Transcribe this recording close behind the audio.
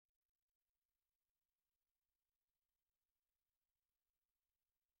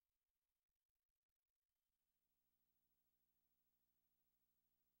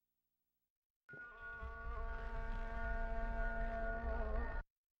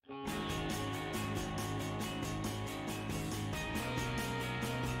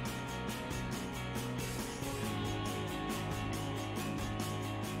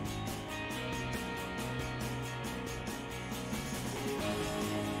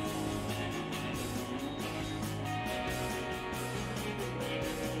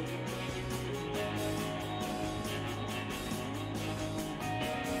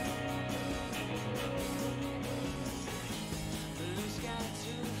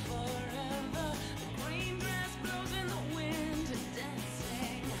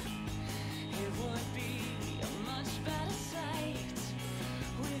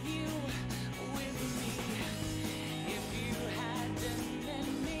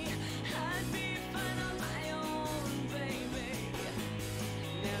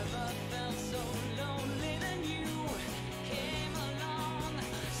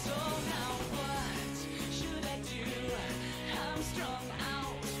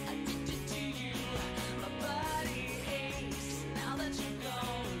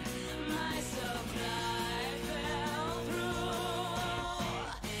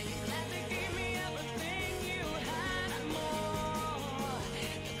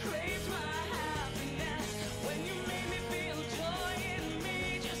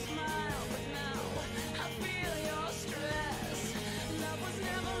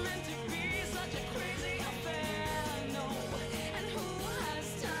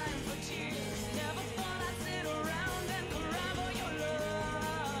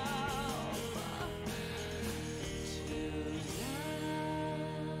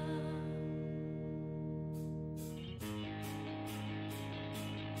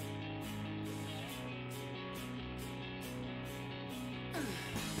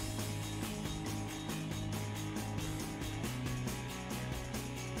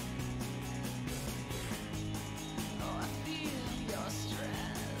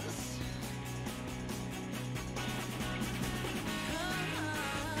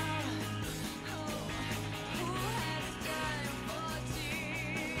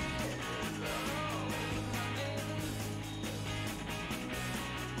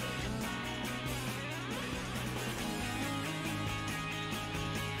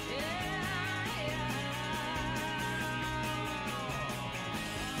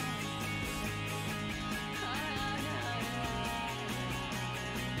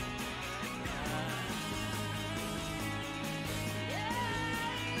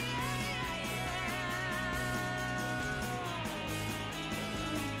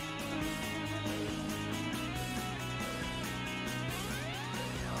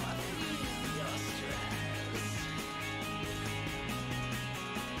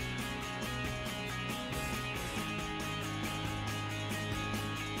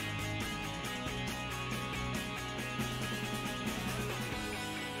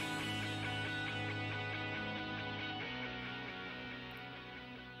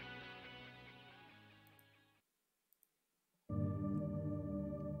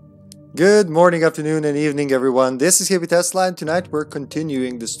Good morning, afternoon, and evening, everyone. This is HippyTesla, and tonight we're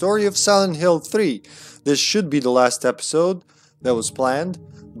continuing the story of Silent Hill 3. This should be the last episode that was planned,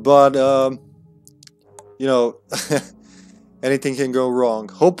 but, you know, anything can go wrong.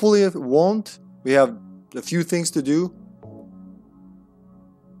 Hopefully it won't. We have a few things to do.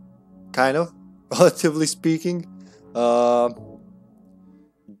 Kind of, relatively speaking.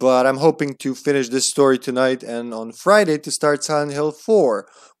 But I'm hoping to finish this story tonight and on Friday to start Silent Hill 4,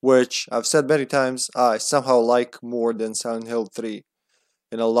 which I've said many times I somehow like more than Silent Hill 3.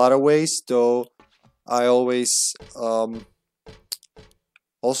 In a lot of ways, though, I always also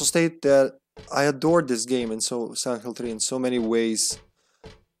state that I adored this game and so Silent Hill 3 in so many ways,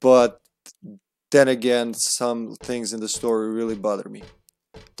 but then again, some things in the story really bother me.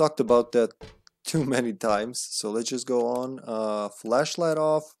 Talked about that too many times, so let's just go on. Flashlight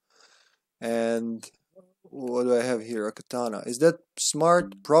off, and what do I have here? A katana. Is that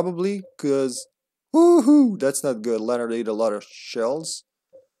smart? Probably, because woohoo, that's not good. Leonard ate a lot of shells.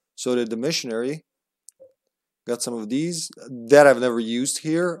 So did the missionary. Got some of these that I've never used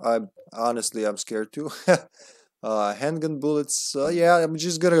here. I'm scared too. Handgun bullets. Yeah, I'm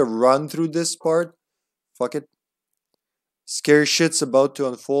just gonna run through this part. Fuck it. Scary shit's about to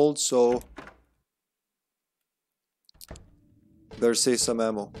unfold, so better save some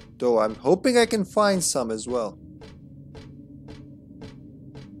ammo. Though I'm hoping I can find some as well.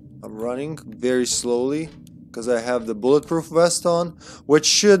 I'm running very slowly because I have the bulletproof vest on, which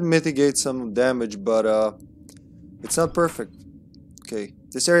should mitigate some damage, but it's not perfect. Okay,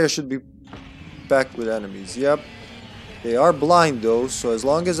 this area should be packed with enemies. Yep. They are blind though, so as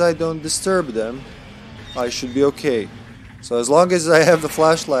long as I don't disturb them, I should be okay. So as long as I have the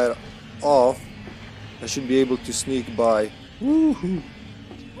flashlight off, I should be able to sneak by. Woohoo!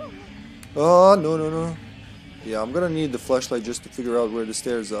 Oh, no. Yeah, I'm gonna need the flashlight just to figure out where the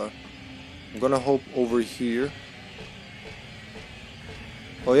stairs are. I'm gonna hope over here.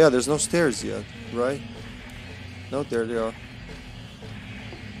 Oh yeah, there's no stairs yet, right? No, there they are.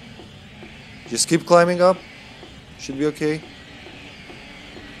 Just keep climbing up. Should be okay.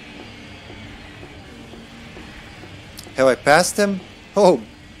 Have I passed them? Oh,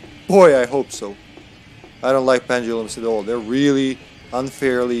 boy, I hope so. I don't like pendulums at all. They're really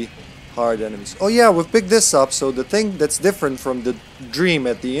unfairly hard enemies. Oh yeah, we've picked this up, so the thing that's different from the dream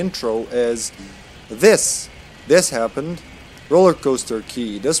at the intro is this. This happened. Roller coaster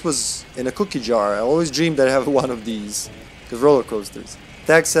key. This was in a cookie jar. I always dreamed I'd have one of these. Because roller coasters.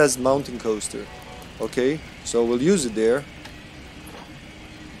 Tag says mountain coaster. Okay, so we'll use it there.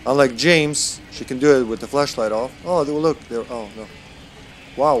 Unlike James, she can do it with the flashlight off. Oh, look, there. Oh, no.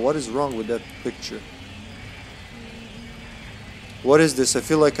 Wow, what is wrong with that picture? What is this? I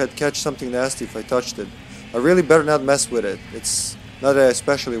feel like I'd catch something nasty if I touched it. I really better not mess with it. It's not that I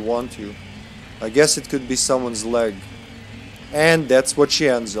especially want to. I guess it could be someone's leg. And that's what she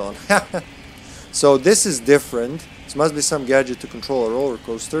ends on. So this is different. This must be some gadget to control a roller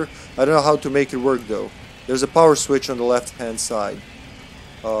coaster. I don't know how to make it work though. There's a power switch on the left hand side.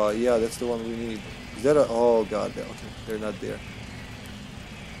 Yeah, that's the one we need. Is that a... Oh god, okay, they're not there.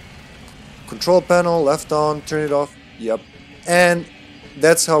 Control panel, left on, turn it off. Yep. And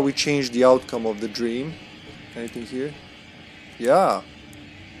that's how we change the outcome of the dream. Anything here? Yeah.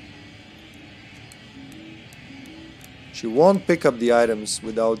 She won't pick up the items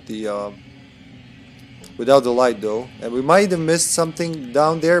without the light though. And we might have missed something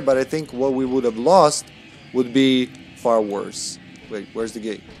down there, but I think what we would have lost would be far worse. Wait, where's the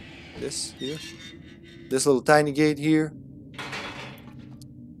gate? This here? This little tiny gate here?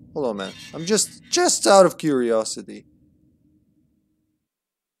 Hold on, man. I'm just out of curiosity.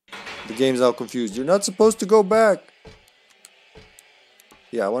 The game's now confused. You're not supposed to go back.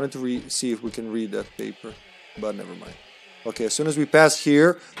 Yeah, I wanted to see if we can read that paper, but never mind. Okay, as soon as we pass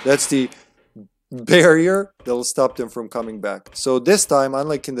here, that's the barrier that'll stop them from coming back. So this time,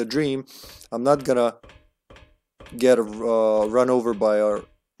 unlike in the dream, I'm not gonna get run over by a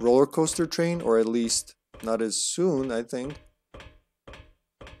roller coaster train, or at least not as soon, I think.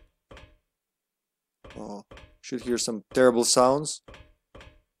 Oh, should hear some terrible sounds.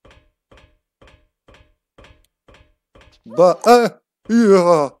 But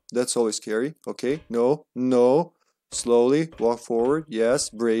yeah, that's always scary. Okay, no. Slowly walk forward. Yes,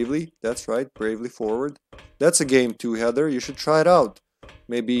 bravely. That's right, bravely forward. That's a game too, Heather. You should try it out.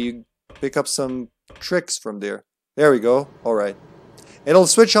 Maybe pick up some tricks from there. There we go. All right. It'll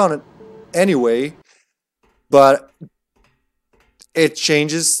switch on it anyway, but it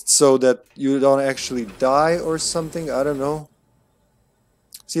changes so that you don't actually die or something. I don't know.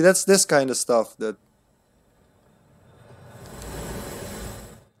 See, that's this kind of stuff that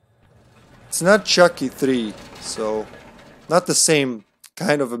It's not Chucky 3, so not the same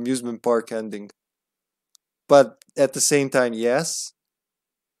kind of amusement park ending. But at the same time, yes.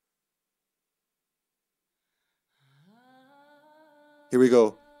 Here we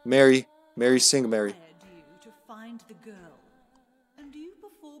go. Mary. Mary, sing Mary. You to find the girl, and you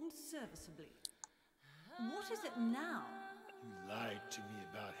performed serviceably. What is it now? You lied to me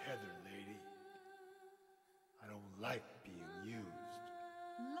about Heather, lady. I don't like being used.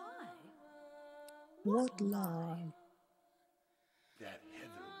 Lie? What lie? That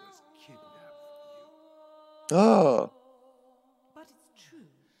Heather was kidnapped from you. Oh. But it's true.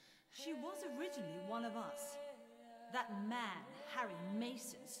 She was originally one of us. That man, Harry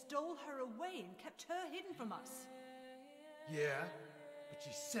Mason, stole her away and kept her hidden from us. Yeah, but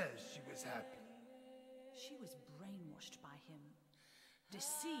she says she was happy. She was brainwashed by him,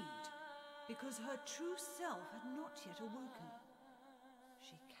 deceived, because her true self had not yet awoken.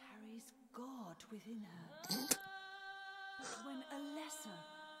 She carries God within her. But when Alessa,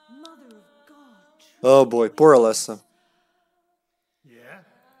 Mother of God, Oh boy, poor Alessa. Yeah?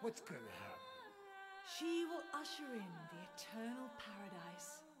 What's gonna happen? she will usher in the eternal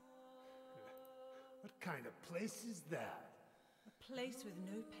paradise. What kind of place is that? A place with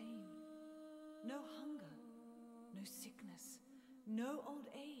no pain, no hunger, no sickness, no old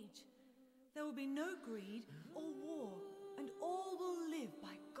age. There will be no greed or war, and all will live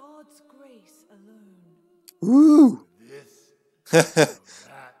by God's grace alone. Woo! This, no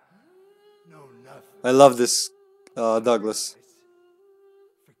that, no nothing. I love this, Douglas.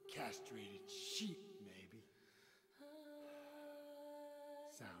 For castrated sheep, maybe.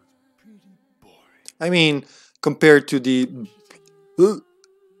 Sounds pretty boring. I mean, compared to the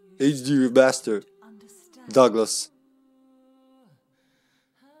HD bastard, Understand? Douglas.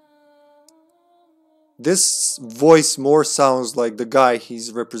 This voice more sounds like the guy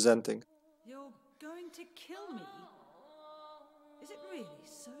he's representing. You're going to kill me? Is it really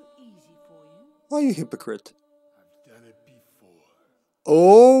so easy for you? Why you hypocrite? I've done it before.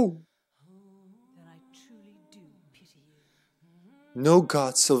 Oh! Then I truly do pity you. No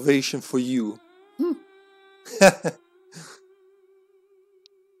God's salvation for you.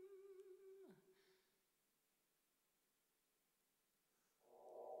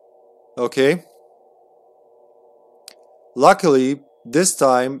 Okay. Luckily, this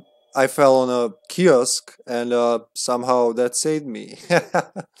time I fell on a kiosk and somehow that saved me.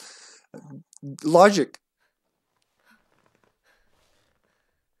 Logic.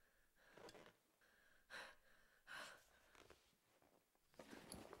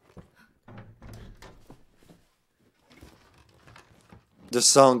 The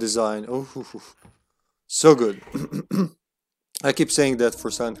sound design. Oh, so good. I keep saying that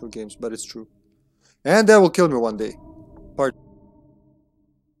for Silent Hill games, but it's true. And that will kill me one day. Part.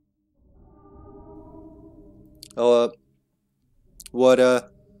 When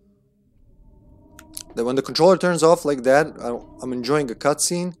the controller turns off like that, I'm enjoying a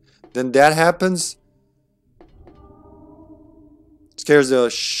cutscene. Then that happens. Scares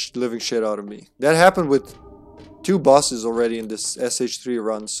the living shit out of me. That happened with 2 bosses already in this SH3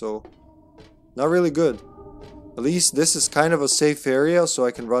 run, so not really good. At least this is kind of a safe area, so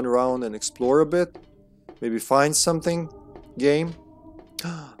I can run around and explore a bit. Maybe find something. Game.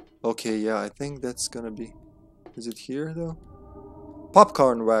 Okay, yeah, I think that's gonna be... Is it here, though?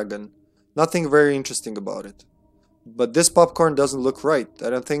 Popcorn wagon. Nothing very interesting about it. But this popcorn doesn't look right. I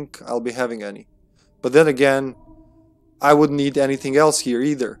don't think I'll be having any. But then again, I wouldn't need anything else here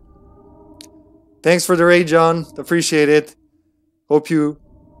either. Thanks for the raid, John. Appreciate it. Hope you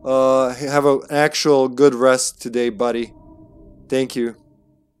have an actual good rest today, buddy. Thank you.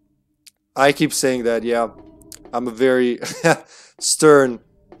 I keep saying that, yeah. I'm a very stern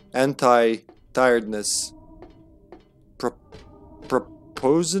anti-tiredness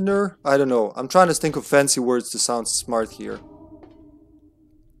proposer? I don't know. I'm trying to think of fancy words to sound smart here.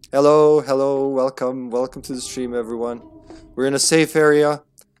 Hello, hello, welcome. Welcome to the stream, everyone. We're in a safe area.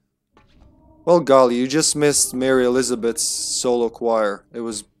 Well, golly, you just missed Mary Elizabeth's solo choir. It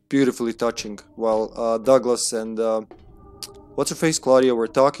was beautifully touching. While Douglas and what's her face, Claudia, were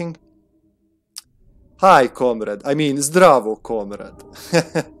talking. Hi, comrade. I mean, zdravo, comrade.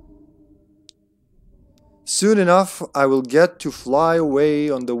 Soon enough, I will get to fly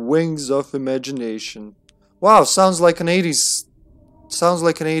away on the wings of imagination. Wow, sounds like an 80s. Sounds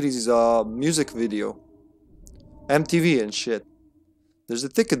like an 80s music video. MTV and shit. There's a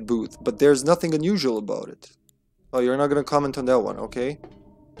ticket booth, but there's nothing unusual about it. Oh, you're not gonna comment on that one, okay?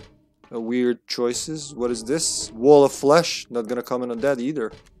 Weird choices. What is this? Wall of Flesh. Not gonna comment on that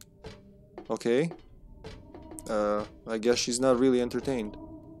either. Okay. I guess she's not really entertained.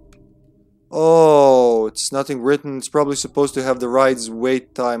 Oh, it's nothing written. It's probably supposed to have the ride's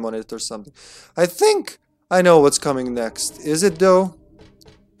wait time on it or something. I think I know what's coming next. Is it though?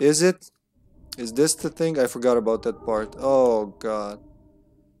 Is it? Is this the thing? I forgot about that part. Oh god.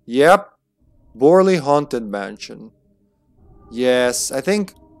 Yep. Borley Haunted Mansion. Yes, I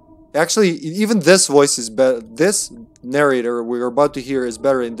think actually even this voice is better. This narrator we're about to hear is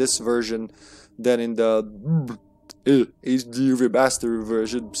better in this version than in the HD remastered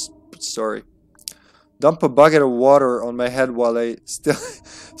version. Sorry. Dump a bucket of water on my head while I still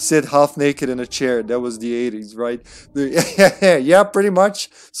sit half naked in a chair. That was the 80s, right? Yeah, pretty much.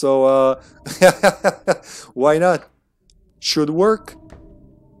 So, why not? Should work.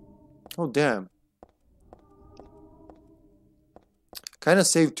 Oh, damn. Kind of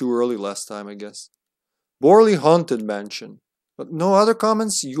saved too early last time, I guess. Borley Haunted Mansion. But no other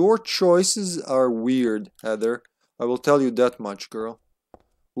comments? Your choices are weird, Heather. I will tell you that much, girl.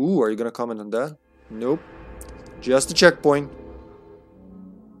 Ooh, are you gonna comment on that? Nope. Just a checkpoint.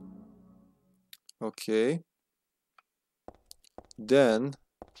 Okay. Then,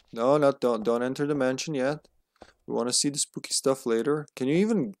 no, don't enter the mansion yet. We want to see the spooky stuff later. Can you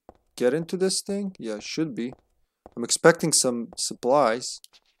even get into this thing? Yeah, should be. I'm expecting some supplies.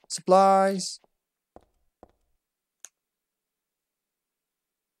 Supplies.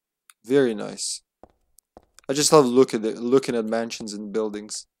 Very nice. I just love looking at mansions and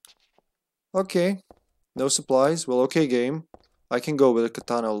buildings. Okay. No supplies. Well, okay, game. I can go with a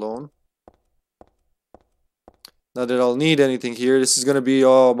katana alone. Not that I'll need anything here. This is gonna be,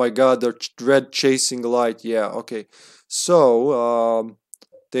 oh my god, the red chasing light. Yeah, okay. So,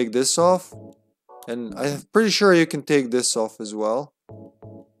 take this off. And I'm pretty sure you can take this off as well.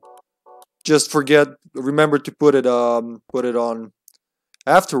 Just remember to put it on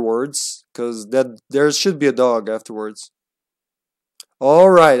afterwards, because there should be a dog afterwards.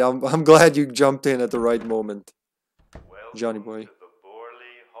 Alright, I'm glad you jumped in at the right moment. Welcome Johnny boy. to the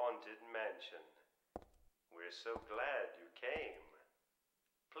Borley Haunted Mansion. We're so glad you came.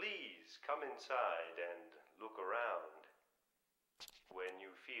 Please come inside and look around. When you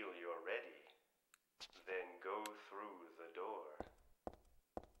feel you're ready, then go through the door.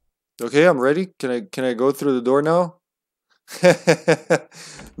 Okay, I'm ready. Can I go through the door now?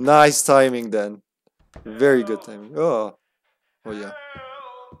 Nice timing then. Very good timing. Oh. Oh yeah.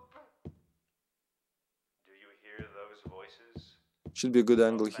 Help! Do you hear those voices? Should be a good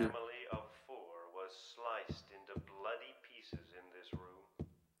angle A here. family of 4 was sliced into bloody pieces in this room.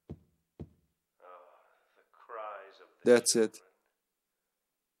 Ah, the cries of the That's it. children.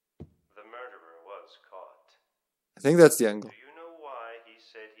 The murderer was caught. I think that's the angle. Do you know why he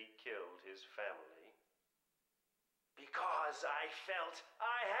said he killed his family? Because I felt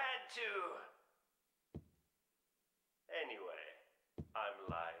I had to. Anyway, I'm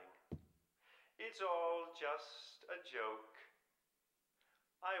lying. It's all just a joke.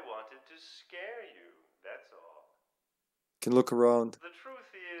 I wanted to scare you, that's all. Can look around. The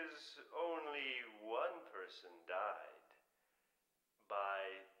truth is, only one person died.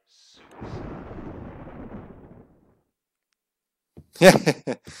 By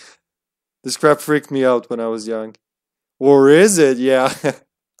suicide. This crap freaked me out when I was young. Or is it? Yeah.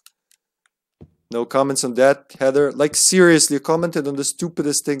 No comments on that, Heather. Like, seriously, you commented on the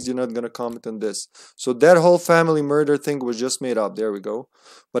stupidest things. You're not gonna comment on this. So that whole family murder thing was just made up. There we go.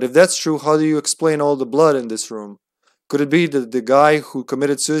 But if that's true, how do you explain all the blood in this room? Could it be that the guy who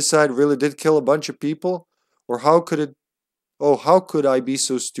committed suicide really did kill a bunch of people? Or how could it... Oh, how could I be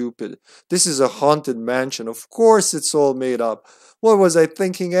so stupid? This is a haunted mansion. Of course it's all made up. What was I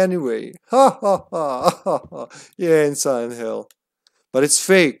thinking anyway? Ha ha ha. Yeah, in Silent Hill. But it's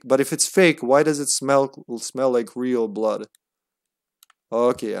fake. But if it's fake, why does it smell like real blood?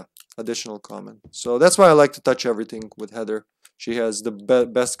 Okay, yeah. Additional comment. So that's why I like to touch everything with Heather. She has the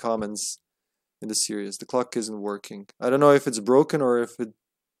best comments in the series. The clock isn't working. I don't know if it's broken or if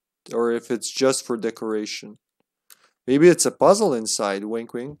it's just for decoration. Maybe it's a puzzle inside.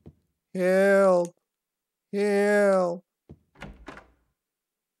 Wink wink. Help. Help.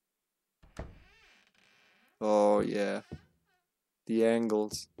 Oh yeah. The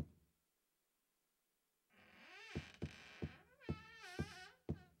angles.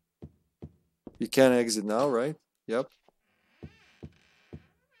 You can't exit now, right? Yep.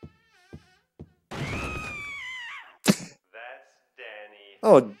 That's Danny.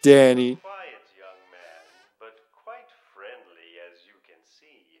 Oh, Danny. Quiet young man, but quite friendly as you can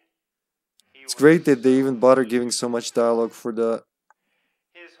see. It's great that they even bother giving so much dialogue for the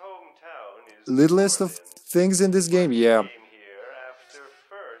His hometown is littlest of Cartland, things in this game. but Yeah. he came here after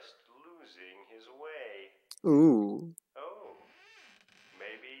first losing his way. Ooh. Oh,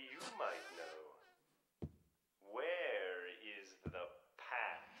 maybe you might know.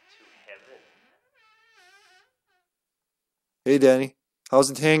 Hey Danny,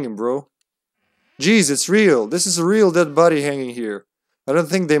 how's it hanging, bro? Jeez, it's real. This is a real dead body hanging here. I don't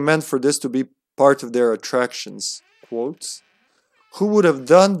think they meant for this to be part of their attractions. Quotes? Who would have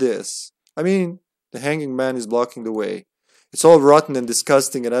done this? I mean, the hanging man is blocking the way. It's all rotten and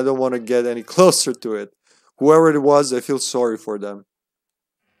disgusting and I don't want to get any closer to it. Whoever it was, I feel sorry for them.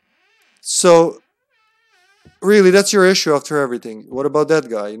 So, really, that's your issue after everything. What about that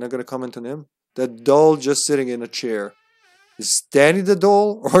guy? You're not gonna comment on him? That doll just sitting in a chair. Is Danny the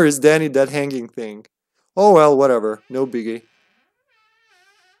doll? Or is Danny that hanging thing? Oh well, whatever. No biggie.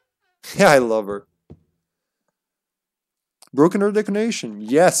 Yeah, I love her. Broken Earth Detonation.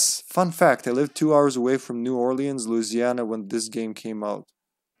 Yes! Fun fact, I lived 2 hours away from New Orleans, Louisiana when this game came out.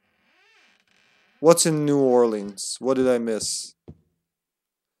 What's in New Orleans? What did I miss?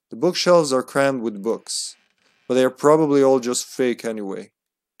 The bookshelves are crammed with books. But they are probably all just fake anyway.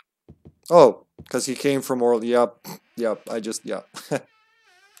 Oh, because he came from Orleans. Yep. Yep,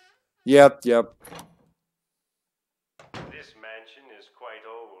 yep. Yep. This mansion is quite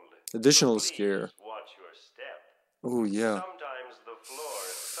old. Additional so scare. please watch your step. Oh, yeah. Sometimes the floor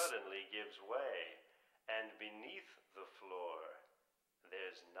suddenly gives way, and beneath the floor,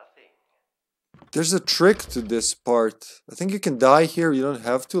 there's nothing. There's a trick to this part. I think you can die here, you don't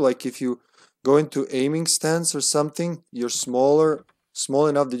have to. Like if you go into aiming stance or something, you're small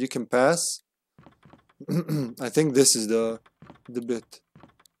enough that you can pass. I think this is the bit.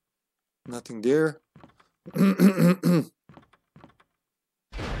 Nothing there. I'm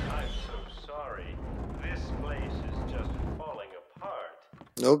so sorry. This place is just falling apart.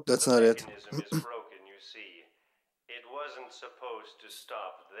 Nope, that's not it. The mechanism is broken, you see. It wasn't supposed to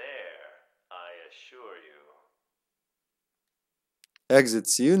stop there, I assure you. Exit.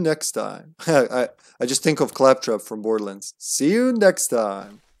 See you next time. I just think of Claptrap from Borderlands. See you next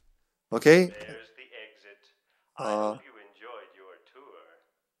time. Okay? There's the exit. I hope you enjoyed your tour.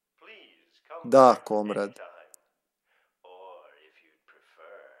 Please come Da, back comrade. anytime. Or if you'd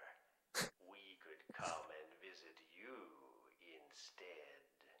prefer, we could come and visit you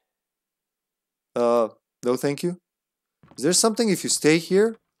instead. No thank you. Is there something if you stay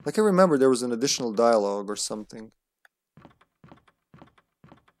here? Like I remember there was an additional dialogue or something.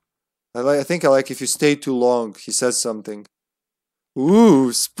 I think I like if you stay too long, he says something.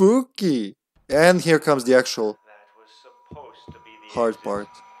 Ooh, spooky! And here comes the actual That was supposed to be the hard exit, part.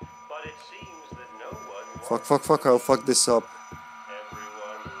 but it seems that no one Fuck, I'll fuck this up.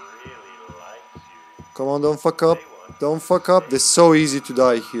 Everyone really likes you. Come on, don't fuck up. Don't fuck up. It's so easy to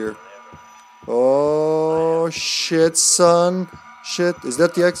die here. Oh, shit, son. Shit, is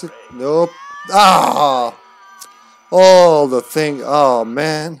that the exit? Nope. Ah! Oh, the thing. Oh,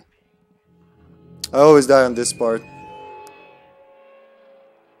 man. I always die on this part.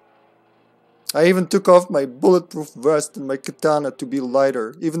 I even took off my bulletproof vest and my katana to be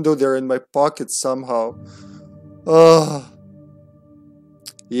lighter, even though they're in my pocket somehow. Oh.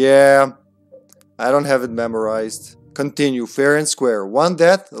 Yeah. I don't have it memorized. Continue, fair and square. One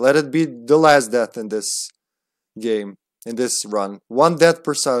death, let it be the last death in this game, in this run. One death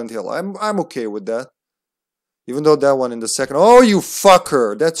per Silent Hill. I'm okay with that. Even though that one in the second. Oh, you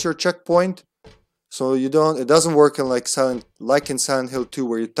fucker! That's your checkpoint. So you don't. It doesn't work in like in Silent Hill 2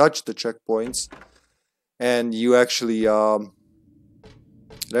 where you touch the checkpoints, and you actually it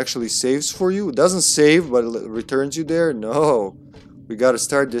actually saves for you. It doesn't save, but it returns you there. No, we gotta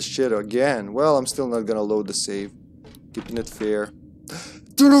start this shit again. Well, I'm still not gonna load the save. Keeping it fair.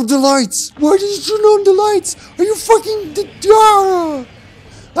 Turn off the lights! Why did you turn on the lights? Are you fucking...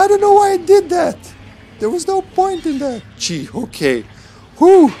 I don't know why I did that. There was no point in that. Gee, okay.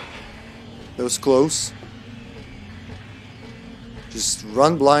 Whew. That was close. Just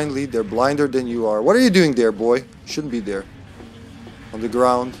run blindly. They're blinder than you are. What are you doing there, boy? Shouldn't be there. On the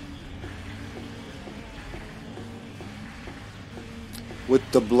ground. With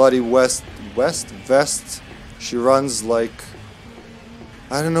the bloody vest. She runs like...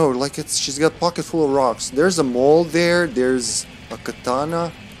 I don't know, like she's got a pocket full of rocks. There's a mole there, there's a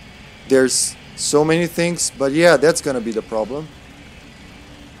katana, there's so many things, but yeah, that's gonna be the problem.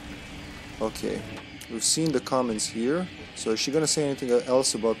 Okay, we've seen the comments here, so is she gonna say anything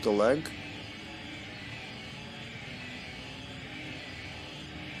else about the leg?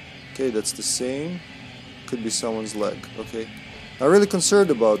 Okay, that's the same. Could be someone's leg, okay. Not really concerned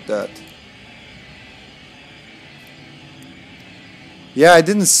about that. Yeah, I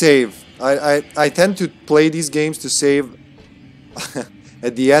didn't save. I tend to play these games to save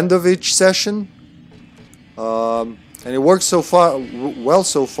at the end of each session. And it works so far, well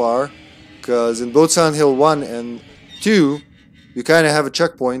so far, because in both Silent Hill 1 and 2, you kind of have a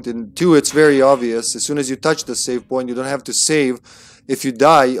checkpoint. And 2, it's very obvious. As soon as you touch the save point, you don't have to save. If you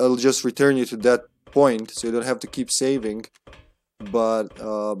die, it'll just return you to that point, so you don't have to keep saving. But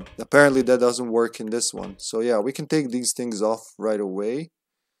apparently that doesn't work in this one. So yeah, we can take these things off right away.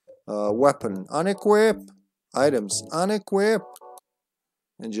 Weapon, unequip. Items, unequip.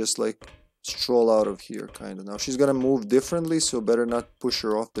 And just like stroll out of here, kind of. Now she's gonna move differently, so better not push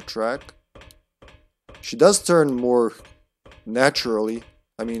her off the track. She does turn more naturally.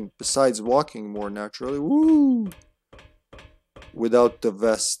 I mean, besides walking more naturally. Woo! Without the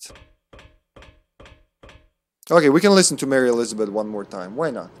vest. Okay, we can listen to Mary Elizabeth one more time.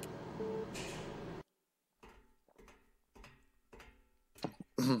 Why not?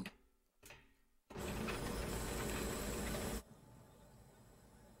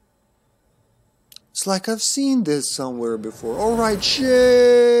 It's like I've seen this somewhere before. Alright,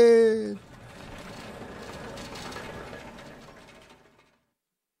 shit!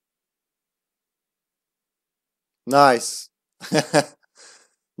 Nice.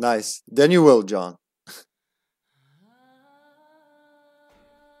 Nice. Then you will, John.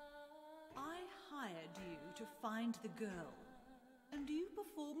 I hired you to find the girl, and you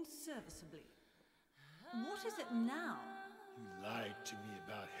performed serviceably. What is it now? You lied to me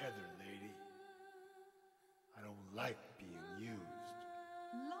about Heather, lady. I don't like being used.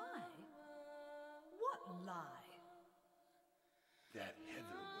 Lie? What lie? That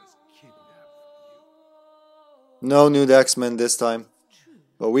Heather was kidnapped from you. No nude X-Men this time.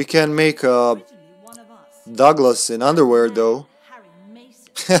 But we can make Originally one of us. Douglas in underwear, though. Harry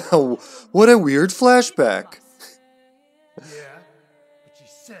Mason. What a weird flashback. Yeah, but she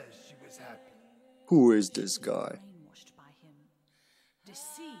says she was happy. Who is this guy? Brainwashed by him.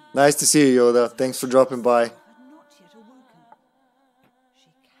 Deceived. Nice to see you, Yoda. Thanks for dropping by. Had not yet awoken. She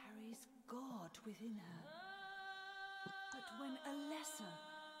carries God within her. But when Alessa,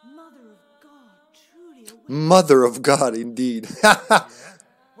 Mother of God, truly awakens, Mother of God, indeed. What's going on?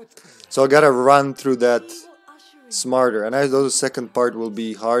 So I gotta run through that she will usher in smarter. And I know the second part will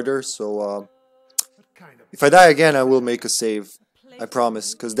be harder, so What kind of if I die again, I will make a save. I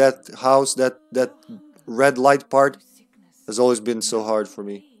promise. Because that house, that red light part sickness, has always been so hard for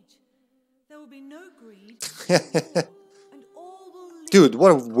me. age. There will be no greed, and all will live. Dude,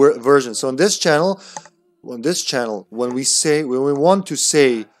 what a version. So on this channel, when we want to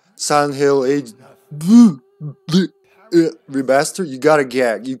say Silent Hill Age remaster, you gotta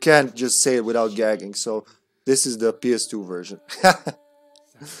gag. You can't just say it without gagging. So this is the PS2 version. pretty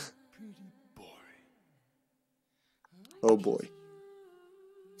boring. Oh boy.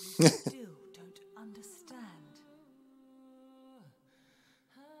 Still don't understand.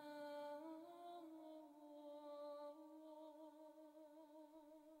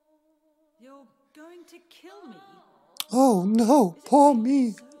 You're going to kill me. Oh no, poor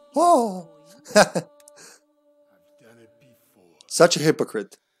me. Oh. I've done it before. Such a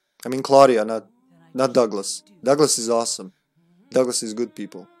hypocrite. I mean Claudia, not Douglas. Douglas is awesome. Douglas is good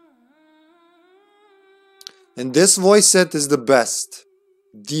people. And this voice set is the best.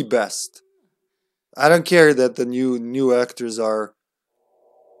 The best. I don't care that the new actors are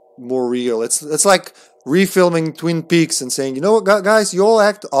more real. It's like refilming Twin Peaks and saying, you know what, guys, you all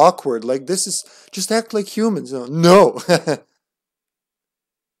act awkward. Like this is just act like humans. No.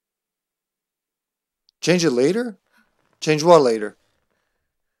 Change it later? Change what later?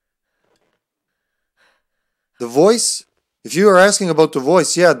 The voice? If you are asking about the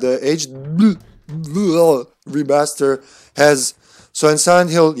voice, yeah, the remaster has. So in Silent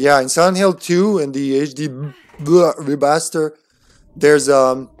Hill, yeah, in Silent Hill 2 and the HD remaster, there's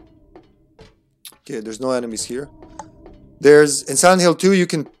okay, there's no enemies here. There's in Silent Hill 2 you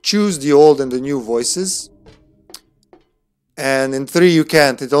can choose the old and the new voices, and in 3 you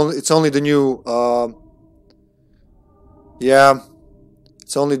can't. It's only the new. Yeah,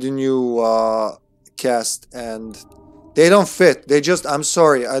 it's only the new cast, and they don't fit. They just, I'm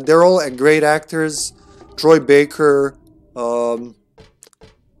sorry, they're all great actors. Troy Baker.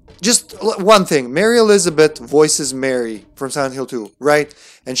 Just one thing, Mary Elizabeth voices Mary from Silent Hill 2, right?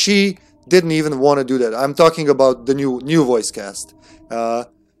 And she didn't even want to do that. I'm talking about the new voice cast.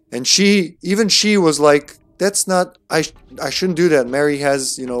 And she was like, that's not, I shouldn't do that. Mary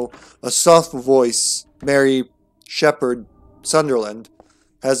has, you know, a soft voice. Mary Shepherd Sunderland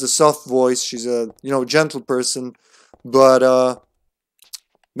has a soft voice. She's a, you know, gentle person. But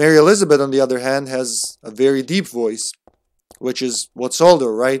Mary Elizabeth, on the other hand, has a very deep voice, which is what sold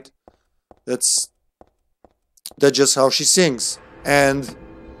her, right? That's just how she sings. And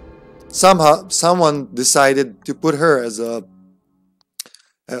somehow someone decided to put her as a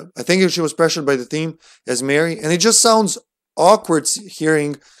I think she was pressured by the team as Mary, and it just sounds awkward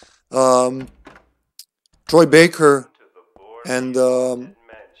hearing Troy Baker To the Borley and Haunted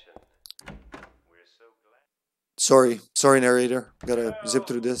Mansion. We're so glad. sorry narrator, gotta zip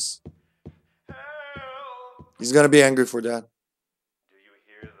through this. Help! He's gonna be angry for that. Do you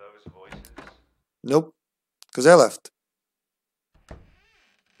hear those voices? Nope, because I left.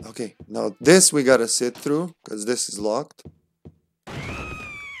 Okay, now this we gotta sit through because this is locked. That's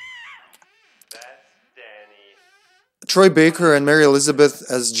Danny. Troy Baker and Mary Elizabeth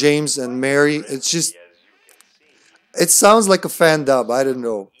as James and Mary. It's just, As you can see, it sounds like a fan dub. I don't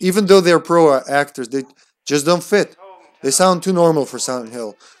know. Even though they're pro actors, they just don't fit. They sound too normal for Silent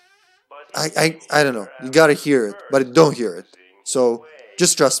Hill. but I don't know. You gotta hear it, but don't hear it. So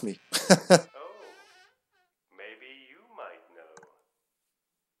just trust me. oh, maybe you might know.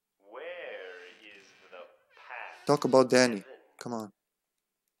 Where is the path? Talk about Danny. Come on.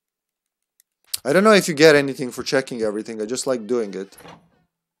 I don't know if you get anything for checking everything. I just like doing it.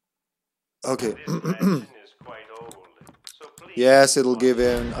 Okay. This mansion is quite old, so please. Yes, it'll give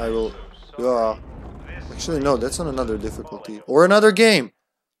in. I will. This Actually, no, that's on another difficulty. Or another game.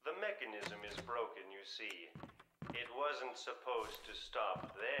 The mechanism is broken, you see. It wasn't supposed to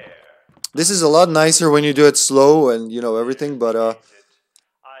stop there. This is a lot nicer when you do it slow and, you know, everything, but I hope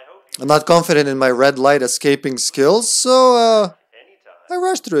you I'm not confident in my red light escaping skills, so anytime. I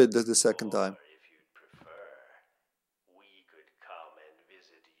rushed through it the second time. Or if you'd prefer, we could come and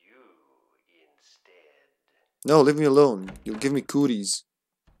visit you instead. No, leave me alone. You'll give me cooties.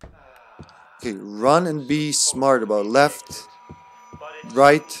 Okay, run and be smart about left, But it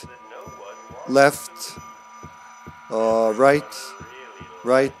right, seems that no one wants left, right, really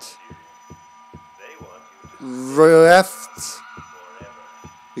right, They want you to left. forever.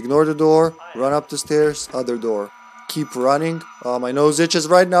 Ignore the door, run up the stairs, other door. Keep running. My nose itches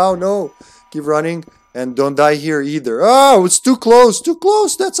right now. No. Keep running. And don't die here either. Oh, it's too close. Too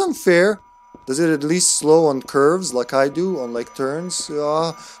close. That's unfair. Does it at least slow on curves like I do, on like turns?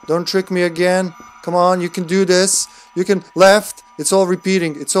 Don't trick me again. Come on, you can do this. You can left. It's all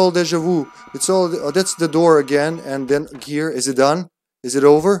repeating. It's all deja vu. It's all... Oh, that's the door again. And then here. Is it done? Is it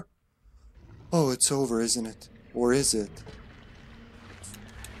over? Oh, it's over, isn't it? Or is it?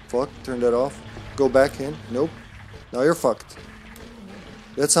 Fuck, turn that off. Go back in. Nope. Now you're fucked.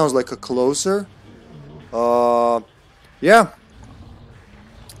 That sounds like a closer. Yeah.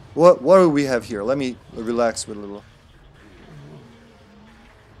 What do we have here? Let me relax with a little.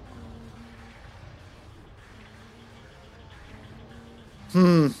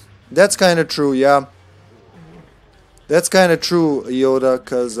 That's kind of true, yeah. That's kind of true, Yoda,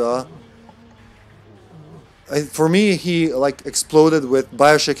 cuz for me he like exploded with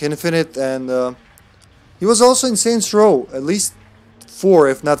BioShock Infinite, and he was also in Saints Row, at least 4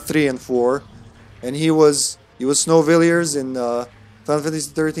 if not 3 and 4, and he was Snowvilliers in Final Fantasy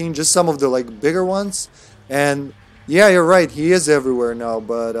 13, just some of the like bigger ones. And yeah, you're right, he is everywhere now,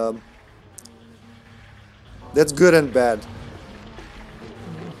 but that's good and bad.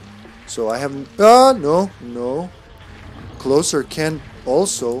 So I haven't... no. Closer can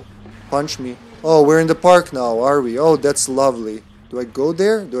also punch me. Oh, we're in the park now, are we? Oh, that's lovely. Do I go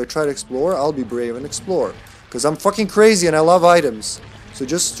there? Do I try to explore? I'll be brave and explore. Because I'm fucking crazy and I love items. So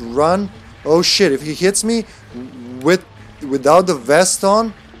just run. Oh shit, if he hits me without the vest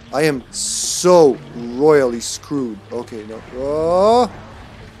on, I am so royally screwed. Okay, no. Oh!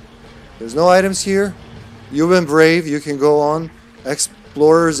 There's no items here. You've been brave, you can go on.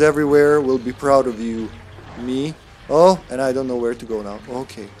 Explorers everywhere will be proud of you. Me. Oh, and I don't know where to go now.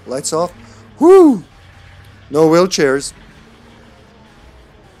 Okay, lights off. Whoo! No wheelchairs.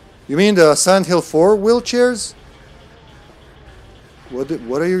 You mean the Silent Hill 4 wheelchairs? What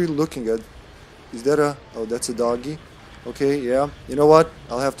are you looking at? Is that a... Oh, that's a doggy. Okay, yeah. You know what?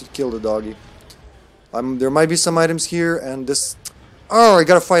 I'll have to kill the doggy. There might be some items here, and this... Oh, I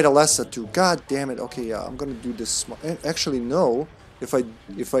gotta fight Alessa too. God damn it. Okay, yeah, I'm gonna do this. Actually, no. If I...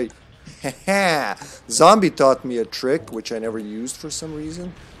 Zombie taught me a trick, which I never used for some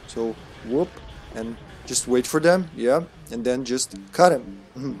reason. So, whoop, and just wait for them, yeah, and then just cut him.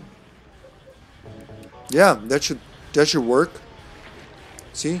 Yeah, that should work.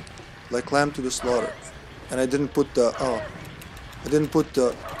 See? Like lamb to the slaughter. And I didn't put the... Oh. I didn't put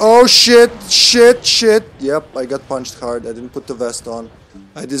the... Oh, shit! Yep, I got punched hard. I didn't put the vest on.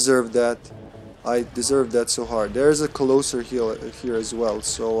 I deserved that. I deserved that so hard. There's a closer here as well.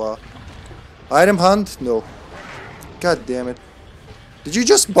 So, item hunt? No. God damn it. Did you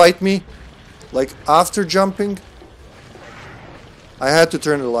just bite me? Like, after jumping? I had to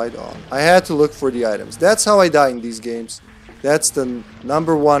turn the light on. I had to look for the items. That's how I die in these games. That's the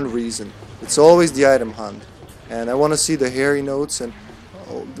 #1 reason. It's always the item hunt. And I want to see the hairy notes. And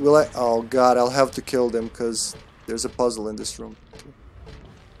oh, oh god, I'll have to kill them because there's a puzzle in this room.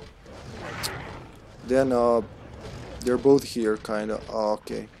 Then they're both here, kinda. Oh,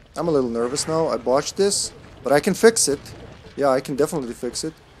 okay. I'm a little nervous now. I botched this, but I can fix it. Yeah, I can definitely fix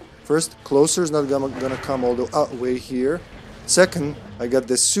it. First, closer is not gonna come all the way here. Second, I got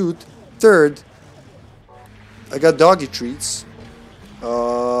this suit. Third, I got doggy treats.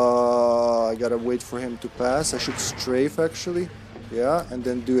 I gotta wait for him to pass. I should strafe actually. Yeah, and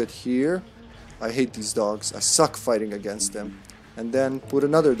then do it here. I hate these dogs. I suck fighting against them. And then put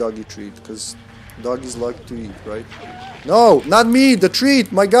another doggy treat, because doggies like to eat, right? No, not me, the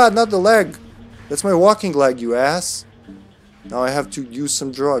treat! My god, not the leg! That's my walking leg, you ass! Now I have to use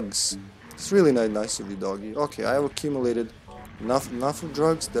some drugs. It's really not nice of you, doggy. Okay, I have accumulated enough of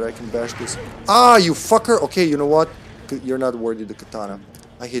drugs that I can bash this. Ah, you fucker! Okay, you know what? You're not worthy the katana.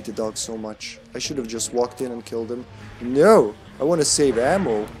 I hate the dog so much. I should have just walked in and killed him. No! I want to save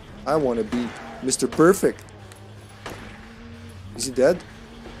ammo. I want to be Mr. Perfect. Is he dead?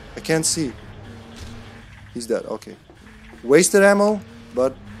 I can't see. He's dead, okay. Wasted ammo,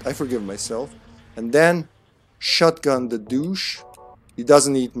 but I forgive myself. And then, shotgun the douche. He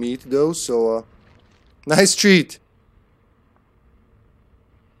doesn't eat meat though, so nice treat.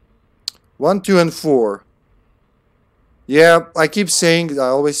 1, 2, and 4. Yeah, I keep saying, I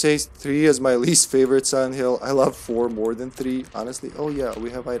always say 3 is my least favorite Silent Hill. I love 4 more than 3, honestly. Oh yeah, we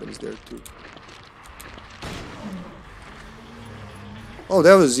have items there too. Oh,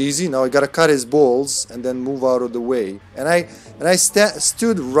 that was easy. Now I gotta cut his balls and then move out of the way. And I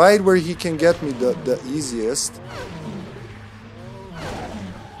stood right where he can get me the easiest.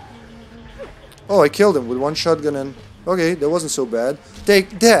 Oh, I killed him with one shotgun and... Okay, that wasn't so bad.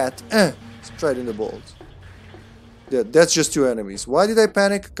 Take that! Straight in the balls. Yeah, that's just 2 enemies. Why did I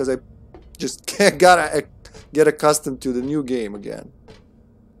panic? Because I just gotta get accustomed to the new game again.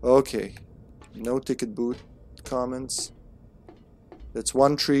 Okay. No ticket booth comments. That's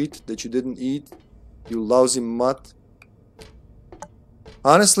one treat that you didn't eat, you lousy mutt.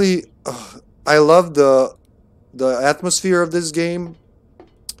 Honestly, I love the atmosphere of this game.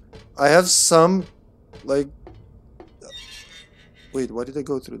 I have some, like... Wait, why did I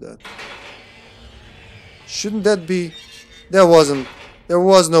go through that? Shouldn't that be... There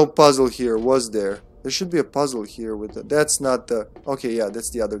was no puzzle here, was there? There should be a puzzle here with the... That's not the... Okay, yeah,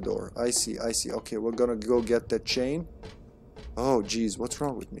 that's the other door. I see. Okay, we're gonna go get that chain. Oh, geez, what's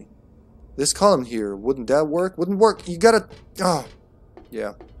wrong with me? This column here, wouldn't that work? Wouldn't work. You gotta... Oh,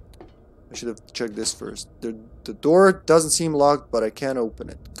 yeah. I should have checked this first. The door doesn't seem locked, but I can't open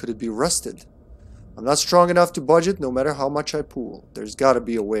it. Could it be rusted? I'm not strong enough to budge it, no matter how much I pull. There's gotta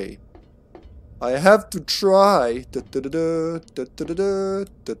be a way. I have to try.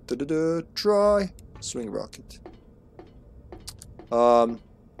 Try. Swing rocket. I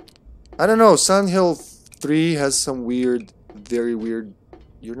don't know. Silent Hill 3 has some weird... Very weird.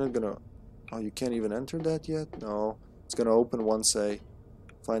 You're not gonna... Oh, you can't even enter that yet? No. It's gonna open once I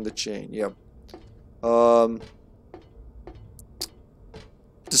find the chain. Yep. The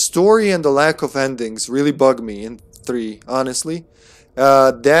story and the lack of endings really bug me in 3, honestly.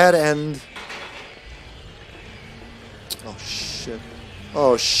 That and... Oh, shit.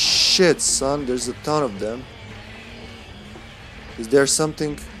 Oh, shit, son. There's a ton of them. Is there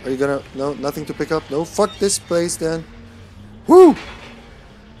something... Are you gonna... No, nothing to pick up? No, fuck this place then. Woo!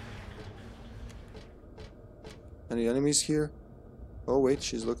 Any enemies here? Oh wait,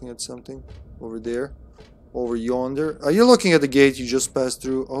 she's looking at something over there, over yonder. Are you looking at the gate you just passed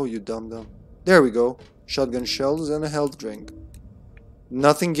through? Oh, you dum-dum. There we go. Shotgun shells and a health drink.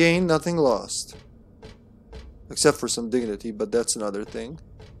 Nothing gained, nothing lost. Except for some dignity, but that's another thing.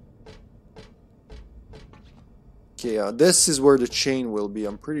 Okay, this is where the chain will be,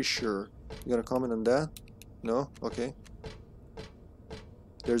 I'm pretty sure. You gonna comment on that? No? Okay.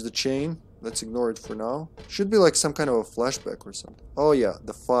 There's the chain. Let's ignore it for now. Should be like some kind of a flashback or something. Oh yeah,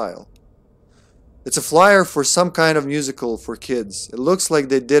 the file. It's a flyer for some kind of musical for kids. It looks like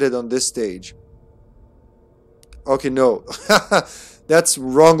they did it on this stage. Okay, no. That's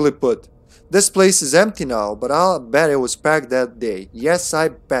wrongly put. This place is empty now, but I'll bet it was packed that day. Yes, I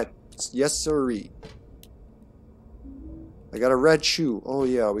bet. Yes, sirree. I got a red shoe. Oh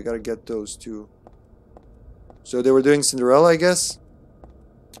yeah, we gotta get those too. So they were doing Cinderella, I guess?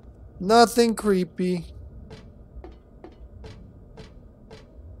 Nothing creepy.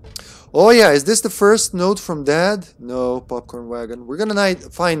 Oh yeah, is this the first note from Dad? No, popcorn wagon. We're gonna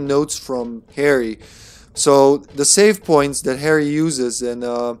find notes from Harry. So the save points that Harry uses in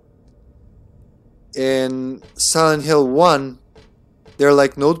Silent Hill 1, They're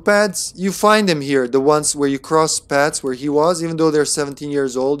like notepads. You find them here, the ones where you cross paths where he was, even though they're 17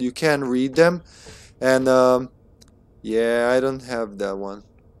 years old, you can read them. And yeah, I don't have that one.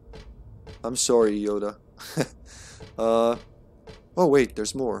 I'm sorry, Yoda. Oh wait,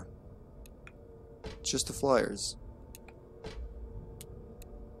 there's more. Just the flyers.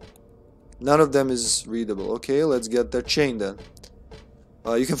 None of them is readable. Okay, let's get that chain then.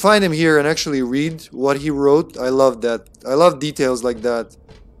 You can find him here and actually read what he wrote. I love that. I love details like that.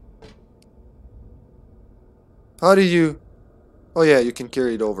 How did you... Oh yeah, you can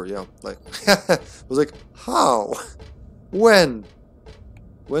carry it over. Yeah, like... I was like, how? When?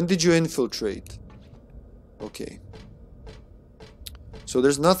 When did you infiltrate? Okay. So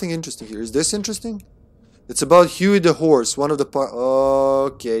there's nothing interesting here. Is this interesting? It's about Huey the horse, one of the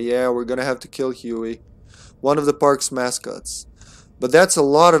okay, yeah, we're gonna have to kill Huey. One of the park's mascots. But that's a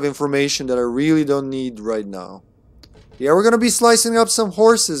lot of information that I really don't need right now. Yeah, we're gonna be slicing up some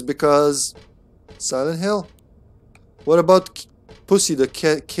horses because... Silent Hill. What about Pussy the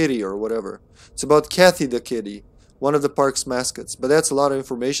kitty or whatever? It's about Kathy the kitty, one of the park's mascots. But that's a lot of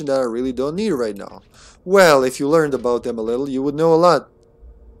information that I really don't need right now. Well, if you learned about them a little, you would know a lot.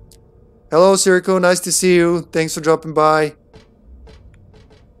 Hello, Sirico. Nice to see you. Thanks for dropping by.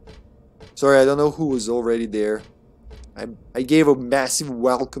 Sorry, I don't know who was already there. I gave a massive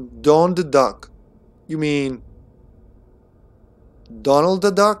welcome. Don the Duck. You mean Donald the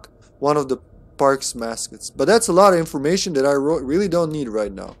Duck? One of the park's mascots. But that's a lot of information that I really don't need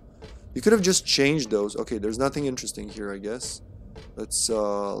right now. You could have just changed those. Okay, there's nothing interesting here, I guess. Let's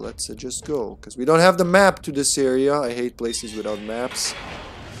just go. Because we don't have the map to this area. I hate places without maps.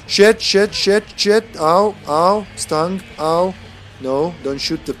 Shit, shit, shit, shit. Ow, ow, stung, ow. No, don't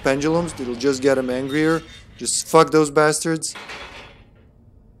shoot the pendulums. It'll just get him angrier. Just fuck those bastards.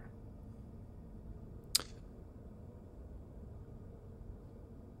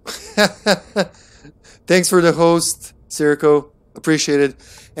 Thanks for the host, Sirico. Appreciate it.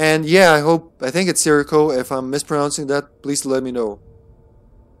 And yeah, I think it's Sirico. If I'm mispronouncing that, please let me know.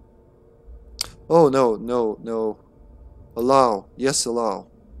 Oh, no, no, no. Allow. Yes, allow.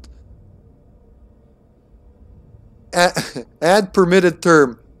 Add permitted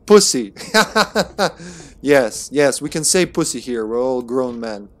term. Pussy. Yes, yes, we can say pussy here. We're all grown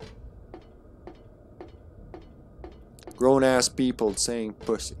men. Grown-ass people saying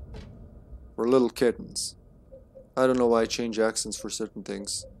pussy. We're little kittens. I don't know why I change accents for certain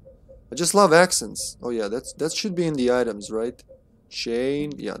things. I just love accents. Oh yeah, that should be in the items, right?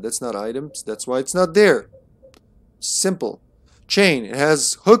 Chain. Yeah, that's not items. That's why it's not there. Simple. Chain. It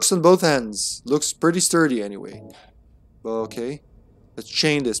has hooks on both ends. Looks pretty sturdy anyway. Okay. Let's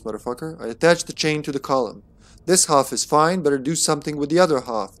chain this, motherfucker. I attach the chain to the column. This half is fine, better do something with the other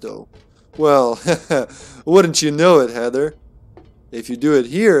half, though. Well, wouldn't you know it, Heather? If you do it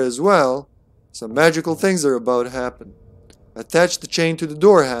here as well, some magical things are about to happen. Attach the chain to the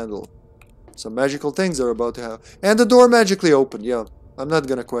door handle. Some magical things are about to happen. And the door magically opened, yeah. I'm not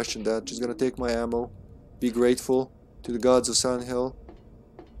gonna question that. Just gonna take my ammo. Be grateful to the gods of Silent Hill.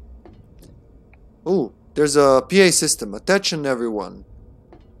 Ooh. There's a PA system. Attention everyone.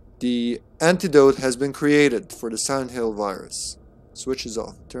 The antidote has been created for the Silent Hill virus. Switch is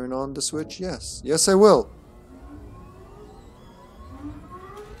off. Turn on the switch? Yes. Yes, I will.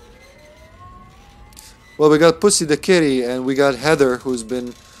 Well, we got Pussy the kitty and we got Heather, who's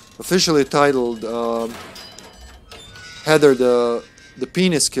been officially titled Heather the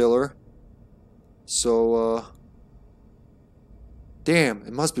penis killer. So, damn,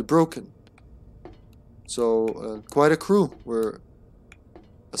 it must be broken. So, quite a crew we're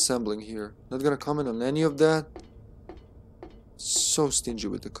assembling here. Not gonna comment on any of that. So stingy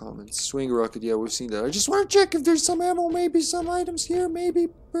with the comments. Swing rocket, yeah, we've seen that. I just want to check if there's some ammo, maybe some items here, maybe.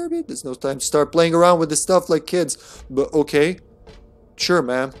 There's no time to start playing around with this stuff like kids. But, okay. Sure,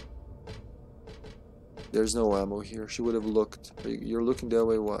 ma'am. There's no ammo here. She would have looked. You're looking that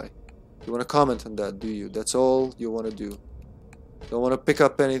way, why? You want to comment on that, do you? That's all you want to do. Don't want to pick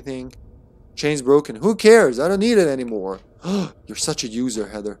up anything. Chain's broken. Who cares? I don't need it anymore. You're such a user,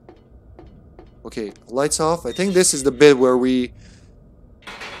 Heather. Okay, lights off. I think this is the bit where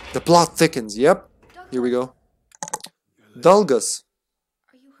the plot thickens. Yep. Here we go. Dulgus.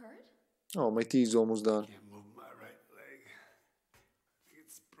 Are you hurt? Oh, my tea's almost done. Can't move my right leg.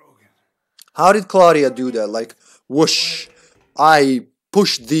 It's broken. How did Claudia do that? Like, whoosh. I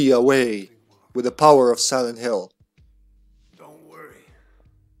pushed thee away with the power of Silent Hill.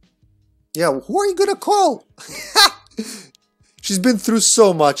 Yeah, who are you gonna call? She's been through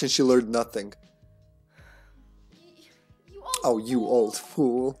so much and she learned nothing. Oh, you old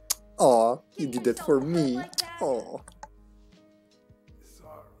fool. Aw, you did that for me. Aw.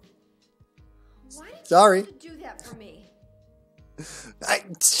 Sorry. To do that for me.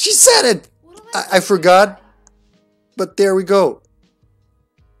 She said it! What'll I forgot. But there we go.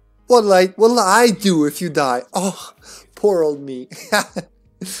 What'll I do if you die? Oh, poor old me.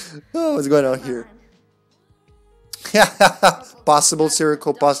 Oh, what's going on here? Possible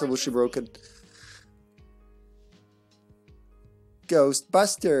Circle, possible she broke it.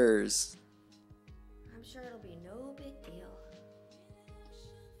 Ghostbusters. I'm sure it'll be no big deal.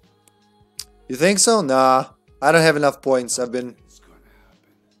 You think so? Nah, I don't have enough points.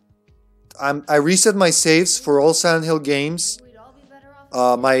 I reset my saves for all Silent Hill games. We'd all be better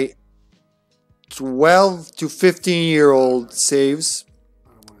off. My 12 to 15-year-old saves,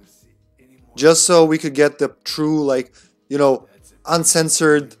 just so we could get the true, like, you know,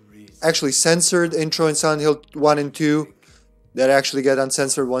 uncensored, actually censored intro in Silent Hill 1 and 2 that actually get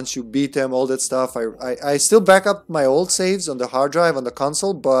uncensored once you beat them, all that stuff. I still back up my old saves on the hard drive on the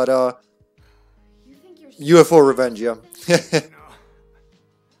console, but You think you're UFO Revenge, yeah.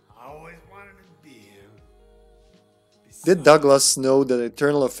 I always wanted to be him. Did Douglas know that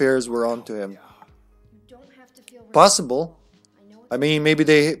Eternal Affairs were onto him? You don't have to feel Possible. I know I mean, maybe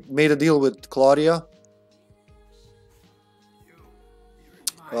they made a deal with Claudia.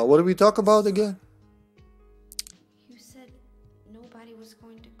 What did we talk about again? you said nobody was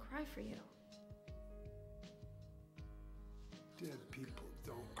going to cry for you. Dead people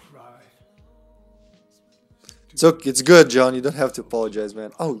don't cry. It's good, John. You don't have to apologize,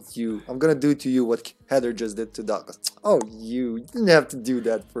 man. Oh, you. I'm gonna do to you what Heather just did to Douglas. Oh, you. You didn't have to do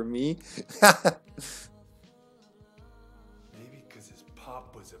that for me. Maybe because his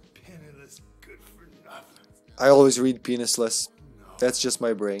pop was a penniless good for nothing. I always read penisless. That's just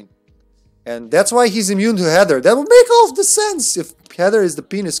my brain. And that's why he's immune to Heather. That would make all of the sense. If Heather is the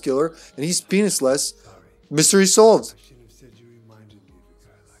penis killer and he's penisless, mystery solved. I shouldn't have said you reminded me of a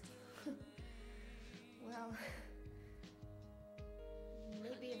guy like Well,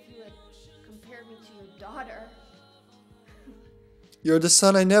 maybe if you had compared me to your daughter. You're the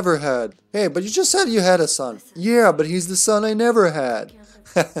son I never had. Hey, but you just said you had a son. Yeah, but he's the son I never had.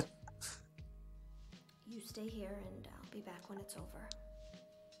 You stay here and I'll be back when it's over.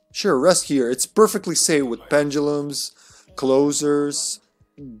 Sure, rest here. It's perfectly safe with pendulums, closers,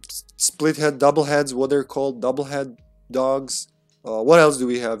 split head, double heads, what they're called, double head dogs. What else do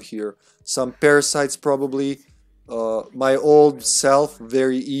we have here? Some parasites probably. My old self,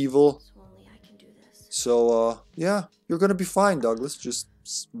 very evil. So only I can do this. So, yeah, you're gonna be fine, Douglas. Just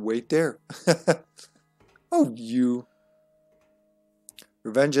wait there. Oh, you.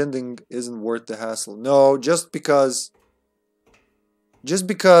 Revenge ending isn't worth the hassle. No, just because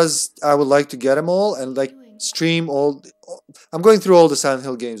I would like to get them all and like stream all. I'm going through all the Silent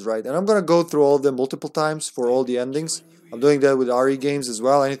Hill games, right? And I'm gonna go through all of them multiple times for all the endings. I'm doing that with RE games as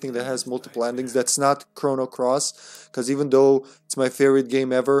well. Anything that has multiple endings that's not Chrono Cross, because even though it's my favorite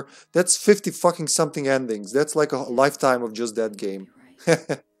game ever, that's 50 fucking something endings. That's like a lifetime of just that game.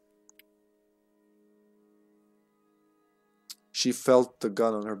 She felt the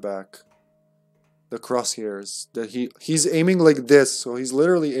gun on her back. The crosshairs. That he's aiming like this, so he's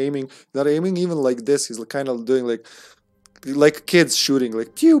literally aiming, not aiming even like this. He's kind of doing like kids shooting,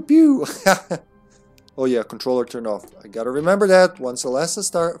 like pew pew. Oh yeah, controller turned off. I gotta remember that once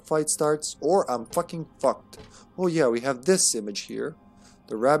Alessa fight starts, or I'm fucking fucked. Oh yeah, we have this image here.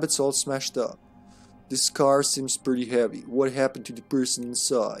 The rabbit's all smashed up. This car seems pretty heavy. What happened to the person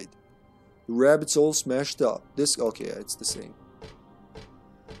inside? The rabbit's all smashed up. This, okay, it's the same.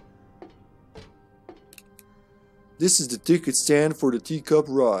 This is the ticket stand for the teacup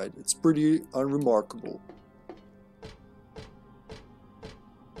ride. It's pretty unremarkable.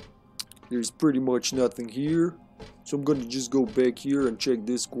 There's pretty much nothing here. So I'm gonna just go back here and check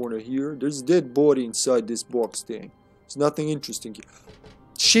this corner here. There's a dead body inside this box thing. There's nothing interesting here.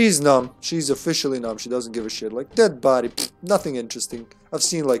 She's numb. She's officially numb. She doesn't give a shit. Like, dead body, pfft, nothing interesting. I've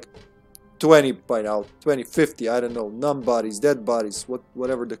seen like 20 by now. 20, 50, I don't know. Numb bodies, dead bodies,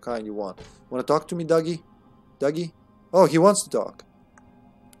 whatever the kind you want. Wanna talk to me, Dougie? Dougie? Oh, he wants to talk.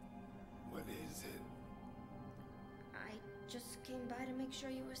 What is it? I just came by to make sure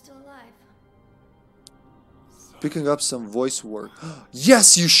you were still alive. Picking up some voice work.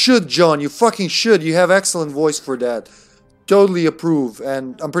 Yes, you should, John. You fucking should. You have excellent voice for that. Totally approve,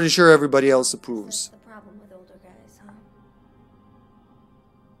 and I'm pretty sure everybody else That's approves. the problem with older guys, huh?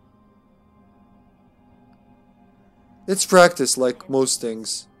 It's practice, like most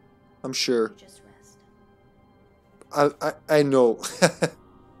things. I'm sure. You just rest. I know.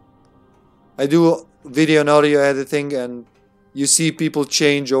 I do video and audio editing, and you see people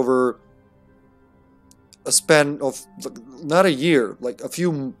change over a span of not a year, like a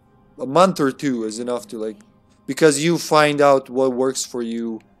few a month or two is enough to like, because you find out what works for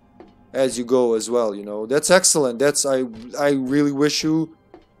you as you go as well, you know. That's excellent. That's I really wish you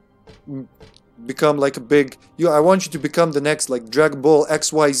become like a big I want you to become the next like Dragon Ball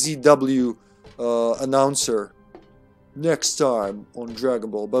XYZW announcer next time on Dragon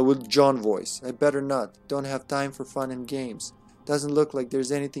Ball, but with John voice. I better not. Don't have time for fun and games. Doesn't look like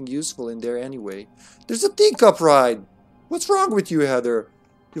there's anything useful in there anyway. There's a teacup ride. What's wrong with you, Heather?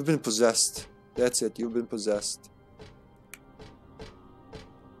 You've been possessed. That's it. You've been possessed.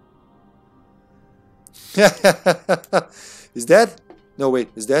 Is that? No, wait.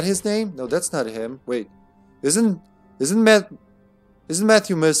 Is that his name? No, that's not him. Wait. Isn't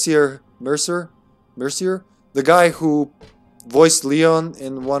Matthew Mercier the guy who voiced Leon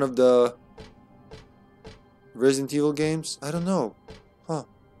in one of the Resident Evil games? I don't know. Huh.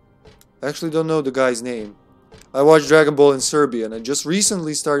 I actually don't know the guy's name. I watched Dragon Ball in Serbian and just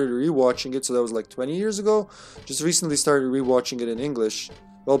recently started rewatching it, so that was like 20 years ago. Just recently started rewatching it in English.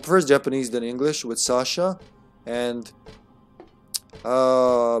 Well, first Japanese, then English with Sasha. And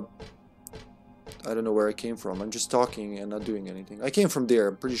I don't know where I came from. I'm just talking and not doing anything. I came from there,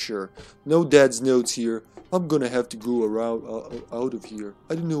 I'm pretty sure. No dad's notes here. I'm gonna have to go around out of here.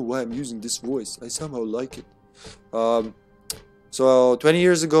 I don't know why I'm using this voice. I somehow like it. So 20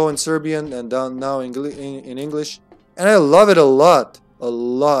 years ago in Serbian and now in English, and I love it a lot,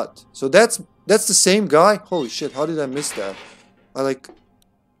 So that's the same guy. Holy shit! How did I miss that? I like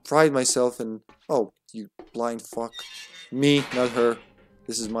pride myself in. Oh, you blind fuck! Me, not her.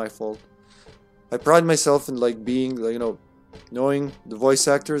 This is my fault. I pride myself in like being, like, you know, knowing the voice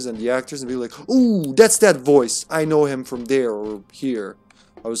actors and the actors and be like, ooh, that's that voice. I know him from there or here.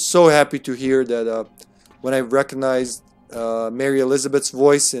 I was so happy to hear that when I recognized Mary Elizabeth's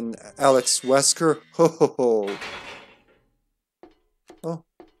voice in Alex Wesker. Ho ho ho. Oh.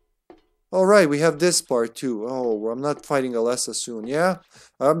 Alright, we have this part too. Oh, I'm not fighting Alessa soon. Yeah?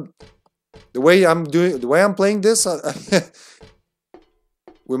 The way I'm playing this,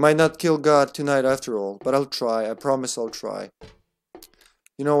 we might not kill God tonight after all, but I'll try. I promise I'll try.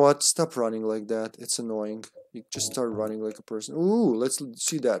 You know what? Stop running like that. It's annoying. You just start running like a person. Ooh, let's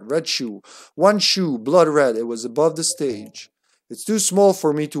see that. Red shoe. One shoe, blood red. It was above the stage. It's too small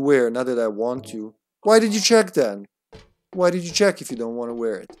for me to wear, not that I want to. Why did you check then? Why did you check if you don't want to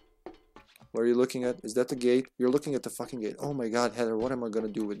wear it? What are you looking at? Is that the gate? You're looking at the fucking gate. Oh my god, Heather, what am I gonna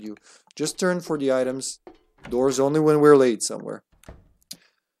do with you? Just turn for the items. Doors only when we're late somewhere.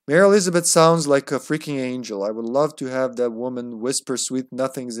 Mary Elizabeth sounds like a freaking angel. I would love to have that woman whisper sweet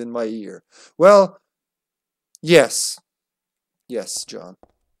nothings in my ear. Well, yes. Yes, John.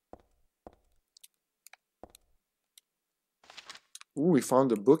 Ooh, we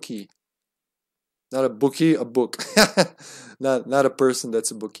found a bookie. Not a bookie, a book. not a person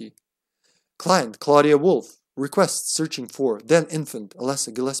that's a bookie. Client, Claudia Wolf. Request searching for then infant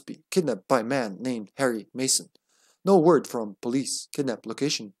Alessa Gillespie, kidnapped by man named Harry Mason. No word from police. Kidnap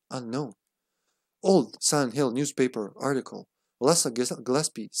location unknown. Old Silent Hill newspaper article. Alessa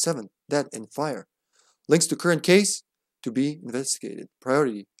Gillespie, 7, dead in fire. Links to current case to be investigated.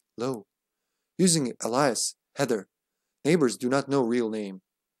 Priority low. Using alias Heather. Neighbors do not know real name.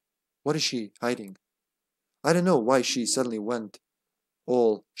 What is she hiding? I don't know why she suddenly went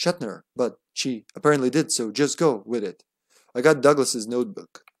all Shatner, but she apparently did, so just go with it. I got Douglas's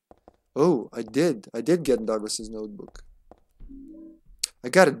notebook. Oh, I did get Douglas's notebook. I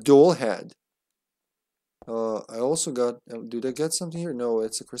got a doll head. I also got, did I get something here? No,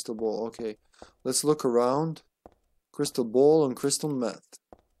 it's a crystal ball. Okay, let's look around. Crystal ball and crystal meth.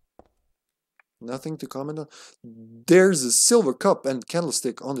 Nothing to comment on. There's a silver cup and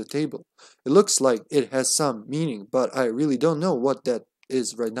candlestick on the table. It looks like it has some meaning, but I really don't know what that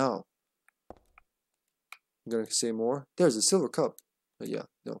is right now. I'm gonna say more. There's a silver cup. But yeah,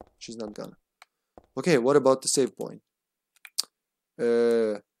 no, she's not gonna. Okay, what about the save point?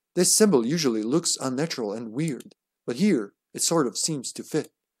 This symbol usually looks unnatural and weird, but here it sort of seems to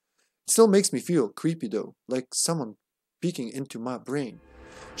fit. It still makes me feel creepy though, like someone peeking into my brain.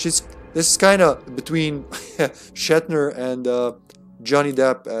 This is kind of between Shatner and Johnny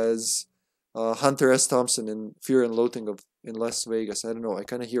Depp as Hunter S. Thompson in Fear and Loathing in Las Vegas. I don't know, I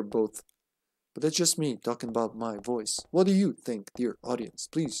kind of hear both. But that's just me talking about my voice. What do you think, dear audience?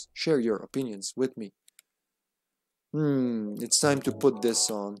 Please share your opinions with me. It's time to put this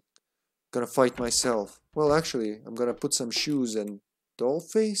on. Gonna fight myself. Well, actually, I'm gonna put some shoes and doll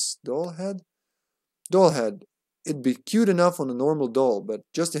face? Doll head? Doll head. It'd be cute enough on a normal doll, but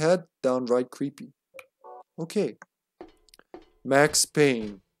just a head, downright creepy. Okay. Max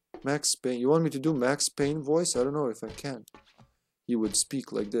Payne. Max Payne. You want me to do Max Payne voice? I don't know if I can. he would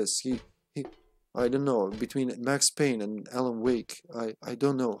speak like this. He I don't know, between Max Payne and Alan Wake, I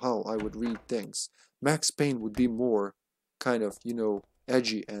don't know how I would read things. Max Payne would be more kind of, you know,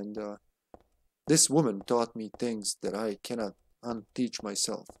 edgy, and this woman taught me things that I cannot unteach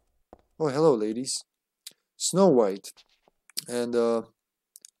myself. Oh, hello, ladies. Snow White and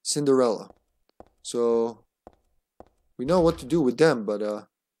Cinderella. So we know what to do with them, but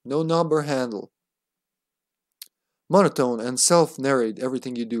no number handle. Monotone and self-narrate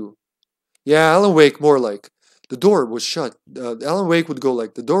everything you do. Yeah, Alan Wake more like. The door was shut. Alan Wake would go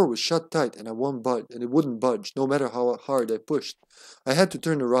like, the door was shut tight and I won't budge, and it wouldn't budge, no matter how hard I pushed. I had to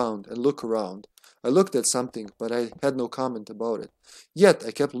turn around and look around. I looked at something, but I had no comment about it. Yet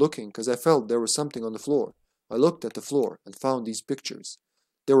I kept looking, because I felt there was something on the floor. I looked at the floor and found these pictures.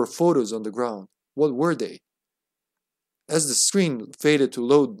 There were photos on the ground. What were they? As the screen faded to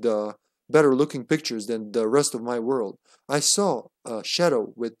load the better-looking pictures than the rest of my world, I saw a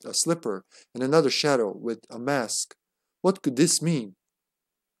shadow with a slipper and another shadow with a mask. What could this mean?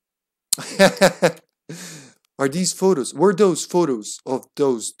 Are these photos? Were those photos of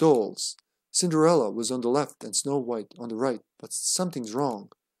those dolls? Cinderella was on the left and Snow White on the right, but something's wrong.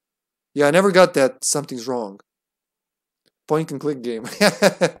 Yeah, I never got that something's wrong. Point and click game.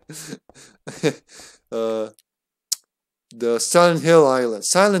 The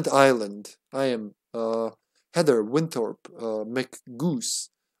Silent Island. I am Heather Winthorpe McGoose.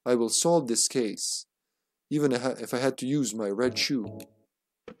 I will solve this case, even if I had to use my red shoe.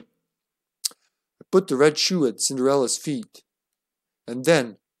 I put the red shoe at Cinderella's feet, and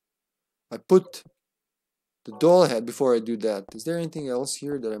then I put the doll head. Before I do that, is there anything else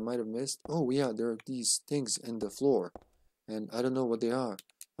here that I might have missed? Oh yeah, there are these things in the floor, and I don't know what they are.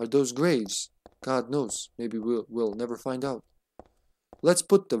 Are those graves? God knows. Maybe we'll never find out. Let's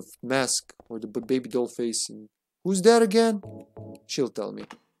put the mask or the baby doll face in. Who's that again? She'll tell me.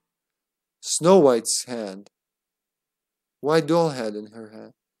 Snow White's hand. Why doll head in her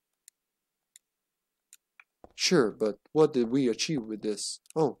hand? Sure, but what did we achieve with this?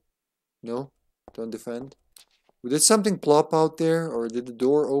 Oh, no, don't defend. Did something plop out there, or did the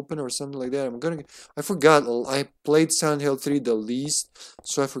door open, or something like that? I forgot. I played Silent Hill 3 the least,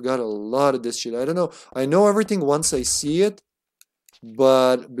 so I forgot a lot of this shit. I don't know. I know everything once I see it,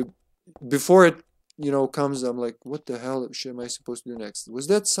 but before it, you know, comes, I'm like, what the hell am I supposed to do next? Was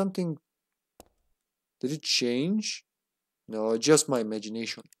that something? Did it change? No, just my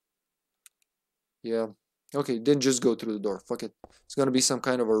imagination. Yeah. Okay, then just go through the door. Fuck it. It's gonna be some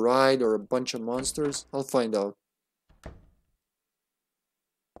kind of a ride or a bunch of monsters. I'll find out.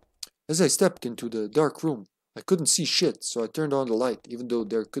 As I stepped into the dark room, I couldn't see shit, so I turned on the light, even though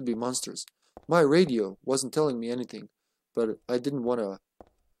there could be monsters. My radio wasn't telling me anything, but I didn't want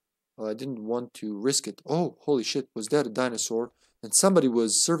to risk it. Oh, holy shit, was that a dinosaur? And somebody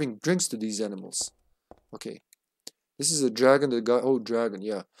was serving drinks to these animals. Okay. This is a dragon dragon,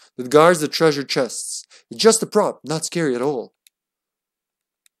 yeah. That guards the treasure chests. It's just a prop, not scary at all.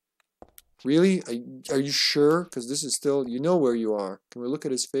 Really? Are you sure? Because this is still, you know where you are. Can we look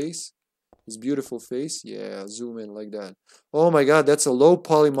at his face? His beautiful face? Yeah, zoom in like that. Oh my god, that's a low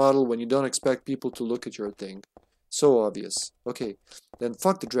poly model when you don't expect people to look at your thing. So obvious. Okay, then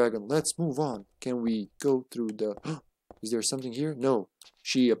fuck the dragon. Let's move on. Can we go through the... Is there something here? No.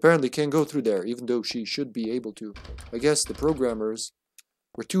 She apparently can't go through there, even though she should be able to. I guess the programmers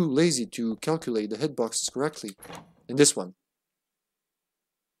were too lazy to calculate the hitboxes correctly. In this one.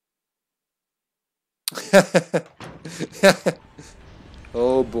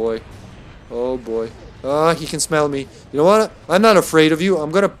 Oh boy. Oh boy. Ah, he can smell me. You know what? I'm not afraid of you.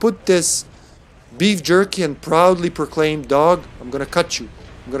 I'm gonna put this beef jerky and proudly proclaim, dog, I'm gonna cut you.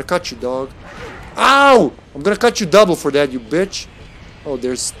 I'm gonna cut you, dog. Ow! I'm gonna cut you double for that, you bitch. Oh,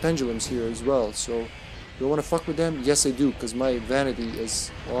 there's pendulums here as well, so do I want to fuck with them? Yes, I do, because my vanity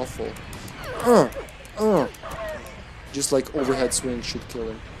is awful. Just like overhead swing should kill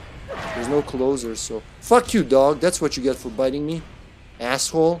him. There's no closer, so fuck you, dog. That's what you get for biting me,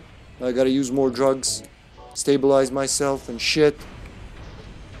 asshole. I gotta use more drugs, stabilize myself and shit.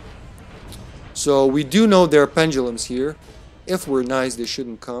 So we do know there are pendulums here. If we're nice, they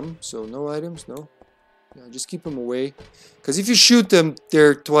shouldn't come. So no items, no. Yeah, just keep them away. Because if you shoot them,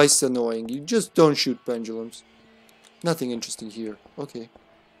 they're twice annoying. You just don't shoot pendulums. Nothing interesting here. Okay.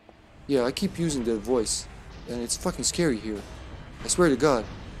 Yeah, I keep using that voice. And it's fucking scary here. I swear to God.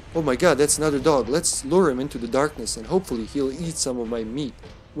 Oh my God, that's another dog. Let's lure him into the darkness and hopefully he'll eat some of my meat.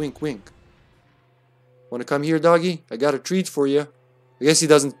 Wink, wink. Wanna come here, doggy? I got a treat for you. I guess he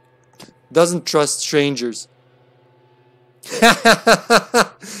doesn't trust strangers.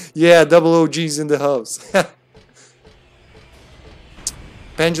 Yeah, double OG's in the house.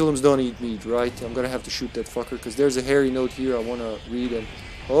 Pendulums don't eat meat, right? I'm gonna have to shoot that fucker, because there's a hairy note here I wanna read and...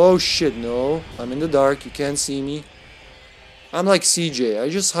 Oh shit, no. I'm in the dark, you can't see me. I'm like CJ, I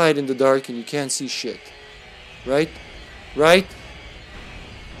just hide in the dark and you can't see shit. Right? Right?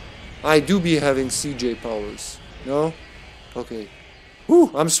 I do be having CJ powers. No? Okay.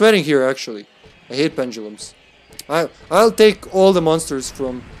 Whew, I'm sweating here actually. I hate pendulums. I'll take all the monsters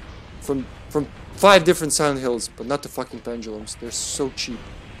from 5 different Silent Hills, but not the fucking pendulums. They're so cheap.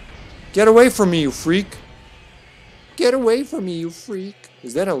 Get away from me, you freak! Get away from me, you freak!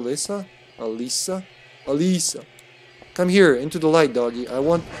 Is that Alessa? Alessa? Alessa. Come here, into the light, doggy.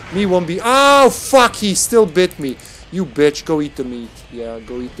 Won't be... Oh, fuck! He still bit me. You bitch, go eat the meat. Yeah,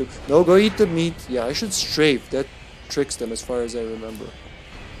 go eat the... No, go eat the meat. Yeah, I should strafe. That tricks them as far as I remember.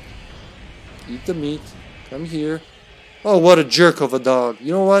 Eat the meat. Come here. Oh, what a jerk of a dog.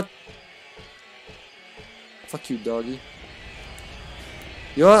 You know what? Fuck you, doggy.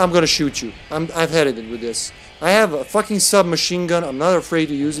 You know what? I'm gonna shoot you. I've had it with this. I have a fucking submachine gun. I'm not afraid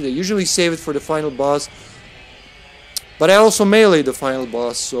to use it. I usually save it for the final boss. But I also melee the final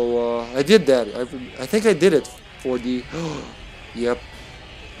boss, so I did that. I think I did it for the... Yep.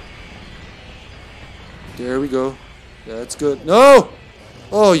 There we go. That's good. No!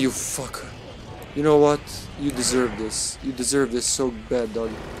 Oh, you fucker. You know what? You deserve this. You deserve this so bad,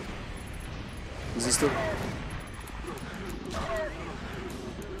 doggy. Is he still...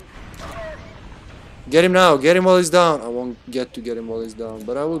 Get him now. Get him while he's down. I won't get to get him while he's down,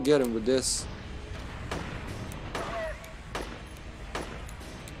 but I will get him with this.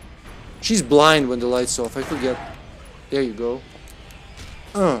 She's blind when the light's off. I forget. There you go.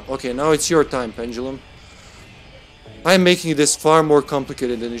 Okay, now it's your time, Pendulum. I'm making this far more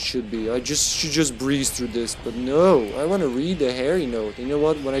complicated than it should be. I should just breeze through this, but no. I want to read the hairy note. You know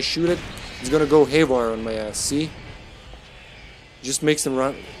what? When I shoot it, it's gonna go haywire on my ass. See? Just makes them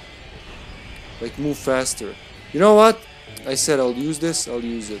run. Like, move faster. You know what? I said I'll use this. I'll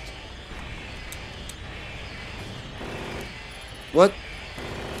use it. What?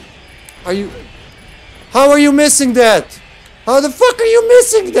 Are you... How are you missing that? How the fuck are you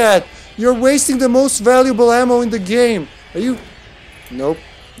missing that? You're wasting the most valuable ammo in the game. Are you... Nope.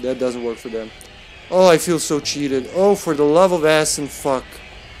 That doesn't work for them. Oh, I feel so cheated. Oh, for the love of ass and fuck.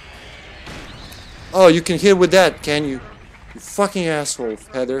 Oh, you can hit with that, can you? You fucking asshole,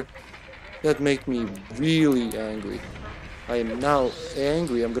 Heather. That makes me really angry. I am now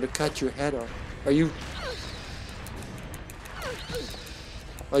angry. I'm gonna cut your head off. Are you...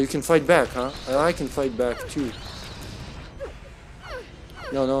 Oh, you can fight back, huh? I can fight back too.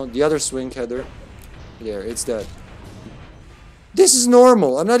 No, the other swing, Heather. There, it's that. This is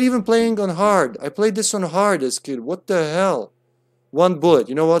normal. I'm not even playing on hard. I played this on hard as kid. What the hell? 1 bullet.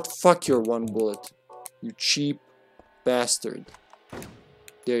 You know what? Fuck your 1 bullet. You cheap bastard.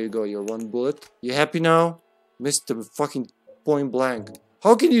 There you go, your 1 bullet. You happy now? Missed the fucking point blank.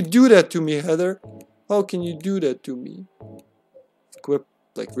 How can you do that to me, Heather? How can you do that to me? Equip,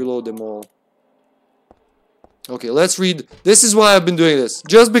 like, reload them all. Okay, let's read. This is why I've been doing this.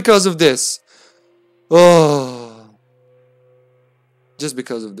 Just because of this. Oh. Just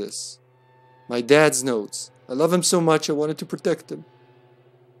because of this. My dad's notes. I love him so much, I wanted to protect him.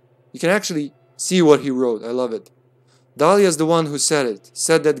 You can actually see what he wrote. I love it. Dahlia's the one who said it.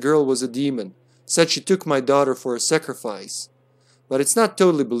 Said that girl was a demon. Said she took my daughter for a sacrifice. But it's not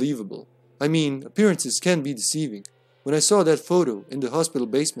totally believable. I mean, appearances can be deceiving. When I saw that photo in the hospital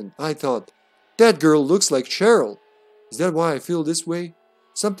basement, I thought, that girl looks like Cheryl. Is that why I feel this way?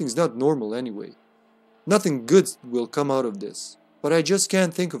 Something's not normal anyway. Nothing good will come out of this. But I just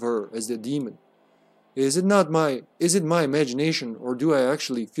can't think of her as the demon. Is it my imagination, or do I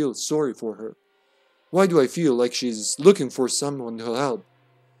actually feel sorry for her? Why do I feel like she's looking for someone to help?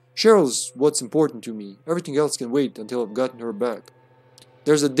 Cheryl's what's important to me. Everything else can wait until I've gotten her back.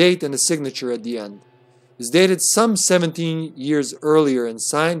 There's a date and a signature at the end. It's dated some 17 years earlier and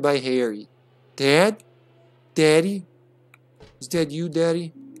signed by Harry. Dad? Daddy? Is that you,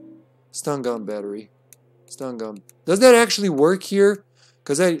 Daddy? Stun gun battery. Stun gun. Does that actually work here?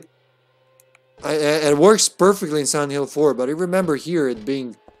 Because it works perfectly in Silent Hill 4, but I remember here it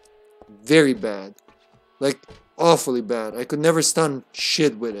being very bad. Like, awfully bad. I could never stun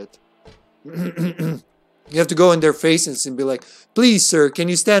shit with it. You have to go in their faces and be like, please, sir, can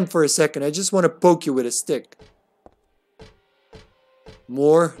you stand for a second? I just want to poke you with a stick.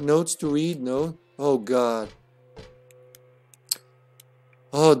 More notes to read? No? Oh, God.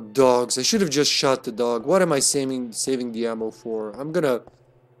 Oh, dogs. I should have just shot the dog. What am I saving the ammo for? I'm gonna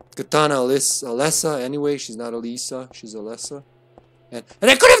katana Alessa anyway. She's not Alessa. She's Alessa. And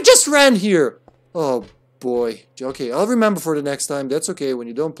I could have just ran here. Oh, boy. Okay, I'll remember for the next time. That's okay. When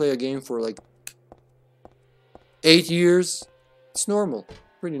you don't play a game for like 8 years, it's normal.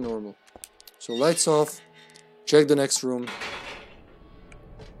 Pretty normal. So lights off. Check the next room.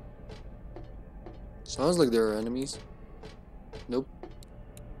 Sounds like there are enemies. Nope.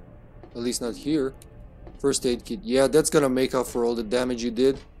 At least not here. First aid kit. Yeah, that's gonna make up for all the damage you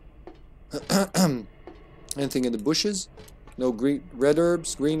did. Anything in the bushes? No red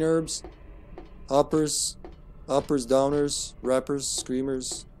herbs, green herbs, uppers, downers, rappers,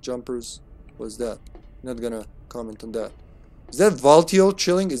 screamers, jumpers. What's that? Not gonna comment on that. Is that Valtiel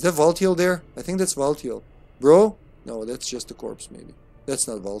chilling? Is that Valtiel there? I think that's Valtiel. Bro? No, that's just a corpse maybe. That's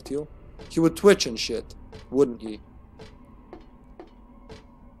not Valtiel. He would twitch and shit, wouldn't he?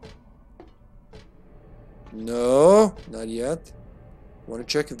 No, not yet. Want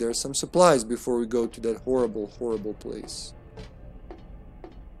to check if there are some supplies before we go to that horrible, horrible place.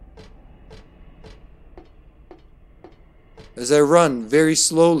 As I run very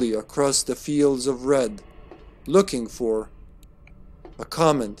slowly across the fields of red, looking for a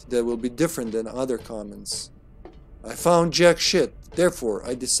comment that will be different than other comments. I found jack shit, therefore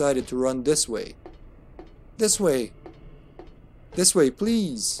I decided to run this way. This way. This way,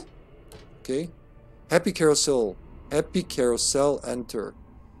 please. Okay. Happy carousel. Happy carousel, enter.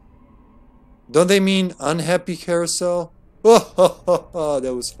 Don't they mean unhappy carousel? Oh,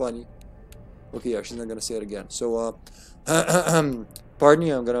 that was funny. Okay, yeah, she's not gonna say it again. So, pardon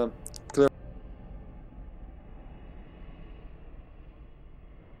me, I'm gonna clear.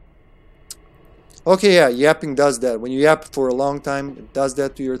 Okay, yeah, yapping does that. When you yap for a long time, it does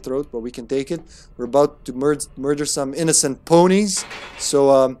that to your throat, but we can take it. We're about to murder some innocent ponies.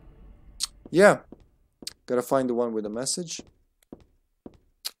 So, yeah. Gotta find the one with a message.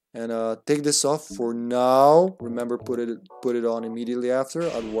 And take this off for now. Remember, put it on immediately after,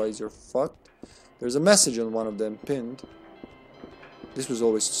 otherwise you're fucked. There's a message on one of them pinned. This was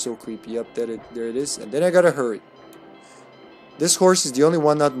always so creepy. Yep, there it is. And then I gotta hurry. This horse is the only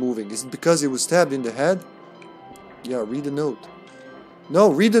one not moving. Is it because it was stabbed in the head? Yeah, read the note. No,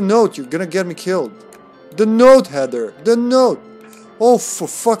 read the note. You're gonna get me killed. The note, Heather. The note. Oh, for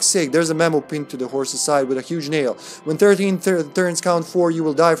fuck's sake, there's a memo pinned to the horse's side with a huge nail. When 13 turns count 4, you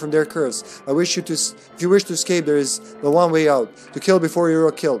will die from their curse. If you wish to escape, there is the one way out. To kill before you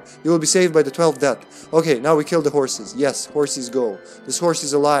are killed. You will be saved by the 12th death. Okay, now we kill the horses. Yes, horses go. This horse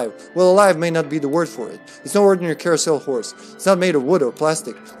is alive. Well, alive may not be the word for it. It's no ordinary carousel horse. It's not made of wood or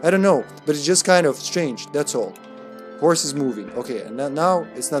plastic. I don't know, but it's just kind of strange, that's all. Horse is moving. Okay, and now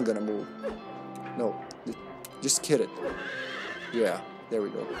it's not gonna move. No, just kid it. Yeah, there we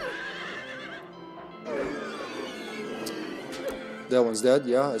go. That one's dead,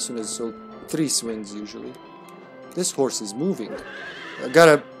 yeah, as soon as so 3 swings usually. This horse is moving. I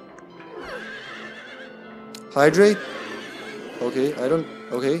gotta hydrate. Okay, I don't.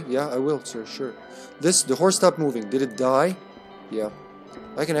 Okay, yeah, I will, sir, sure. The horse stopped moving. Did it die? Yeah.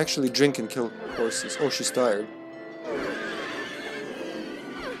 I can actually drink and kill horses. Oh, she's tired.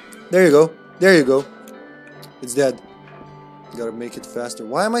 There you go. There you go. It's dead. Gotta make it faster.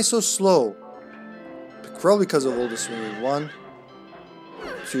 Why am I so slow? Probably because of all the swinging. 1,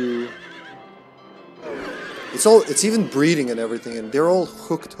 2. It's even breeding and everything, and they're all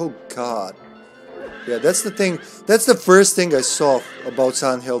hooked. Oh god. Yeah, that's the thing. That's the first thing I saw about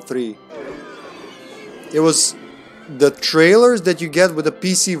Silent Hill 3. It was the trailers that you get with the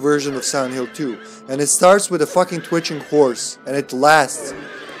PC version of Silent Hill 2. And it starts with a fucking twitching horse, and it lasts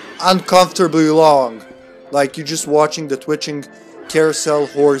uncomfortably long. Like you're just watching the twitching carousel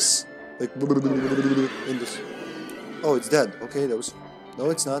horse, like in this. Oh, it's dead. Okay, that was. No,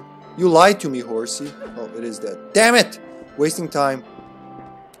 it's not. You lied to me, horsey. Oh, it is dead. Damn it! Wasting time.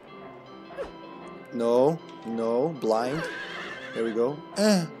 No, no, blind. There we go.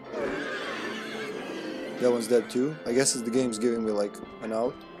 That one's dead too. I guess the game's giving me like an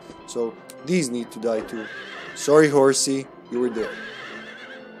out. So these need to die too. Sorry, horsey, you were dead.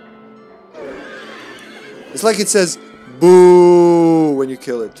 It's like it says boo when you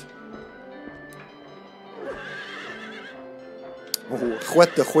kill it. Oh,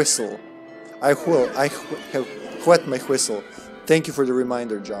 whet the whistle. I have whet my whistle. Thank you for the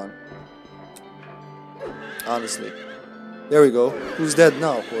reminder, John. Honestly. There we go. Who's dead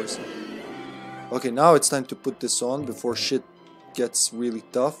now, of course? Okay, now it's time to put this on before shit gets really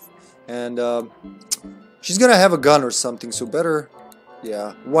tough. And she's gonna have a gun or something, so better,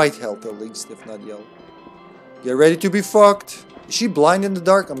 yeah, white health at least, if not yellow. Get ready to be fucked. Is she blind in the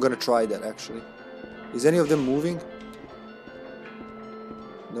dark? I'm gonna try that, actually. Is any of them moving?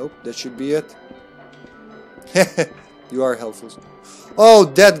 Nope, that should be it. You are helpful. Oh,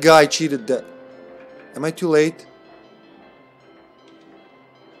 that guy cheated that. Am I too late?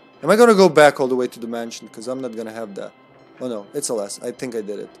 Am I gonna go back all the way to the mansion? Because I'm not gonna have that. Oh no, it's Alessa. I think I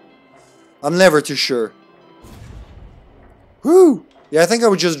did it. I'm never too sure. Whoo! Yeah, I think I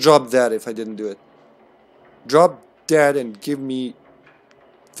would just drop that if I didn't do it. Drop that and give me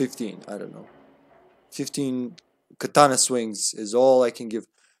 15. I don't know. 15 katana swings is all I can give.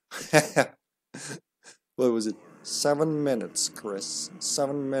 What was it? 7 minutes, Chris.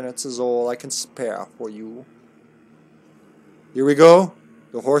 7 minutes is all I can spare for you. Here we go.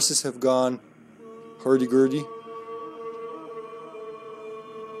 The horses have gone hurdy-gurdy.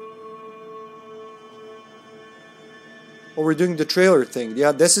 Oh, we're doing the trailer thing.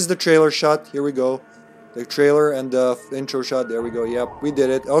 Yeah, this is the trailer shot. Here we go. The trailer and the intro shot. There we go. Yep, we did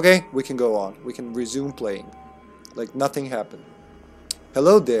it. Okay, we can go on. We can resume playing. Like nothing happened.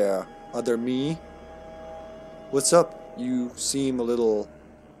 Hello there, other me. What's up? You seem a little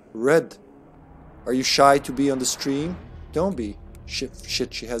red. Are you shy to be on the stream? Don't be.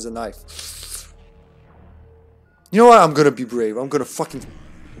 Shit, she has a knife. You know what? I'm gonna be brave. I'm gonna fucking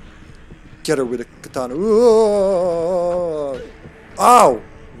get her with a katana. Ooh. Ow!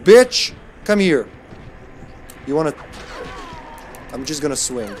 Bitch! Come here. You wanna... I'm just gonna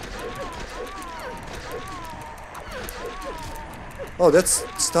swing. Oh, that's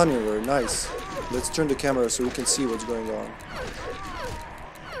stunning her. Nice. Let's turn the camera so we can see what's going on.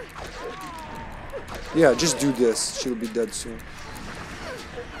 Yeah, just do this. She'll be dead soon.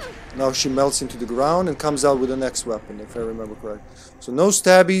 Now she melts into the ground and comes out with the next weapon, if I remember correct. So no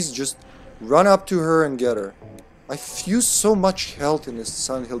stabbies, just run up to her and get her. I fuse so much health in this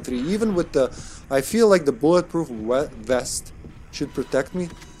Silent Hill 3. Even with the... I feel like the bulletproof vest should protect me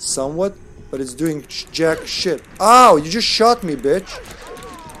somewhat, but it's doing jack shit. Ow! You just shot me, bitch!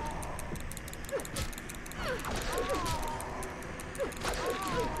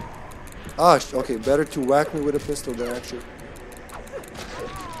 Ah, okay, better to whack me with a pistol than actually...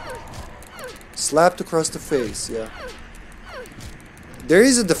 Slapped across the face, yeah. There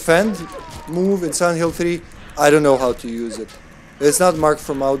is a defend move in Silent Hill 3. I don't know how to use it. It's not marked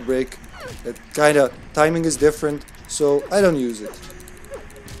from Outbreak. It kinda... Timing is different, so I don't use it.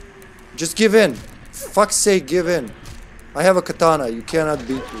 Just give in. Fuck's sake, give in. I have a katana, you cannot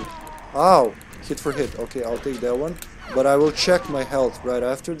beat me. Ow! Hit for hit. Okay, I'll take that one. But I will check my health right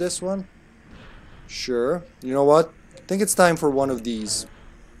after this one. Sure. You know what? I think it's time for one of these.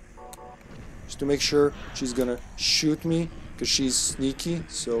 Just to make sure she's gonna shoot me. Because she's sneaky,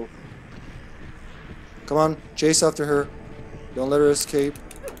 so... Come on, chase after her. Don't let her escape.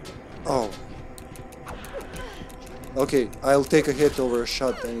 Oh. Okay, I'll take a hit over a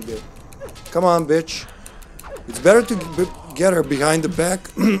shot any day. Come on, bitch. It's better to get her behind the back.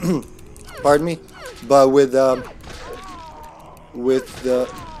 Pardon me. But with the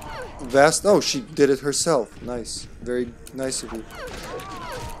vest... Oh, she did it herself. Nice. Very nice of you.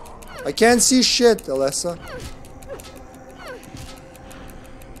 I can't see shit, Alessa.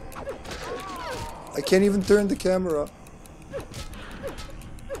 I can't even turn the camera.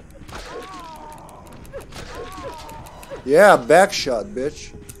 Yeah, back shot,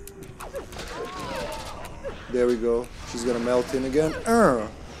 bitch. There we go. She's gonna melt in again.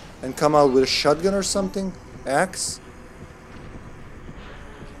 And come out with a shotgun or something. Axe.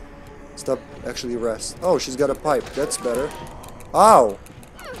 Stop. Actually rest. Oh, she's got a pipe. That's better. Ow!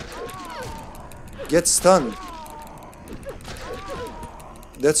 Get stunned.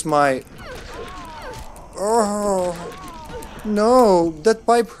 That's my... Oh, no, that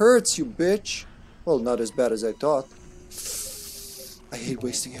pipe hurts, you bitch. Well, not as bad as I thought. I hate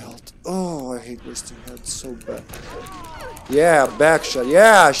wasting health. Oh, I hate wasting health so bad. Yeah, back shot.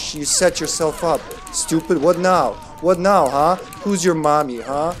 Yeah, you set yourself up. Stupid. What now? What now, huh? Who's your mommy,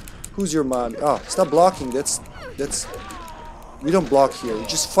 huh? Who's your mommy? Oh, stop blocking. That's... We don't block here. You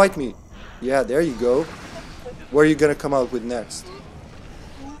just fight me. Yeah, there you go. What are you gonna come out with next?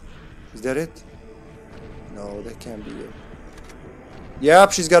 Is that it? No, that can't be it.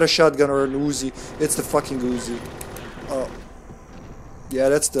 Yep, she's got a shotgun or an Uzi. It's the fucking Uzi. Oh. Yeah,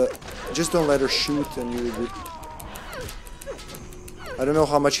 that's the... Just don't let her shoot and you will be... I don't know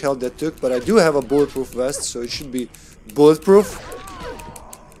how much health that took, but I do have a bulletproof vest, so it should be bulletproof.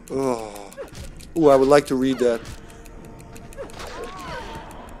 Oh. Ooh, I would like to read that.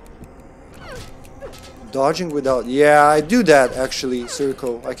 Dodging without... Yeah, I do that, actually,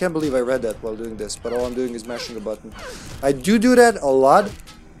 Circo. I can't believe I read that while doing this, but all I'm doing is mashing a button. I do that a lot.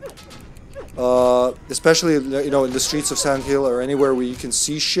 Especially, you know, in the streets of Silent Hill or anywhere where you can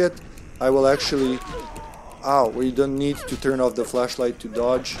see shit. I will actually... Ow, where you don't need to turn off the flashlight to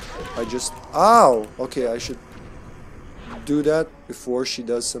dodge. I just... Ow! Okay, I should do that before she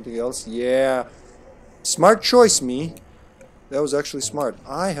does something else. Yeah. Smart choice, me. That was actually smart.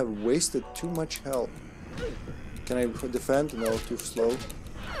 I have wasted too much health. Can I defend? No, too slow.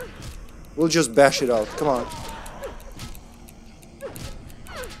 We'll just bash it out. Come on.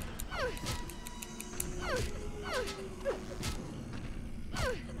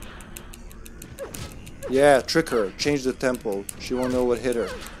 Yeah, trick her. Change the tempo. She won't know what hit her.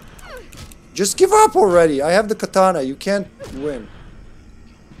 Just give up already. I have the katana. You can't win.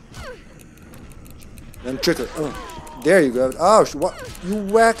 Then trick her. There you go. Oh, what? You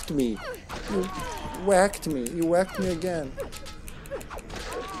whacked me. You whacked me. You whacked me again.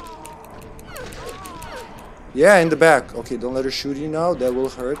 Yeah, in the back. Okay, don't let her shoot you now. That will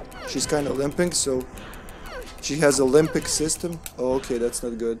hurt. She's kind of limping, so... She has a limpic system. Oh, okay, that's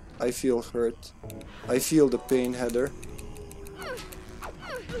not good. I feel hurt. I feel the pain, Heather.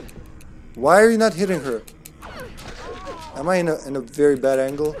 Why are you not hitting her? Am I in a very bad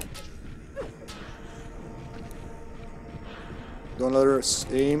angle? Don't let her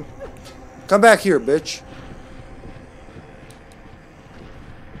aim. Come back here, bitch.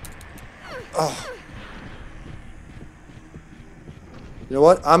 Oh. You know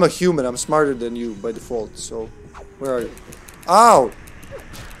what? I'm a human. I'm smarter than you by default. So, where are you? Ow!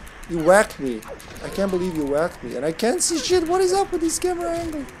 You whacked me. I can't believe you whacked me. And I can't see shit. What is up with this camera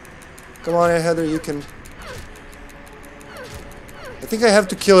angle? Come on, Heather. You can... I think I have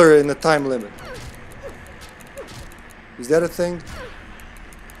to kill her in a time limit. Is that a thing?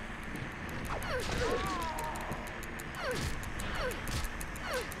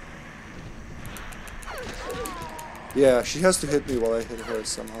 Yeah, she has to hit me while I hit her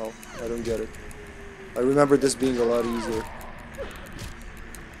somehow. I don't get it. I remember this being a lot easier.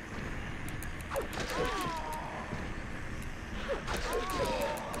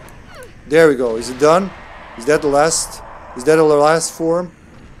 There we go. Is it done? Is that the last? Is that the last form?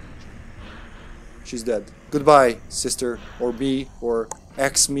 She's dead. Goodbye, sister, or me, or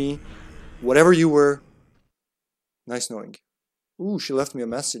ex-me. Whatever you were. Nice knowing you. Ooh, she left me a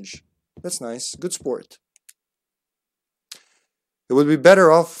message. That's nice. Good sport. It would be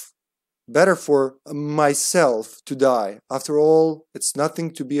better for myself to die. After all, it's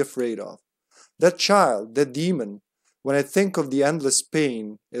nothing to be afraid of. That child, that demon, when I think of the endless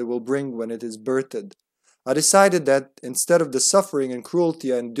pain it will bring when it is birthed, I decided that instead of the suffering and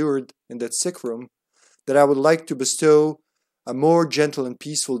cruelty I endured in that sick room, that I would like to bestow a more gentle and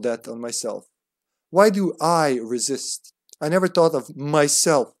peaceful death on myself. Why do I resist? I never thought of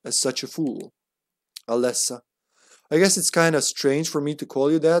myself as such a fool. Alessa. I guess it's kind of strange for me to call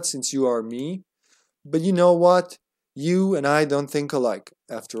you that since you are me. But you know what? You and I don't think alike,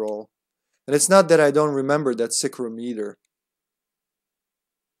 after all. And it's not that I don't remember that sick room either.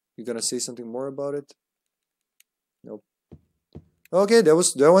 You gonna say something more about it? Nope. Okay, that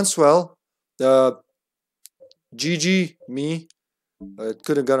went swell. GG, me. It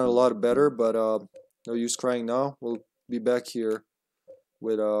could have gotten a lot better, but no use crying now. We'll be back here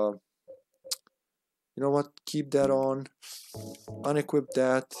with you know what? Keep that on. Unequip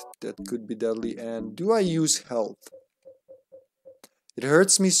that. That could be deadly. And do I use health? It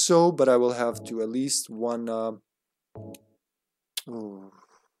hurts me so, but I will have to. At least one... Oh.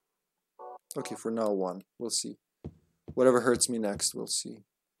 Okay, for now one. We'll see. Whatever hurts me next, we'll see.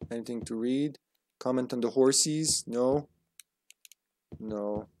 Anything to read? Comment on the horsies? No.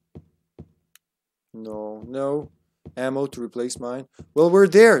 No. No. No. Ammo to replace mine. Well, we're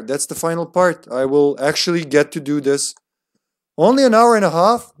there. That's the final part. I will actually get to do this. Only an hour and a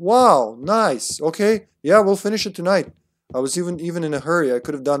half? Wow, nice. Okay, yeah, we'll finish it tonight. I was even in a hurry. I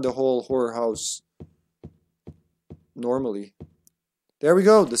could have done the whole horror house normally. There we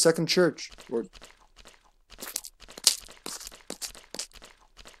go, the second church. Or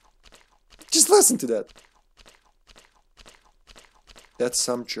just listen to that. That's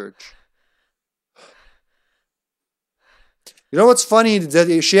some church. You know what's funny?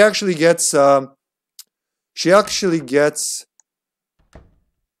 That she actually gets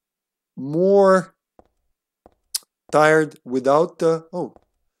more tired without the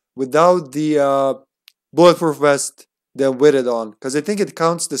bulletproof vest than with it on, because I think it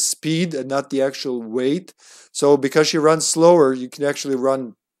counts the speed and not the actual weight. So because she runs slower, you can actually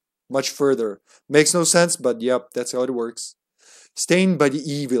run much further. Makes no sense, but yep, that's how it works. Stained by the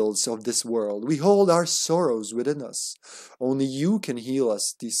evils of this world, we hold our sorrows within us. Only you can heal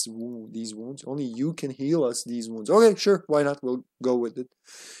us these wounds. Only you can heal us these wounds. Okay, sure, why not? We'll go with it.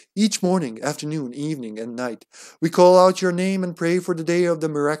 Each morning, afternoon, evening, and night, we call out your name and pray for the day of the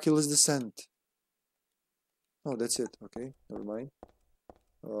miraculous descent. Oh, that's it. Okay, never mind.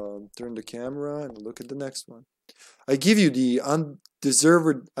 Turn the camera and look at the next one. I give you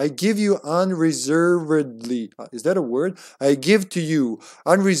unreservedly. Is that a word? I give to you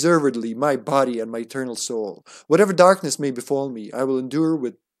unreservedly my body and my eternal soul. Whatever darkness may befall me, I will endure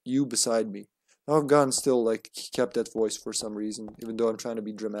with you beside me. Now I've gone still, like, kept that voice for some reason, even though I'm trying to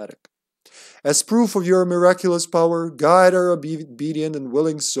be dramatic. As proof of your miraculous power, guide our obedient and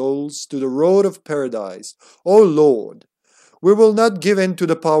willing souls to the road of paradise. O Lord, we will not give in to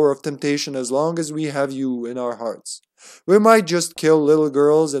the power of temptation as long as we have you in our hearts. We might just kill little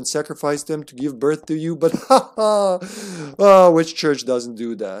girls and sacrifice them to give birth to you, but which church doesn't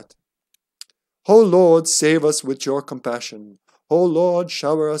do that? O Lord, save us with your compassion. O Lord,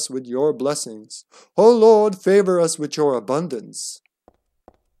 shower us with your blessings. O Lord, favor us with your abundance.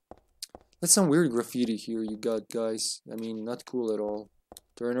 That's some weird graffiti here you got, guys. I mean, not cool at all.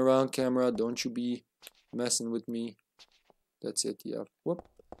 Turn around, camera. Don't you be messing with me. That's it, yeah. Whoop.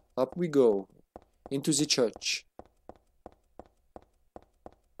 Up we go. Into the church.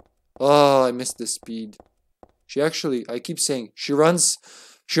 Oh, I missed the speed. She actually, I keep saying, she runs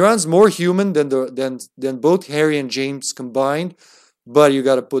more human than both Harry and James combined. But you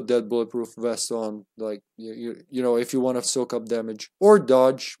gotta put that bulletproof vest on, like, you know, if you want to soak up damage. Or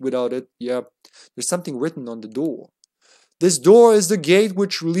dodge without it, yeah. There's something written on the door. This door is the gate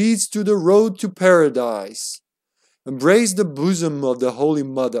which leads to the road to paradise. Embrace the bosom of the Holy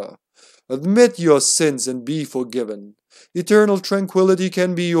Mother. Admit your sins and be forgiven. Eternal tranquility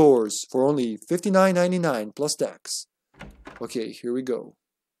can be yours for only $59.99 plus tax. Okay, here we go.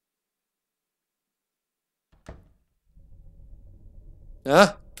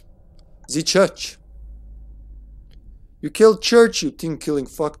 Ah, the church. You killed church, you thing-killing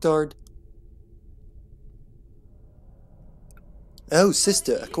fucktard. Oh,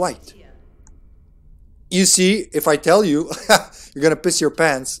 sister, quite. You see, if I tell you, you're gonna piss your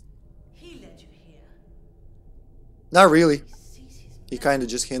pants. He led you here. Not really. He kinda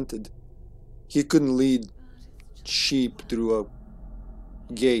just hinted. He couldn't lead sheep through a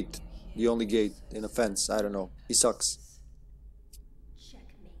gate. The only gate in a fence. I don't know. He sucks.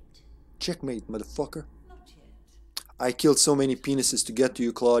 Checkmate, motherfucker. Not yet. I killed so many penises to get to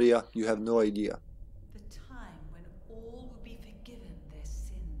you, Claudia. You have no idea. The time when all will be forgiven their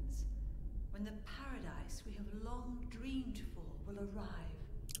sins. When the paradise we have long dreamed for will arrive.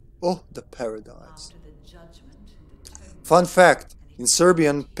 Oh, the paradise. After the judgment and atonement. Fun fact. In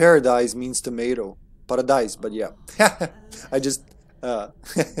Serbian, paradise means tomato. Paradise, but yeah. I just... The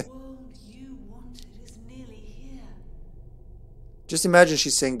world you wanted is nearly here. Just imagine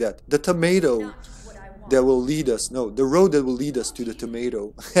she's saying that. The tomato that will lead us. No, the road that will lead us to the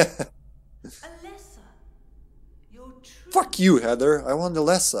tomato. Alessa, your true. Fuck you, Heather. I want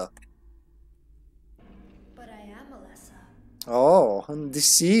Alessa. But I am Alessa. Oh,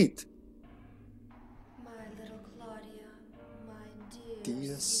 deceit. My little Claudia, my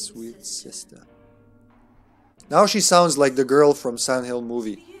Dear sweet sister. Now she sounds like the girl from Silent Hill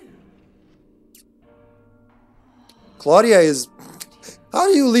movie. Claudia is... How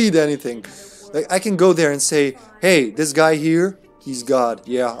do you lead anything? Like, I can go there and say, hey, this guy here, he's God.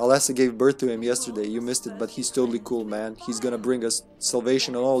 Yeah, Alessa gave birth to him yesterday. You missed it, but he's totally cool, man. He's gonna bring us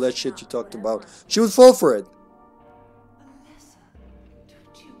salvation and all that shit you talked about. She would fall for it. Alessa,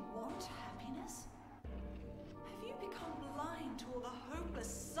 don't you want happiness? Have you become blind to all the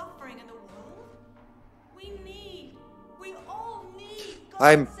hopeless suffering in the world? We all need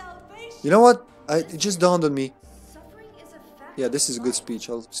God's salvation. You know what? It just dawned on me. Suffering is a fact. Yeah, this is a good speech.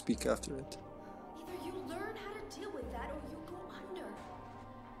 I'll speak after it. Either you learn how to deal with that or you go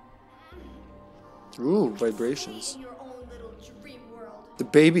under. Ooh, vibrations. Stay in your own little dream world. The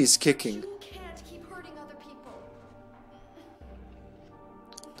baby is kicking. You can't keep hurting other people.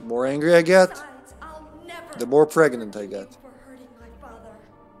 The more angry I get, Besides, I'll never the more pregnant I get. for hurting my father.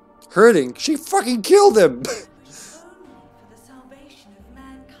 Hurting? She fucking killed him! Only for the salvation of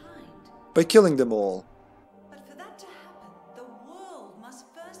mankind. By killing them all. But for that to happen, the world must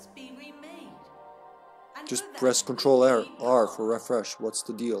first be remade. And Just for that, press Control R, we need R God. for refresh. What's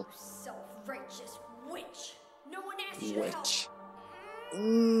the deal? Self-righteous witch. No one asked you to help. Witch. God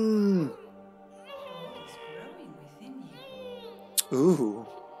is growing within you. Ooh.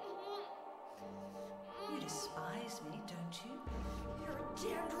 You despise me, don't you? You're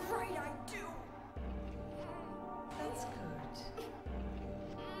damn right I do. That's good.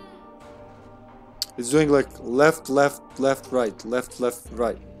 It's doing like left, left, left, right. Left, left,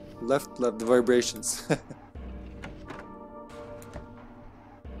 right. Left, left, the vibrations.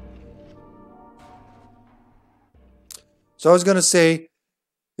 So I was gonna say,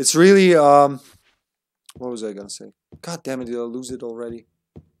 it's really, what was I gonna say? God damn it, did I lose it already?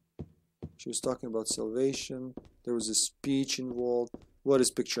 She was talking about salvation. There was a speech involved. What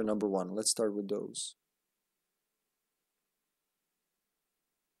is picture number 1? Let's start with those.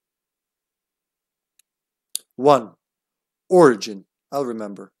 One, origin. I'll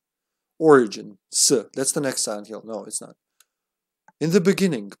remember. Origin. That's the next Silent Hill. No, it's not. In the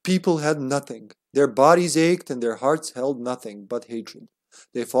beginning, people had nothing. Their bodies ached and their hearts held nothing but hatred.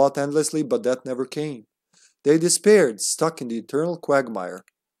 They fought endlessly, but death never came. They despaired, stuck in the eternal quagmire.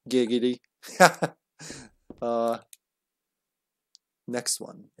 Giggity. Next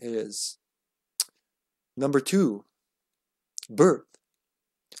one is number 2. Birth.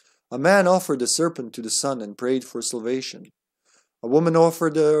 A man offered a serpent to the sun and prayed for salvation. A woman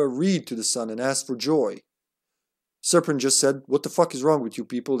offered a reed to the sun and asked for joy. Serpent just said, "What the fuck is wrong with you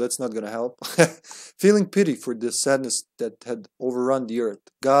people? That's not gonna help." Feeling pity for the sadness that had overrun the earth,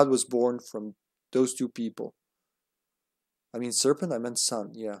 God was born from those two people. I mean serpent? I meant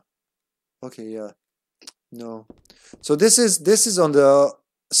sun, yeah. Okay, yeah. No. So this is on the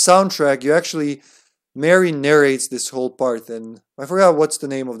soundtrack. You actually, Mary narrates this whole part, and I forgot what's the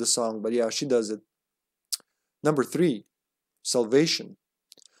name of the song, but yeah, she does it. Number 3, salvation.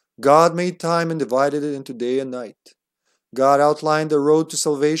 God made time and divided it into day and night. God outlined the road to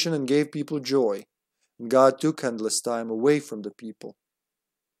salvation and gave people joy. And God took endless time away from the people.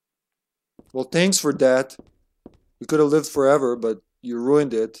 Well, thanks for that. We could have lived forever, but you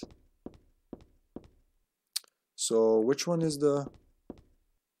ruined it. So, which one is the...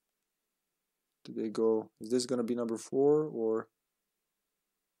 Did they go... Is this going to be number 4 or...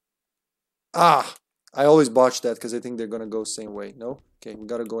 Ah! I always botch that because I think they're going to go same way. No? Okay, we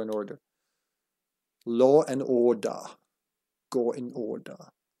got to go in order. Law and order. Go in order.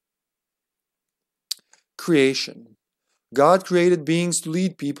 Creation. God created beings to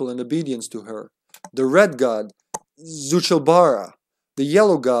lead people in obedience to her. The red god, Zuchelbara. The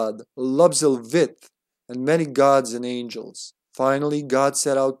yellow god, Lubzelvith. And many gods and angels. Finally, God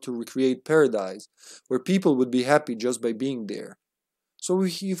set out to recreate paradise, where people would be happy just by being there. So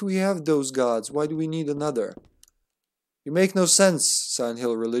if we have those gods, why do we need another? You make no sense, Silent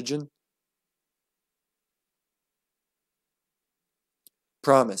Hill religion.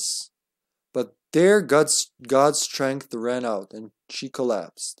 Promise. But there God's strength ran out, and she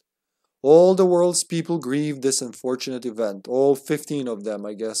collapsed. All the world's people grieved this unfortunate event, all 15 of them,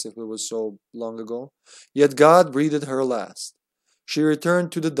 I guess, if it was so long ago. Yet God breathed her last. She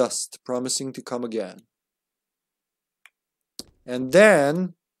returned to the dust, promising to come again. And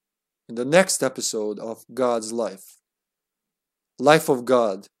then, in the next episode of God's life of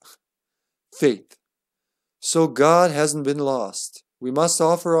God, faith. So God hasn't been lost. We must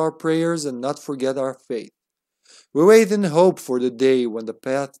offer our prayers and not forget our faith. We wait in hope for the day when the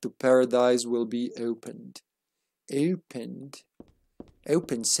path to paradise will be opened. Opened?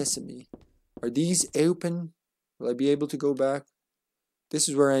 Open sesame. Are these open? Will I be able to go back? This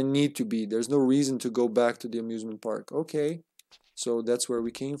is where I need to be. There's no reason to go back to the amusement park. Okay. So that's where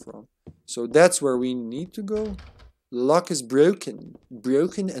we came from. So that's where we need to go. The lock is broken.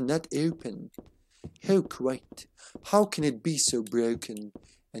 Broken and not open. How quite? How can it be so broken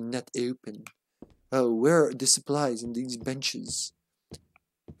and not open? Oh, where are the supplies in these benches?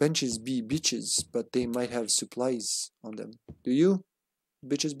 Benches be bitches, but they might have supplies on them. Do you?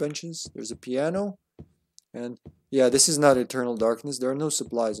 Bitches benches? There's a piano. And yeah, this is not eternal darkness. There are no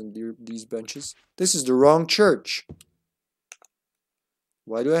supplies on these benches. This is the wrong church.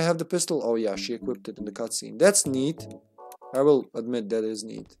 Why do I have the pistol? Oh yeah, she equipped it in the cutscene. That's neat. I will admit that is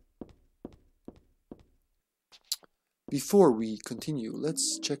neat. Before we continue,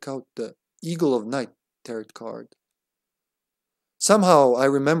 let's check out the Eagle of Night tarot card. Somehow I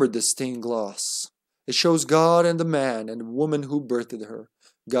remembered this stained glass. It shows God and the man and woman who birthed her.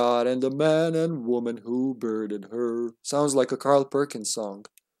 God and the man and woman who birthed her. Sounds like a Carl Perkins song.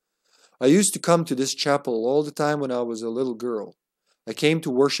 I used to come to this chapel all the time when I was a little girl. I came to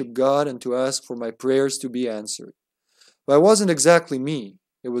worship God and to ask for my prayers to be answered. But it wasn't exactly me.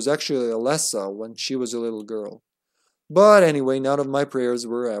 It was actually Alessa when she was a little girl. But anyway, none of my prayers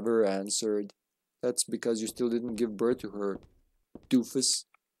were ever answered. That's because you still didn't give birth to her, doofus.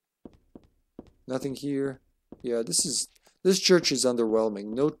 Nothing here. Yeah, this church is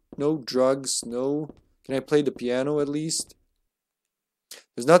underwhelming. No drugs, no... Can I play the piano at least?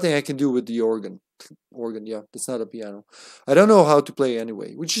 There's nothing I can do with the organ. Organ, yeah, that's not a piano. I don't know how to play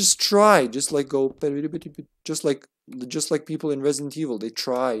anyway. We just try, just like people in Resident Evil. They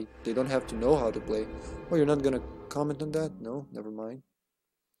try. They don't have to know how to play. Oh, you're not gonna comment on that? No, never mind.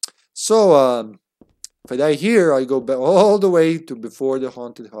 So, if I die here, I go back all the way to before the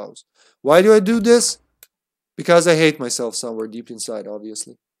haunted house. Why do I do this? Because I hate myself somewhere deep inside,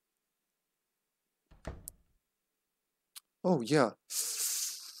 obviously. Oh, yeah.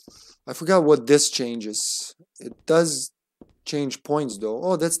 I forgot what this changes. It does change points, though.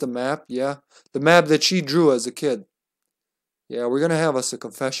 Oh, that's the map, yeah. The map that she drew as a kid. Yeah, we're gonna have us a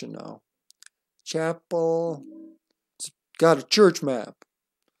confession now. Chapel. It's got a church map.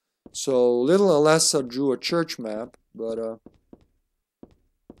 So, little Alessa drew a church map, but,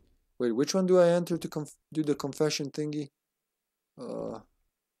 wait, which one do I enter to do the confession thingy? Down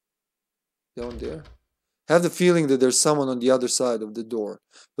there? Have the feeling that there's someone on the other side of the door.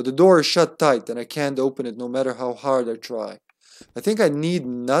 But the door is shut tight and I can't open it no matter how hard I try. I think I need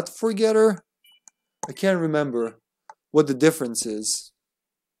not forget her. I can't remember what the difference is.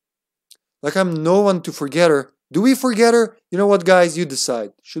 Like I'm no one to forget her. Do we forget her? You know what, guys? You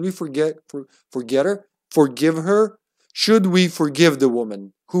decide. Should we forget her? Forgive her? Should we forgive the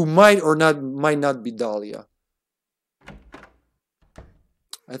woman who might not be Dahlia?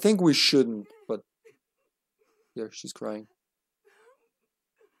 I think we shouldn't, but there, she's crying.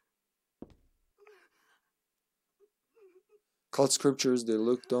 Cult scriptures, they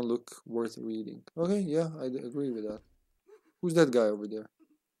don't look worth reading. Okay, yeah, I agree with that. Who's that guy over there?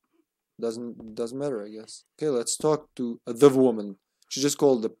 Doesn't matter, I guess. Okay, let's talk to the woman. She's just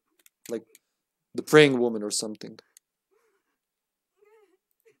called the praying woman or something.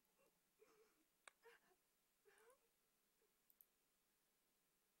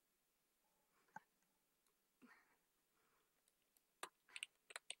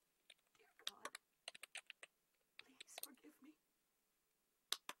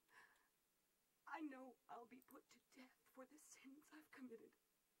 I know I'll be put to death for the sins I've committed.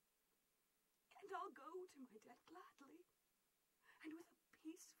 And I'll go to my death gladly, and with a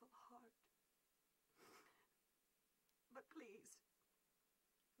peaceful heart. But please,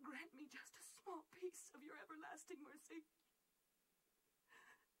 grant me just a small piece of your everlasting mercy.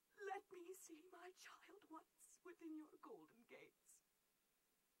 Let me see my child once within your golden gates.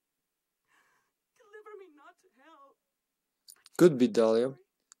 Deliver me not to hell. Could be Dahlia.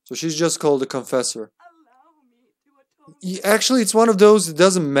 So she's just called a confessor. Actually, it's one of those that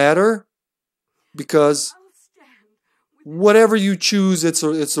doesn't matter because whatever you choose, it's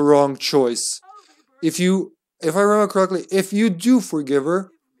the wrong choice. If I remember correctly, if you do forgive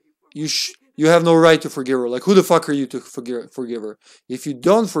her, you have no right to forgive her. Like, who the fuck are you to forgive her? If you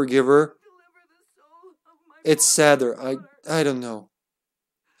don't forgive her, it's sadder. I don't know.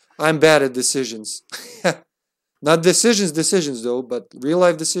 I'm bad at decisions. Not decisions though, but real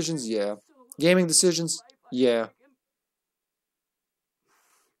life decisions, yeah. Gaming decisions, yeah.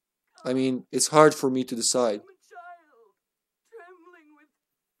 I mean, it's hard for me to decide.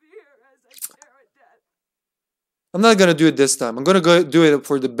 I'm not gonna do it this time. I'm gonna go do it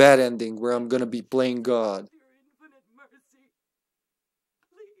for the bad ending, where I'm gonna be playing God.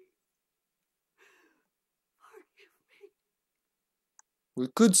 We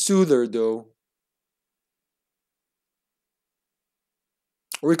could soothe her though.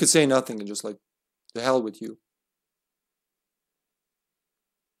 Or we could say nothing and just like, the hell with you.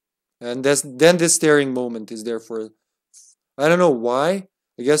 And then this staring moment is there for, I don't know why.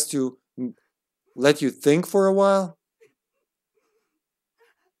 I guess to let you think for a while.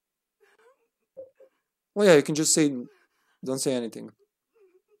 Well, yeah, you can just say, don't say anything.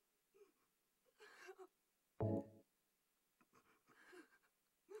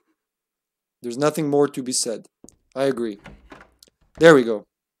 There's nothing more to be said. I agree. There we go.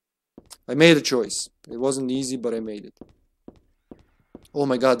 I made a choice. It wasn't easy, but I made it. Oh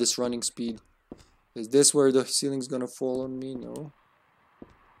my god, this running speed. Is this where the ceiling's gonna fall on me? No.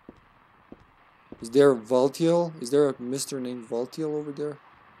 Is there a Valtiel? Is there a Mr. named Valtiel over there?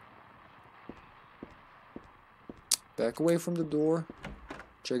 Back away from the door.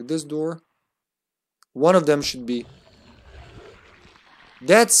 Check this door. One of them should be...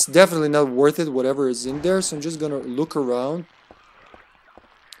 That's definitely not worth it, whatever is in there, so I'm just gonna look around.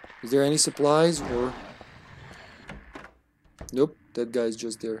 Is there any supplies or... Nope, that guy's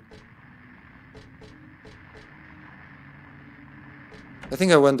just there. I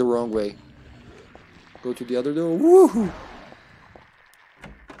think I went the wrong way. Go to the other door. Woohoo!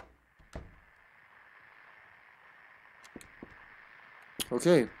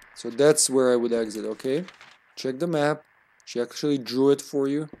 Okay, so that's where I would exit, okay? Check the map. She actually drew it for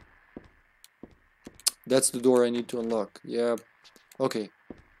you. That's the door I need to unlock. Yeah, okay.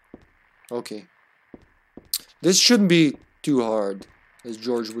 Okay. This shouldn't be too hard, as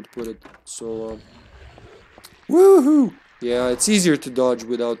George would put it. So, woohoo! Yeah, it's easier to dodge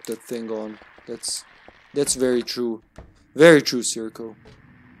without the thing on. That's very true. Very true, Circo.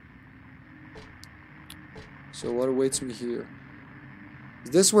 So what awaits me here?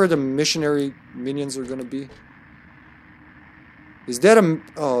 Is this where the missionary minions are gonna be? Is that a...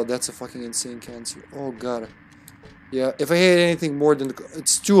 Oh, that's a fucking insane cancer. Oh, God. Yeah, if I hate anything more than...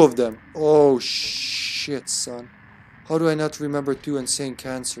 It's 2 of them. Oh, shit, son. How do I not remember 2 insane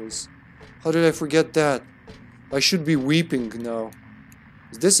cancers? How did I forget that? I should be weeping now.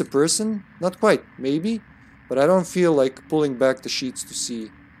 Is this a person? Not quite. Maybe. But I don't feel like pulling back the sheets to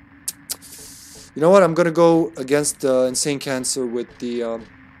see. You know what? I'm gonna go against insane cancer with the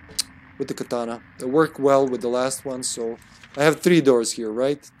katana. It worked well with the last one, so... I have 3 doors here,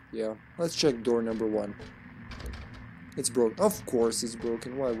 right? Yeah. Let's check door number 1. It's broken. Of course it's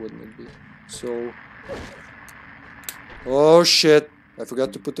broken. Why wouldn't it be? So... Oh shit. I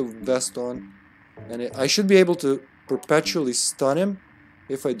forgot to put the vest on. And I should be able to perpetually stun him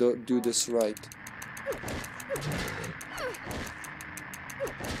if I do this right.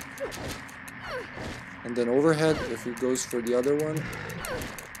 And then overhead, if he goes for the other one.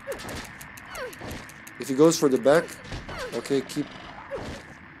 If he goes for the back, okay, keep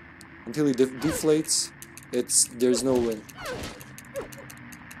until he deflates. There's no win.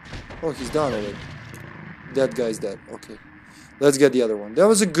 Oh, he's down already. That guy's dead. Okay, let's get the other one. That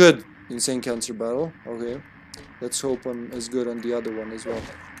was a good insane cancer battle. Okay, let's hope I'm as good on the other one as well.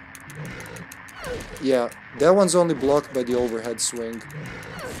 Yeah, that one's only blocked by the overhead swing.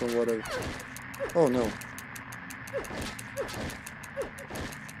 From what I... Oh no.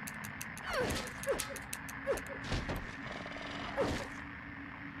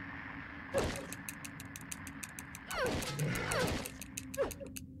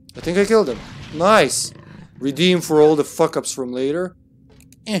 I think I killed him. Nice! Redeem for all the fuck-ups from later.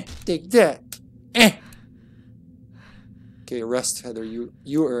 Take that. Okay, rest, Heather.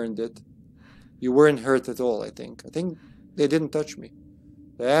 You earned it. You weren't hurt at all, I think. I think they didn't touch me.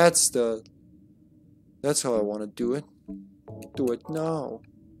 That's how I want to do it. Do it now.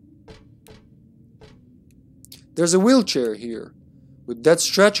 There's a wheelchair here. With that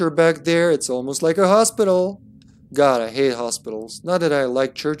stretcher back there, it's almost like a hospital. God, I hate hospitals. Not that I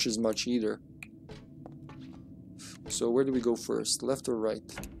like churches much either. So where do we go first? Left or right?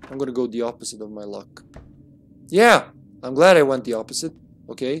 I'm gonna go the opposite of my luck. Yeah! I'm glad I went the opposite.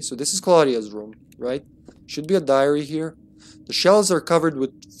 Okay, so this is Claudia's room, right? Should be a diary here. The shelves are covered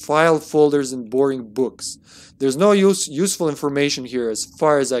with file folders and boring books. There's no useful information here as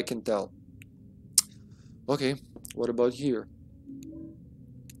far as I can tell. Okay, what about here?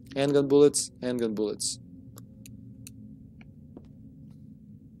 Handgun bullets, handgun bullets.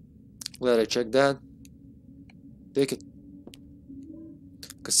 Glad I checked that. Take it.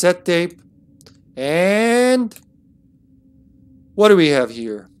 Cassette tape. And... what do we have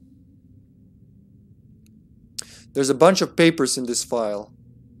here? There's a bunch of papers in this file.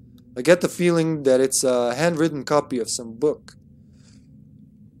 I get the feeling that it's a handwritten copy of some book.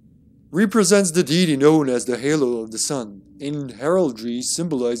 Represents the deity known as the halo of the sun. In heraldry,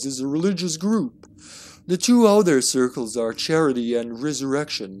 symbolizes a religious group. The 2 outer circles are charity and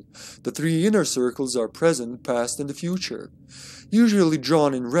resurrection. The 3 inner circles are present, past, and the future. Usually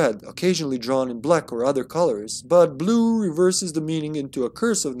drawn in red, occasionally drawn in black or other colors, but blue reverses the meaning into a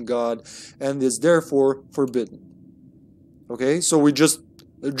curse of God and is therefore forbidden. Okay, so we just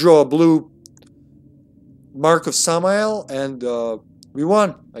draw a blue mark of Samael and we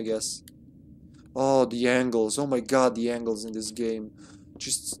won, I guess. Oh, the angles. Oh my god, the angles in this game.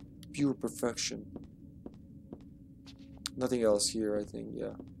 Just pure perfection. Nothing else here, I think,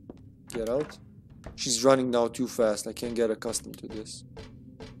 yeah. Get out. She's running now too fast. I can't get accustomed to this.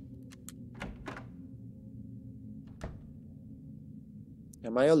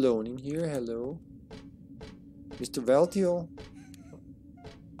 Am I alone in here? Hello? Mr. Valtio?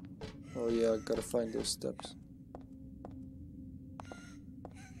 Oh yeah, I gotta find those steps.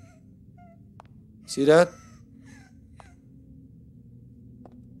 See that?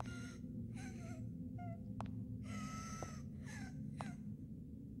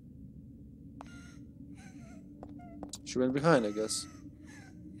 She went behind, I guess.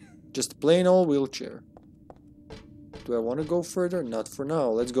 Just a plain old wheelchair. Do I want to go further? Not for now.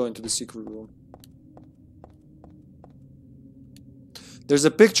 Let's go into the secret room. There's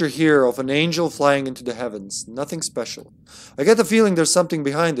a picture here of an angel flying into the heavens. Nothing special. I get the feeling there's something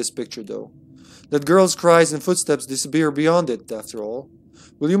behind this picture, though. That girl's cries and footsteps disappear beyond it, after all.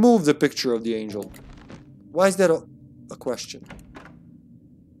 Will you move the picture of the angel? Why is that a question?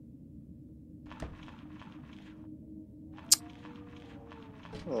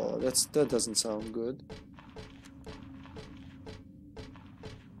 Oh, that doesn't sound good.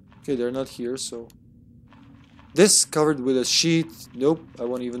 Okay, they're not here, so... This covered with a sheet. Nope, I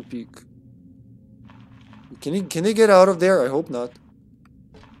won't even peek. Can he get out of there? I hope not.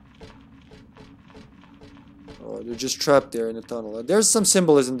 Oh, they're just trapped there in the tunnel. There's some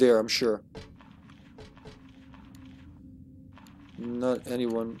symbolism there, I'm sure. Not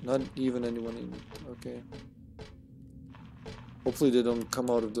anyone, not even anyone in... Okay. Hopefully they don't come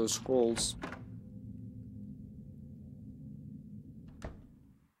out of those scrolls.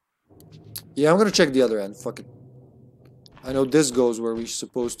 Yeah, I'm gonna check the other end. Fuck it. I know this goes where we're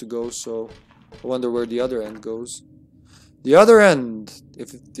supposed to go, so I wonder where the other end goes. The other end,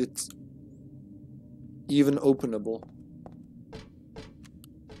 if it's even openable.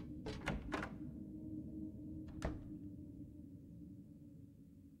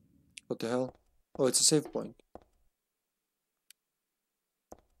 What the hell? Oh, it's a save point.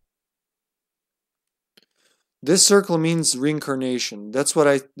 This circle means reincarnation. That's what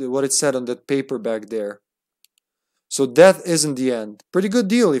it said on that paper back there. So death isn't the end. Pretty good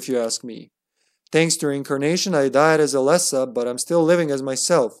deal if you ask me. Thanks to reincarnation, I died as Alessa, but I'm still living as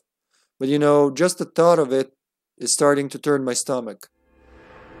myself. But you know, just the thought of it is starting to turn my stomach.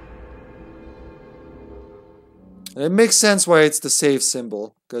 And it makes sense why it's the save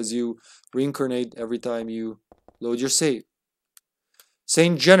symbol, because you reincarnate every time you load your save.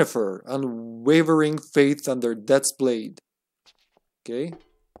 Saint Jennifer, unwavering faith under death's blade. Okay.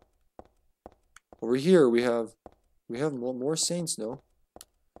 Over here we have more saints, no?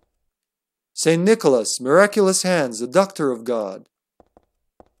 Saint Nicholas, miraculous hands, the doctor of God.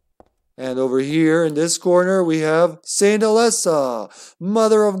 And over here in this corner we have Saint Alessa,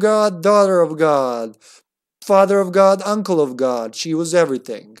 mother of God, daughter of God, father of God, uncle of God. She was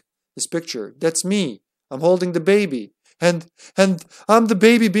everything. This picture, that's me. I'm holding the baby. And I'm the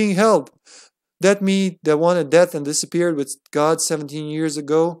baby being held. That me that wanted death and disappeared with God 17 years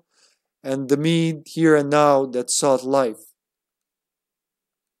ago. And the me here and now that sought life.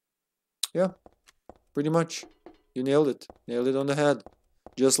 Yeah, pretty much. You nailed it. Nailed it on the head.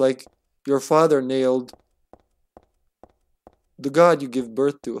 Just like your father nailed the God you give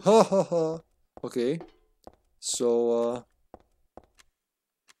birth to. Ha ha ha. Okay. So,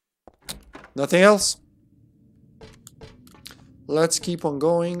 nothing else? Let's keep on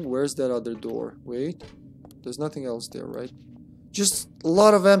going. Where's that other door? Wait. There's nothing else there, right? Just a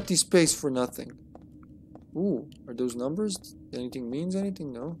lot of empty space for nothing. Ooh, are those numbers? Anything means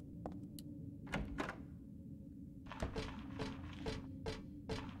anything? No.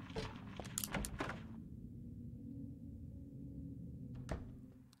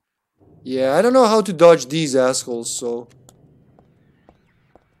 Yeah, I don't know how to dodge these assholes, so...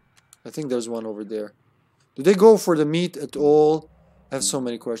 I think there's one over there. Do they go for the meat at all? I have so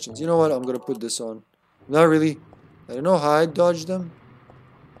many questions. You know what? I'm gonna put this on. Not really. I don't know how I dodge them.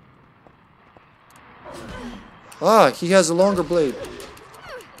 Ah, he has a longer blade.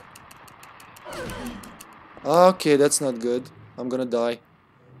 Okay, that's not good. I'm gonna die.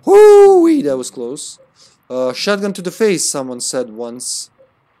 Whoo-wee, that was close. Shotgun to the face, someone said once.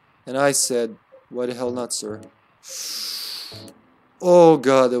 And I said, why the hell not, sir? Oh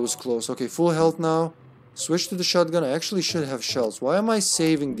god, that was close. Okay, full health now. Switch to the shotgun. I actually should have shells. Why am I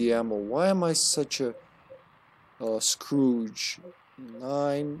saving the ammo? Why am I such a Scrooge?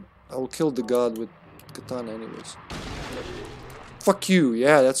 9. I will kill the god with katana anyways. Fuck you.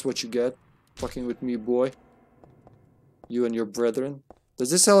 Yeah, that's what you get. Fucking with me, boy. You and your brethren. Does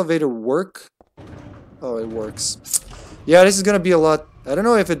this elevator work? Oh, it works. Yeah, this is gonna be a lot. I don't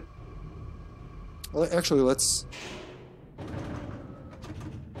know if it... Well, actually, let's...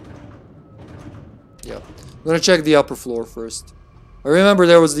 Yeah. I'm gonna check the upper floor first. I remember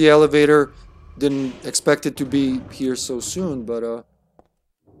there was the elevator. Didn't expect it to be here so soon, but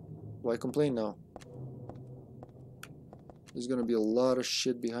why complain now? There's gonna be a lot of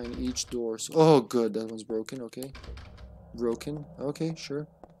shit behind each door. So, oh, good. That one's broken. Okay. Broken. Okay, sure.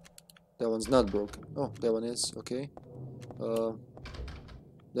 That one's not broken. Oh, that one is. Okay. That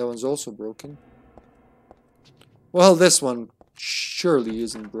one's also broken. Well, this one surely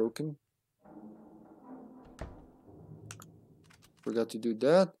isn't broken. Forgot to do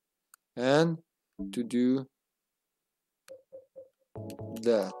that. And to do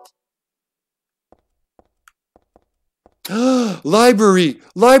that. Library!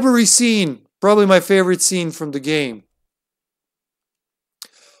 Library scene! Probably my favorite scene from the game.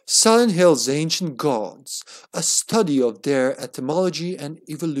 Silent Hill's Ancient Gods. A study of their etymology and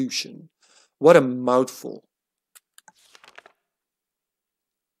evolution. What a mouthful.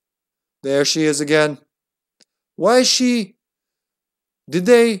 There she is again. Why is she...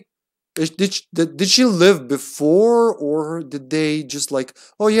 Did she live before, or did they just like,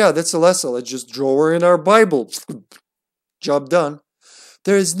 oh yeah, that's Alessa, let's just draw her in our Bible. Job done.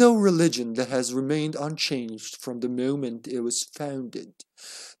 There is no religion that has remained unchanged from the moment it was founded.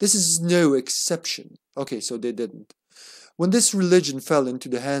 This is no exception. Okay, so they didn't. When this religion fell into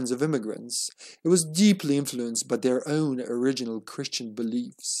the hands of immigrants, it was deeply influenced by their own original Christian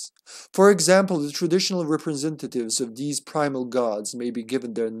beliefs. For example, the traditional representatives of these primal gods may be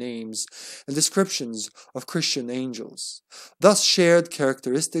given their names and descriptions of Christian angels. Thus, shared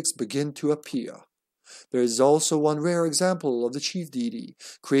characteristics begin to appear. There is also one rare example of the chief deity,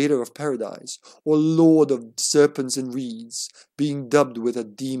 creator of paradise, or lord of serpents and reeds, being dubbed with a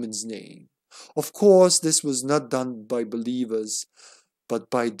demon's name. Of course, this was not done by believers, but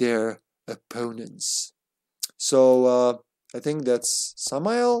by their opponents. So, I think that's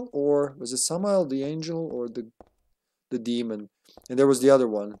Samael, or was it Samael the angel, or the demon? And there was the other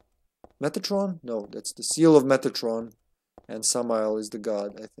one. Metatron? No, that's the seal of Metatron. And Samael is the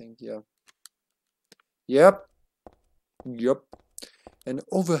god, I think, yeah. Yep. And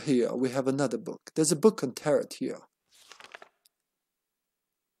over here we have another book. There's a book on tarot here.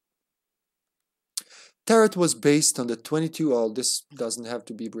 Tarot was based on the 22, oh, this doesn't have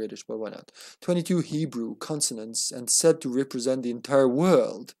to be British, but why not? 22 Hebrew consonants and said to represent the entire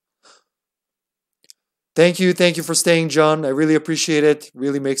world. Thank you for staying, John. I really appreciate it.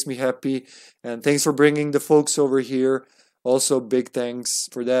 Really makes me happy. And thanks for bringing the folks over here. Also, big thanks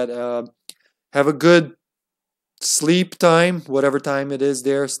for that. Have a good sleep time, whatever time it is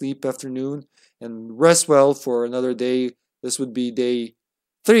there, sleep afternoon, and rest well for another day. This would be day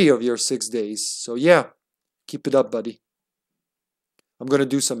 3 of your 6 days. So yeah, keep it up, buddy. I'm gonna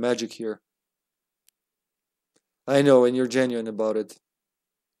do some magic here. I know, and you're genuine about it.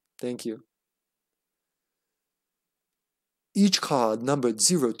 Thank you. Each card, numbered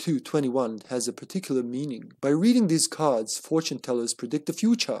 0 to 21, has a particular meaning. By reading these cards, fortune tellers predict the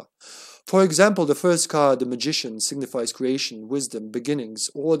future. For example, the first card, the Magician, signifies creation, wisdom, beginnings,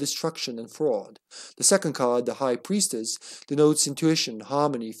 or destruction and fraud. The second card, the High Priestess, denotes intuition,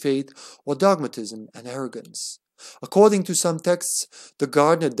 harmony, faith, or dogmatism and arrogance. According to some texts, the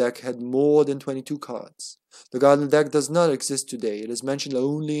Gardner deck had more than 22 cards. The Gardner deck does not exist today. It is mentioned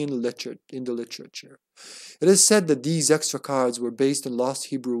only in the literature. It is said that these extra cards were based on lost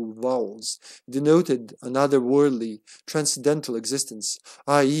Hebrew vowels, denoted an otherworldly, transcendental existence,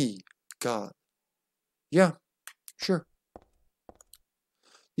 i.e., God. Yeah, sure.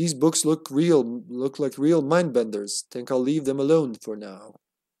 These books look like real mind benders. Think I'll leave them alone for now.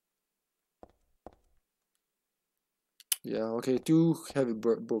 Yeah, okay, 2 heavy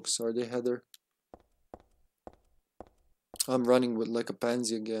books. Are they, Heather? I'm running with like a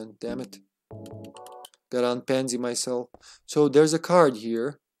pansy again. Damn it. Gotta unpansy myself. So there's a card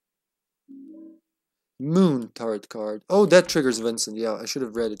here. Moon tarot card. Oh, that triggers Vincent. Yeah, I should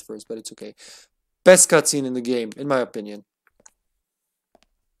have read it first, but it's okay. Best cutscene in the game, in my opinion.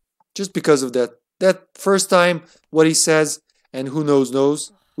 Just because of that. That first time, what he says, and who knows,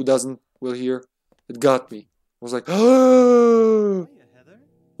 who doesn't, will hear. It got me. I was like, oh! Hiya, Heather.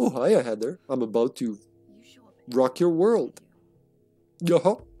 Oh, hiya, Heather. I'm about to rock your world. Yeah.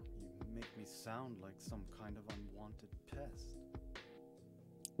 You make me sound like some kind of unwanted pest.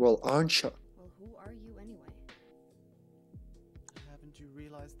 Well, aren't you? Well, who are you anyway? Haven't you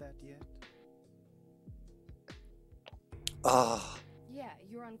realized that yet? Ah. Yeah,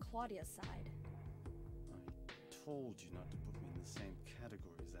 you're on Claudia's side. I told you not to put me in the same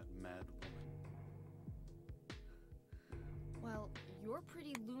category as that mad woman. Well, you're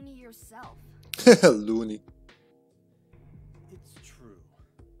pretty loony yourself. Loony. It's true.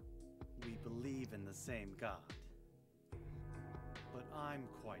 We believe in the same God. But I'm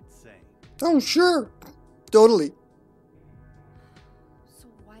quite sane. Oh, sure. Totally. So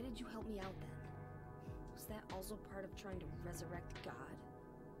why did you help me out then? Was that also part of trying to resurrect God?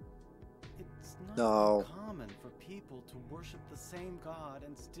 It's not No. common for people to worship the same God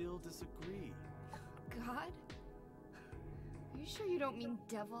and still disagree. God? Are you sure you don't mean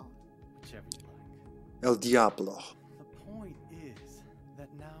devil? Whichever you like. El Diablo. The point is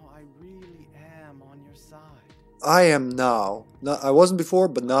that now I really am on your side. I am now. No, I wasn't before,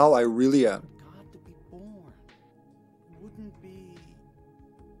 but now I really am. God to be born wouldn't be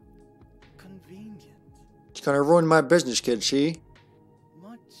convenient. She's gonna ruin my business, kid, she?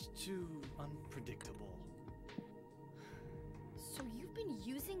 Much too unpredictable. So you've been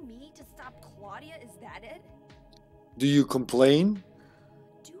using me to stop Claudia, is that it? Do you complain?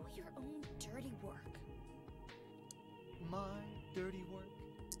 Do your own dirty work. My dirty work?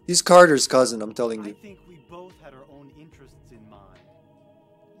 He's Carter's cousin, I'm telling I you. think we both had our own interests in mind.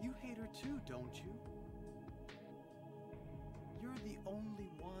 You hate her too, don't you? You're the only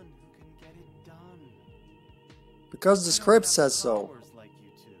one who can get it done. Because the I don't script have says so. powers like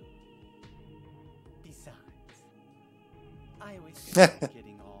you two. Besides, I always get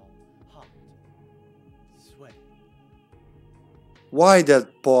getting all hot. Why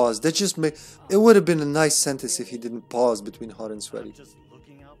that pause? That just made... It would have been a nice sentence if he didn't pause between hot and I'm sweaty. just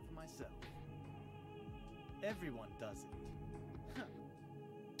looking out for myself. Everyone does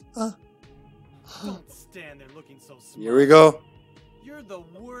it. Don't stand there looking so smart. Here we go. You're the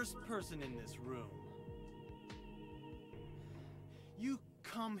worst person in this room. You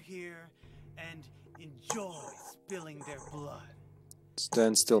come here and enjoy spilling their blood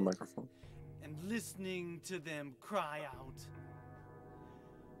Stand still, microphone. and listening to them cry out.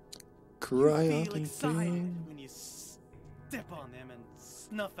 Cry You out feel in excited pain. when you step on them and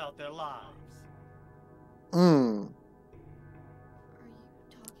snuff out their lives. Hmm. Are you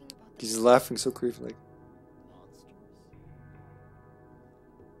talking about the He's laughing so creepily. Monsters?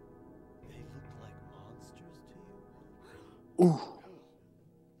 They look like monsters to you? Ooh.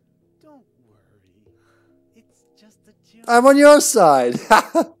 Don't worry. It's just a joke. I'm on your side.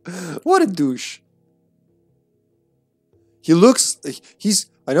 What a douche. He looks...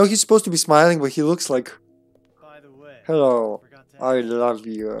 I know he's supposed to be smiling, but he looks like... By the way, Hello. forgot to I ask, love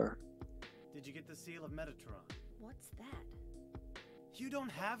you. did you get the seal of Metatron? What's that? You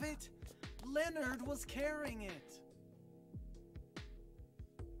don't have it? Leonard was carrying it.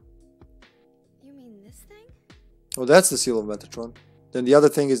 You mean this thing? Oh, that's the seal of Metatron. Then the other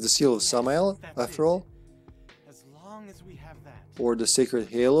thing is the seal of Yes, Samael, that's after it. all. As long as we have that. Or the sacred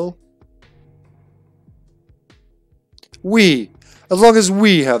halo. We. As long as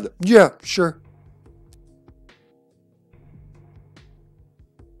we have them. Yeah, sure.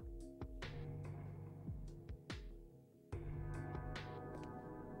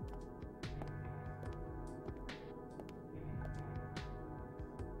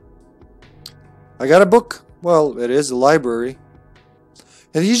 I got a book. Well, it is a library.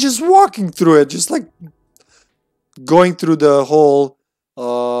 And he's just walking through it, just like going through the whole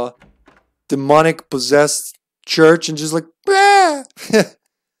demonic possessed church and just like, bah!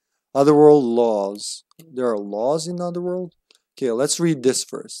 Otherworld laws. There are laws in Otherworld? Okay, let's read this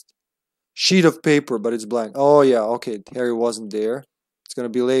first. Sheet of paper, but it's blank. Oh yeah, okay, Harry wasn't there. It's gonna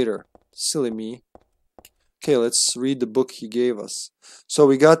be later. Silly me. Okay, let's read the book he gave us. So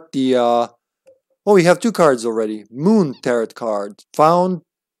we got the, oh, we have two cards already. Moon Tarot card. Found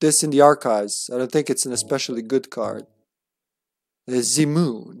this in the archives. I don't think it's an especially good card. The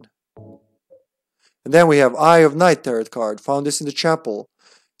Moon. And then we have Eye of Night Tarot card. Found this in the chapel.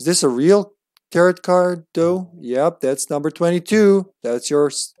 Is this a real tarot card, though? Yep, that's number 22. That's your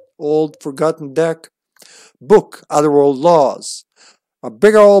old forgotten deck. Book, Otherworld Laws. A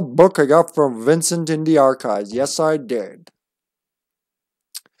big old book I got from Vincent in the archives. Yes, I did.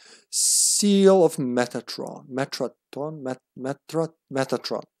 Seal of Metatron. Metatron.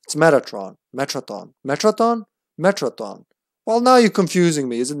 It's Metatron. Metatron? Well, now you're confusing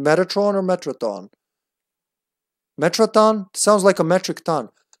me. Is it Metatron or Metraton? Metraton? Sounds like a metric ton.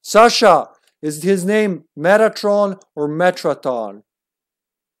 Sasha, is his name Metatron or Metraton?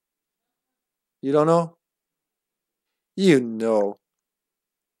 You don't know? You know.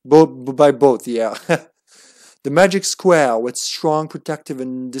 By both, yeah. The magic square with strong protective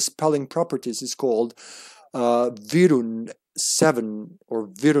and dispelling properties is called Virun 7 or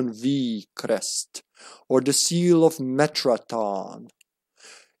Virun V crest, or the seal of Metraton.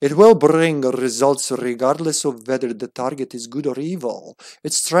 It will bring results regardless of whether the target is good or evil.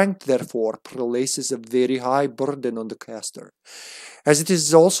 Its strength, therefore, places a very high burden on the caster. As it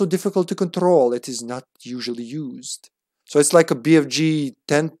is also difficult to control, it is not usually used. So it's like a BFG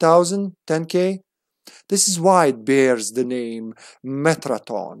 10,000, 10k? This is why it bears the name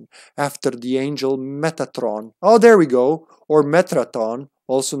Metraton, after the angel Metatron. Oh, there we go. Or Metraton,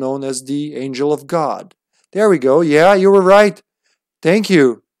 also known as the angel of God. There we go. Yeah, you were right. Thank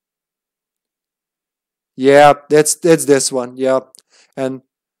you. Yeah, that's this one. Yeah.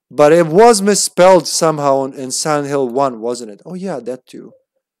 But it was misspelled somehow in Silent Hill 1, wasn't it? Oh yeah, that too.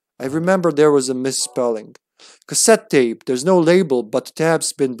 I remember there was a misspelling. Cassette tape. There's no label, but the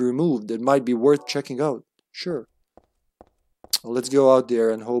tab's been removed. It might be worth checking out. Sure. Well, let's go out there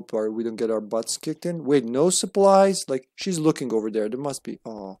and hope we don't get our butts kicked in. Wait, no supplies? Like, she's looking over there. There must be.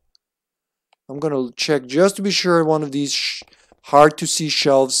 Oh. I'm gonna check just to be sure one of these hard-to-see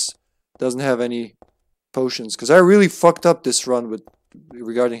shelves doesn't have any potions. Because I really fucked up this run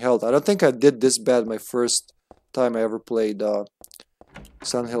regarding health. I don't think I did this bad my first time I ever played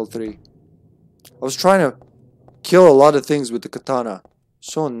Silent Hill 3. I was trying to kill a lot of things with the katana.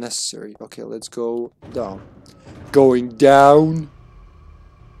 So unnecessary. Okay, let's go down. Going down.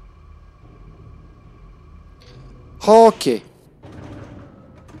 Okay.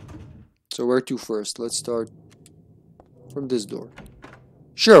 So where to first? Let's start from this door.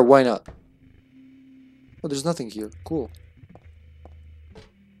 Sure, why not? Oh, there's nothing here. Cool.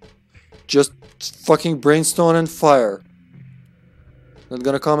 just fucking brimstone and fire. Not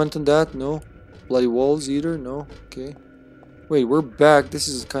gonna comment on that, no. Bloody walls either, no. Okay. Wait, we're back. This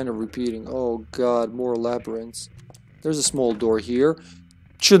is kind of repeating. Oh god, more labyrinths. There's a small door here.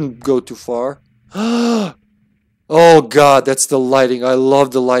 Shouldn't go too far. Oh god, that's the lighting. I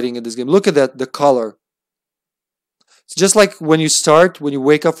love the lighting in this game. Look at that, the color. It's just like when you start, when you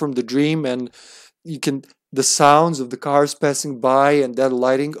wake up from the dream and you can, the sounds of the cars passing by and that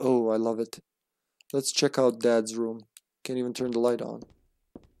lighting. Oh, I love it. Let's check out Dad's room. Can't even turn the light on.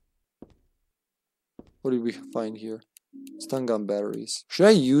 What did we find here? Stun gun batteries. Should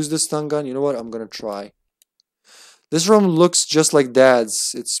I use the stun gun? You know what? I'm gonna try. This room looks just like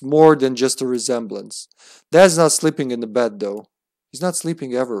Dad's. It's more than just a resemblance. Dad's not sleeping in the bed though. He's not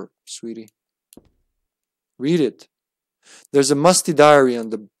sleeping ever, sweetie. Read it. There's a musty diary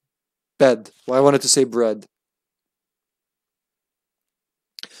on the bed. Well, I wanted to say bread.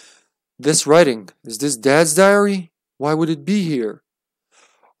 This writing, is this Dad's diary? Why would it be here?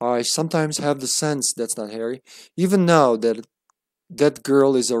 I sometimes have the sense, that's not Harry, even now that that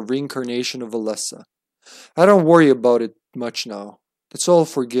girl is a reincarnation of Alessa. I don't worry about it much now. It's all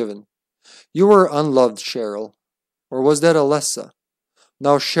forgiven. You were unloved, Cheryl. Or was that Alessa?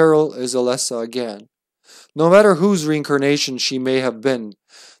 Now Cheryl is Alessa again. No matter whose reincarnation she may have been,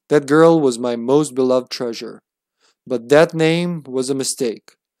 that girl was my most beloved treasure. But that name was a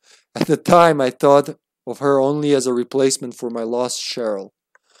mistake. At the time I thought of her only as a replacement for my lost Cheryl.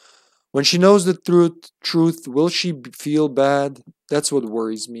 When she knows the truth, will she feel bad? That's what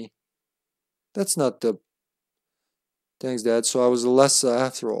worries me. That's not the... Thanks, Dad. So I was Alessa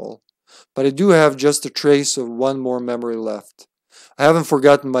after all. But I do have just a trace of one more memory left. I haven't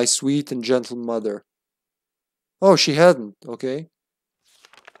forgotten my sweet and gentle mother. Oh, she hadn't. Okay.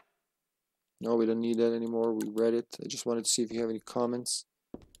 No, we don't need that anymore. We read it. I just wanted to see if you have any comments.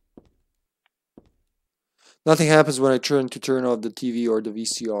 Nothing happens when I turn off the TV or the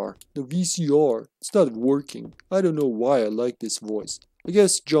VCR. The VCR. It's not working. I don't know why I like this voice. I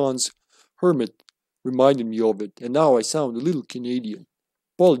guess John's hermit reminded me of it, and now I sound a little Canadian.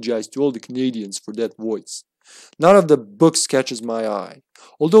 Apologize to all the Canadians for that voice. None of the books catches my eye,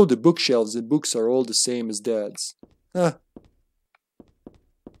 although the bookshelves and books are all the same as Dad's.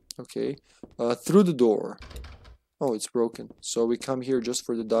 Okay. Through the door. Oh, it's broken. So we come here just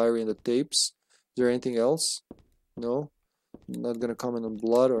for the diary and the tapes. Is there anything else? No? I'm not gonna comment on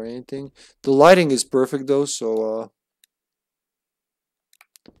blood or anything. The lighting is perfect though, so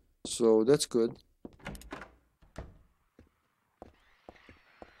that's good.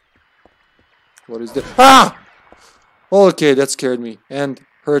 What is that? Ah! Okay, that scared me and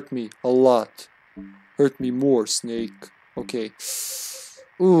hurt me a lot. Hurt me more, Snake. Okay.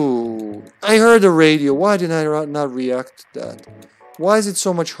 Ooh, I heard the radio. Why did I not react to that? Why is it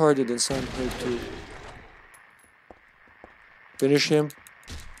so much harder than Silent Hill 2? Finish him.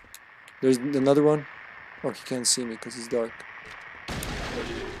 There's another one. Oh, he can't see me because it's dark.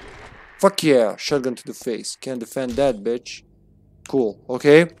 Fuck yeah. Shotgun to the face. Can't defend that, bitch. Cool.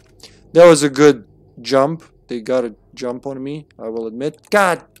 Okay. That was a good jump. They got a jump on me, I will admit.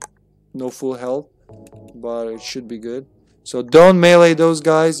 God! No full health. But it should be good. So don't melee those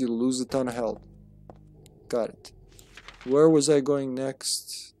guys. You'll lose a ton of health. Got it. Where was I going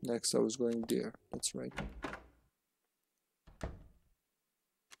next? Next I was going there. That's right.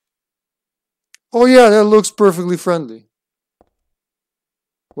 Oh yeah, that looks perfectly friendly.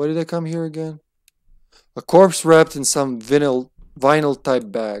 Why did I come here again? A corpse wrapped in some vinyl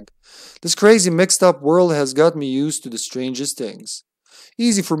type bag. This crazy mixed up world has got me used to the strangest things.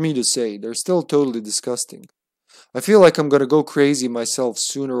 Easy for me to say, they're still totally disgusting. I feel like I'm gonna go crazy myself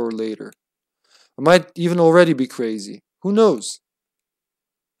sooner or later. I might even already be crazy. Who knows?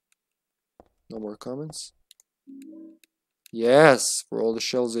 No more comments? Yes, for all the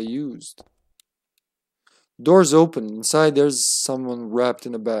shells I used. Door's open. Inside there's someone wrapped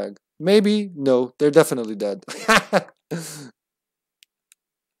in a bag. Maybe. No, they're definitely dead.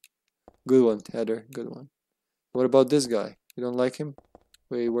 Good one, Heather. Good one. What about this guy? You don't like him?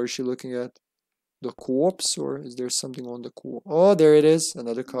 Wait, where's she looking at? The corpse? Or is there something on the corpse? Oh, there it is.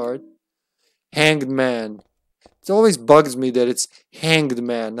 Another card. Hanged Man. It always bugs me that it's Hanged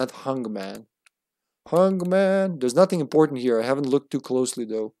Man, not Hung Man. Hung Man. There's nothing important here. I haven't looked too closely,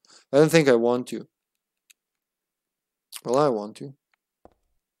 though. I don't think I want to. Well, I want to.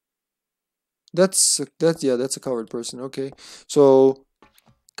 That's a covered person. Okay. So,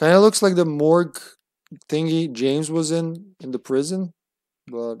 kind of looks like the morgue thingy James was in the prison.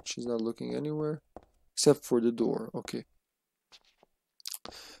 But she's not looking anywhere. Except for the door. Okay.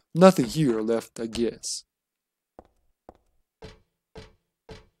 Nothing here left, I guess.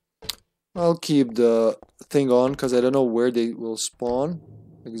 I'll keep the thing on because I don't know where they will spawn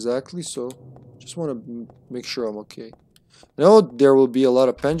exactly, so just want to make sure I'm okay. I know there will be a lot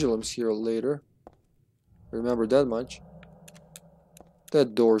of pendulums here later. Remember that much.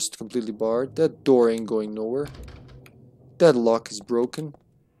 That door's completely barred. That door ain't going nowhere. That lock is broken.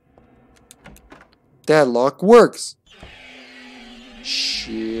 That lock works!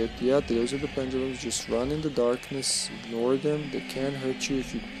 Shit, yeah, those are the pendulums. Just run in the darkness. Ignore them. They can't hurt you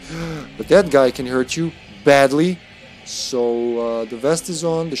if you... But that guy can hurt you badly. So, the vest is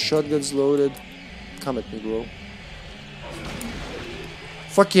on. The shotgun's loaded. Come at me, bro.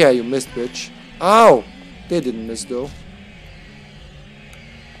 Fuck yeah, you missed, bitch. Ow! They didn't miss, though.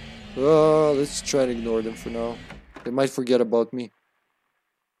 Let's try to ignore them for now. They might forget about me.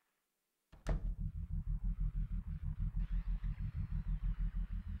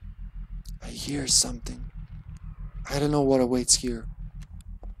 I hear something. I don't know what awaits here.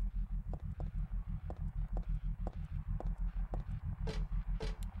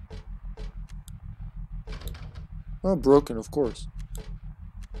 Oh, broken, of course.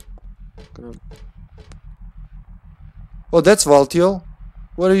 Oh, that's Valtiel.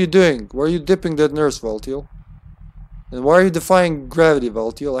 What are you doing? Why are you dipping that nurse, Valtiel? And why are you defying gravity,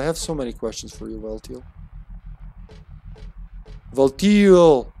 Valtiel? I have so many questions for you, Valtiel.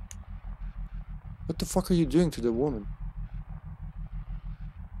 Valtiel! What the fuck are you doing to the woman?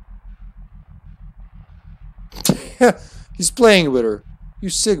 He's playing with her. You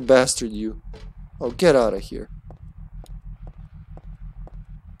sick bastard, you. Oh, get out of here.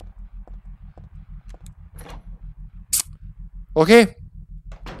 Okay.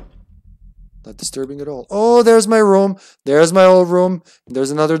 Not disturbing at all. Oh, there's my room. There's my old room.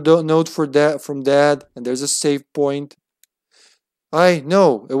 There's another note for from Dad. And there's a save point.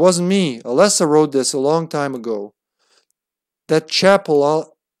 No, it wasn't me. Alessa wrote this a long time ago. That chapel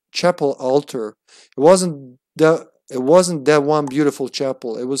altar. It wasn't that one beautiful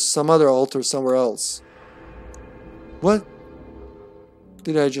chapel. It was some other altar somewhere else. What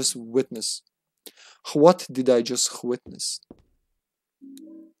did I just witness? What did I just witness?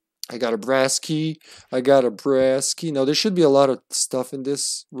 I got a brass key. Now, there should be a lot of stuff in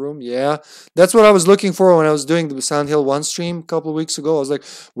this room. Yeah, that's what I was looking for when I was doing the Sound Hill 1 stream a couple of weeks ago. I was like,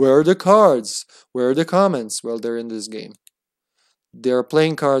 where are the cards? Where are the comments? Well, they're in this game. They're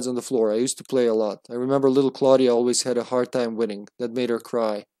playing cards on the floor. I used to play a lot. I remember little Claudia always had a hard time winning. That made her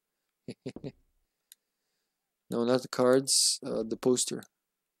cry. No, not the cards. The poster.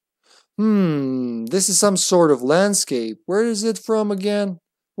 This is some sort of landscape. Where is it from again?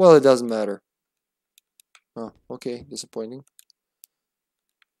 Well, it doesn't matter. Oh, okay. Disappointing.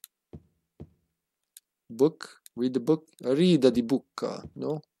 Book. Read the book. Read the book.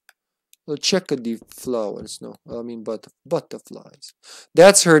 No? Check the flowers. No, I mean butterflies.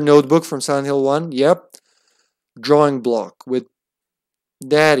 That's her notebook from Silent Hill 1. Yep. Drawing block with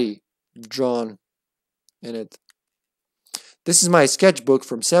Daddy drawn in it. This is my sketchbook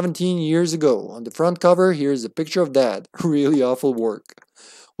from 17 years ago. On the front cover, here's a picture of Dad. Really awful work.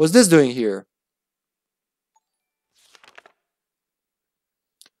 What's this doing here?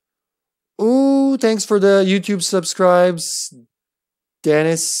 Ooh, thanks for the YouTube subscribes,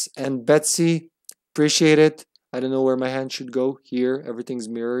 Dennis and Betsy. Appreciate it. I don't know where my hand should go. Here, everything's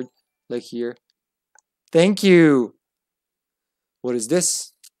mirrored, like here. Thank you. What is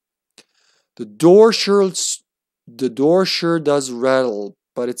this? The door sure does rattle,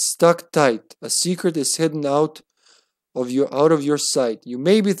 but it's stuck tight. A secret is hidden out of your sight. You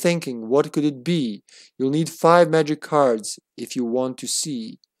may be thinking, what could it be? You'll need 5 magic cards if you want to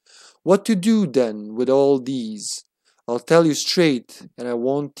see. What to do then with all these? I'll tell you straight, and I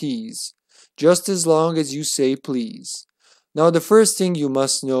won't tease, just as long as you say please. Now the first thing you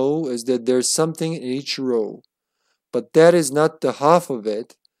must know is that there's something in each row, but that is not the half of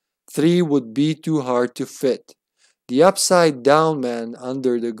it. 3 would be too hard to fit. The upside down man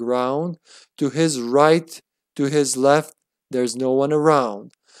under the ground, to his right, to his left, there's no one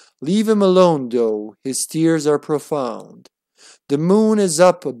around. Leave him alone though, his tears are profound. The moon is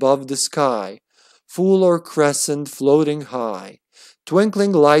up above the sky, full or crescent floating high.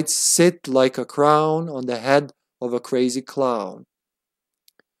 Twinkling lights sit like a crown on the head of a crazy clown.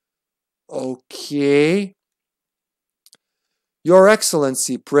 Okay. Your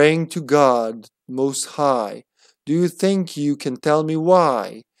Excellency, praying to God Most High, do you think you can tell me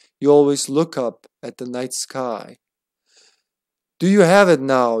why you always look up at the night sky? Do you have it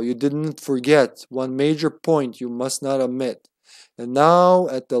now? You didn't forget one major point you must not omit. And now,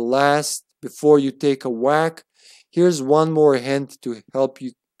 at the last, before you take a whack, here's one more hint to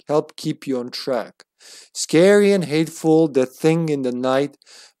help keep you on track. Scary and hateful, that thing in the night,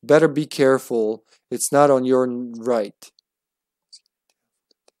 Better be careful. It's not on your right.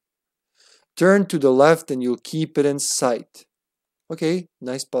 Turn to the left and you'll keep it in sight. Okay,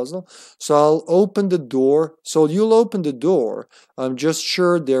 nice puzzle. So I'll open the door. So you'll open the door. I'm just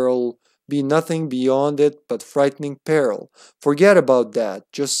sure there'll be nothing beyond it but frightening peril. Forget about that.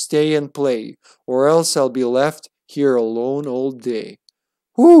 Just stay and play, or else I'll be left here alone all day.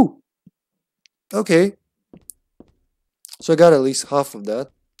 Whoo! Okay. So I got at least half of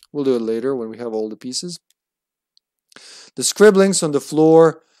that. We'll do it later when we have all the pieces. The scribblings on the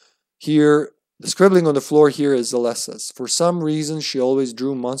floor here. The scribbling on the floor here is Alessa's. For some reason, she always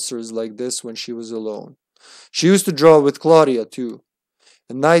drew monsters like this when she was alone. She used to draw with Claudia, too.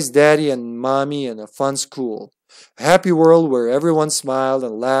 A nice daddy and mommy and a fun school. A happy world where everyone smiled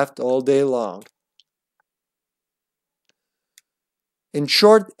and laughed all day long. In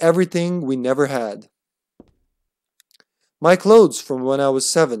short, everything we never had. My clothes from when I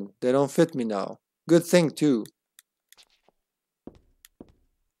was 7, they don't fit me now. Good thing, too.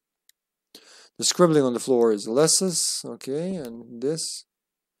 The scribbling on the floor is Alessa's. Okay, and this.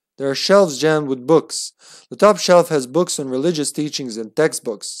 There are shelves jammed with books. The top shelf has books on religious teachings and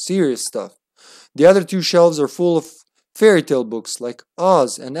textbooks, serious stuff. The other 2 shelves are full of fairy tale books like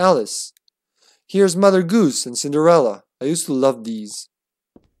Oz and Alice. Here's Mother Goose and Cinderella. I used to love these.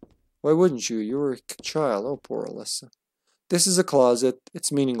 Why wouldn't you? You were a child. Oh, poor Alessa. This is a closet.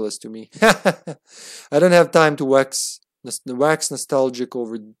 It's meaningless to me. I don't have time to wax nostalgic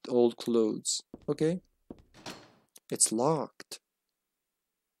over old clothes. Okay. It's locked.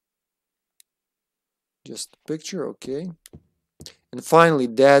 Just a picture, okay. And finally,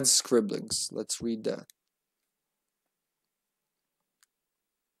 Dad's scribblings. Let's read that.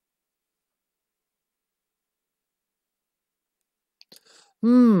 A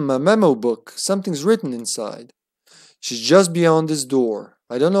memo book. Something's written inside. She's just beyond this door.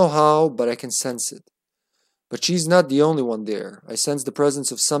 I don't know how, but I can sense it. But she's not the only one there. I sense the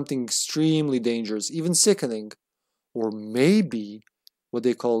presence of something extremely dangerous, even sickening. Or maybe what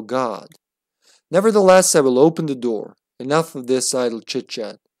they call God. Nevertheless, I will open the door. Enough of this idle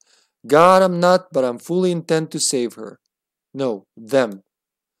chit-chat. God I'm not, but I'm fully intent to save her. No, them.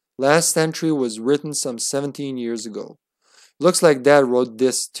 Last entry was written some 17 years ago. Looks like Dad wrote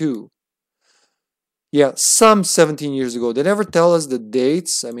this too. Yeah, some 17 years ago. They never tell us the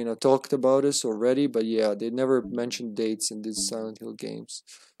dates. I mean, I talked about this already, but yeah, they never mentioned dates in these Silent Hill games.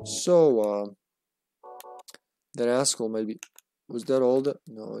 So, that asshole maybe... Was that all the...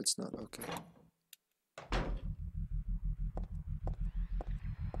 No, it's not. Okay.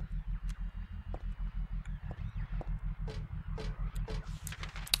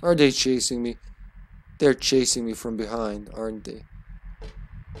 Are they chasing me? They're chasing me from behind, aren't they?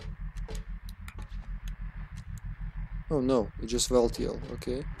 Oh no, it's just Valtiel,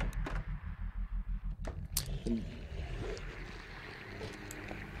 okay. And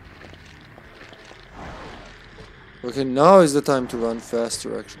okay, now is the time to run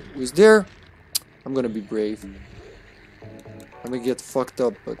faster actually. Who's there? I'm gonna be brave. I'm gonna get fucked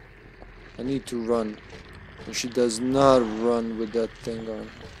up, but I need to run. And she does not run with that thing on.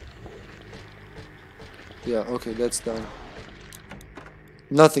 Yeah, okay, that's done.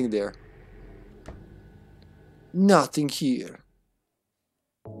 Nothing there. Nothing here.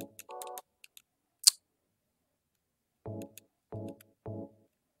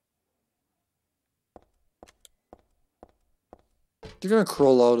 They're gonna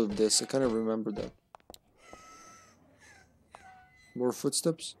crawl out of this. I kind of remember that. More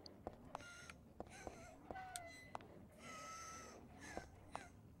footsteps.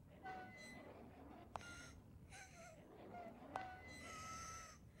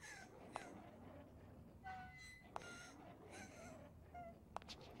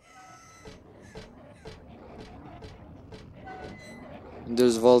 And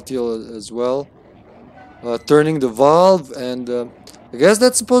there's Valtiel as well. Turning the valve, and I guess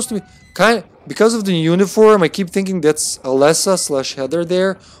that's supposed to be because of the uniform. I keep thinking that's Alessa / Heather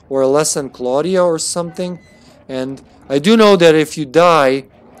there, or Alessa and Claudia or something. And I do know that if you die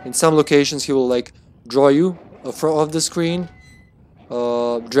in some locations, he will like draw you off the screen,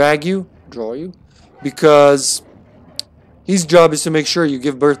 drag you, draw you, because his job is to make sure you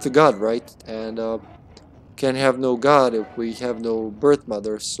give birth to God, right? And can't have no God if we have no birth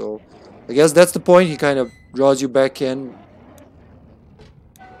mother. So I guess that's the point. He kind of draws you back in.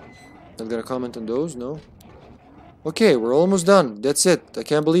 Not gonna comment on those, no? Okay, we're almost done. That's it. I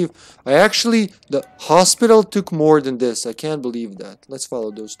can't believe... the hospital took more than this. I can't believe that. Let's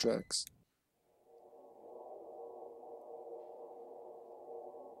follow those tracks.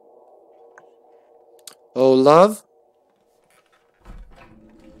 Oh, love?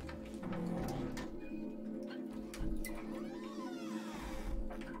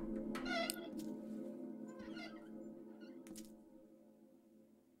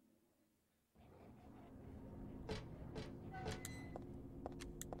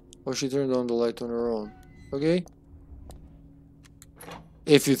 Oh, she turned on the light on her own. Okay.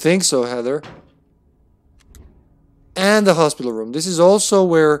 If you think so, Heather. And the hospital room. This is also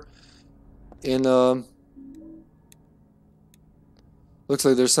where in looks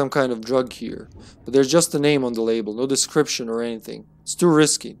like there's some kind of drug here. But there's just a name on the label, no description or anything. It's too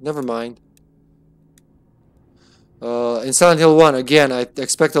risky. Never mind. In Silent Hill 1, again, I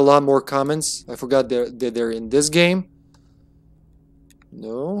expect a lot more comments. I forgot they're in this game.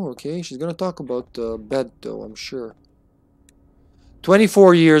 No, okay. She's gonna talk about bed, though, I'm sure.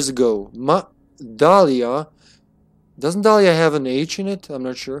 24 years ago, Dahlia, doesn't Dahlia have an H in it? I'm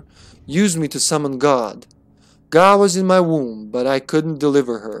not sure. Used me to summon God. God was in my womb, but I couldn't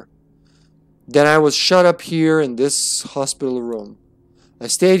deliver her. Then I was shut up here in this hospital room. I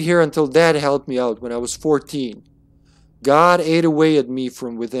stayed here until Dad helped me out when I was 14. God ate away at me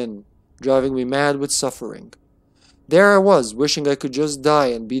from within, driving me mad with suffering. There I was, wishing I could just die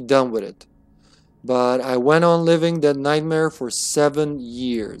and be done with it. But I went on living that nightmare for 7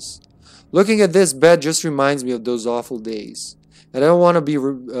 years. Looking at this bed just reminds me of those awful days. And I don't want to be.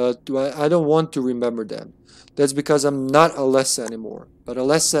 I don't want to remember them. That's because I'm not Alessa anymore. But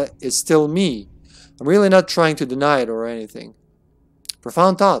Alessa is still me. I'm really not trying to deny it or anything.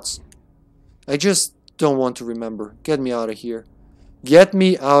 Profound thoughts. I just don't want to remember. Get me out of here. Get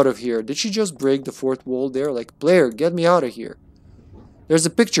me out of here. Did she just break the fourth wall there? Like, Blair, get me out of here. There's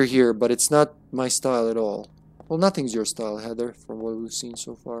a picture here, but it's not my style at all. Well, nothing's your style, Heather, from what we've seen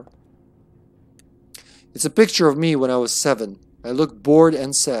so far. It's a picture of me when I was 7. I look bored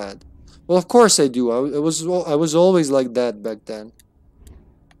and sad. Well, of course I do. I was always like that back then.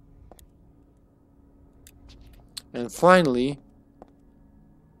 And finally,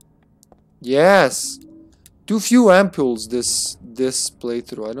 yes, too few ampules this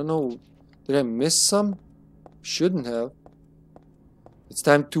playthrough. I don't know. Did I miss some? Shouldn't have. It's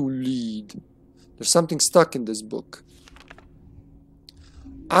time to lead. There's something stuck in this book.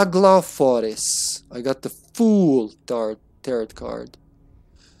 Aglaophoris. I got the Fool tarot card.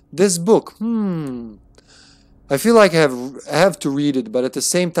 This book, I feel like I have to read it, but at the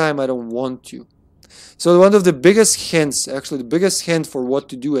same time I don't want to. So one of the biggest hints, actually the biggest hint for what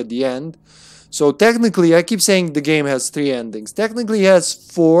to do at the end. So technically, I keep saying the game has 3 endings. Technically it has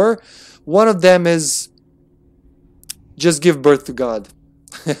 4. One of them is just give birth to God.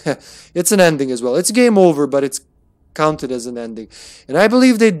 It's an ending as well. It's game over, but it's counted as an ending. And I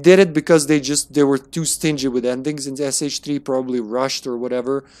believe they did it because they were too stingy with endings, and SH3 probably rushed or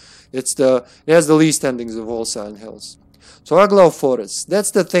whatever. It has the least endings of all Silent Hills. So Aglaophoris,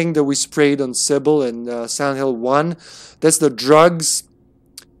 that's the thing that we sprayed on Sybil in Silent Hill 1. That's the drugs,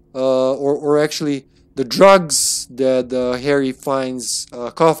 or actually the drugs that Harry finds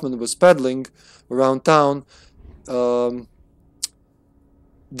Kaufman was peddling around town.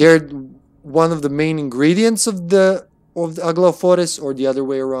 They're one of the main ingredients of the Aglaophoris, or the other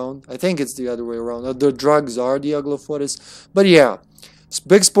way around. I think it's the other way around. The drugs are the Aglaophoris. But yeah,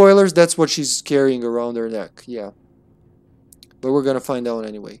 big spoilers, that's what she's carrying around her neck. Yeah. But we're gonna find out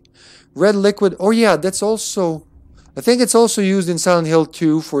anyway. Red liquid. Oh yeah, that's also... I think it's also used in Silent Hill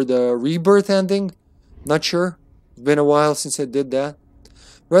 2 for the rebirth ending. Not sure. It's been a while since I did that.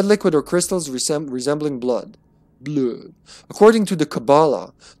 Red liquid or crystals resembling blood. Blood. According to the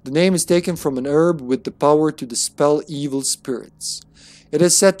Kabbalah, the name is taken from an herb with the power to dispel evil spirits. It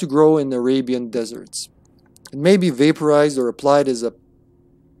is said to grow in Arabian deserts. It may be vaporized or applied as a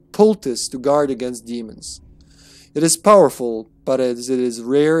poultice to guard against demons. It is powerful, but as it is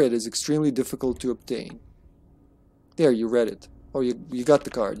rare, it is extremely difficult to obtain. There, you read it. Oh, you got the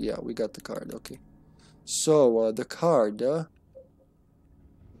card. Yeah, we got the card. Okay. So, the card...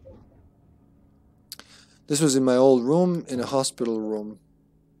 This was in my old room, in a hospital room.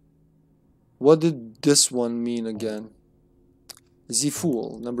 What did this one mean again?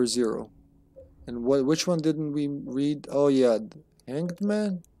 Fool, number 0. And which one didn't we read? Oh yeah, Hanged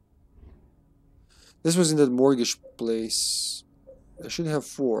Man? This was in that mortgage place. I should have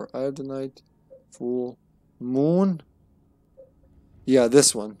 4. Iodinite, Fool, Moon. Yeah,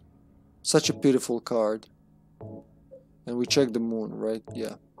 this one. Such a pitiful card. And we checked the moon, right?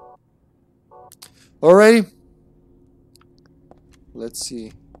 Yeah. Alrighty. Let's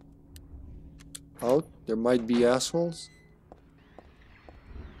see. Out. There might be assholes.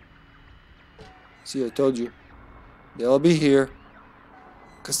 See, I told you. They'll be here.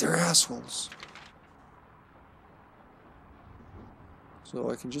 Because they're assholes. So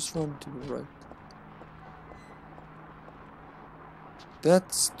I can just run to the right.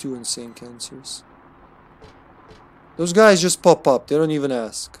 That's 2 insane cancers. Those guys just pop up. They don't even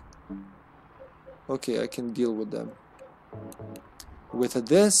ask. Okay, I can deal with them. with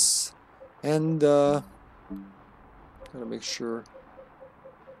this, and gotta make sure.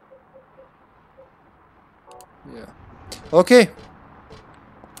 Yeah. Okay.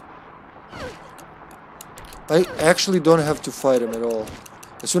 I actually don't have to fight him at all.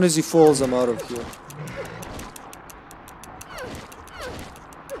 As soon as he falls, I'm out of here.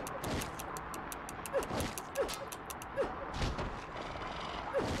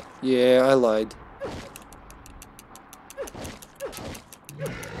 Yeah, I lied.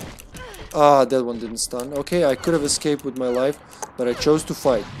 Ah, that one didn't stun. Okay, I could have escaped with my life, but I chose to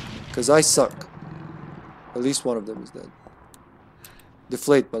fight. Because I suck. At least one of them is dead.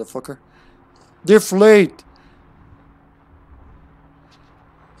 Deflate, motherfucker. Deflate!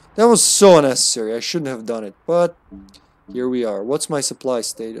 That was so unnecessary. I shouldn't have done it. But here we are. What's my supply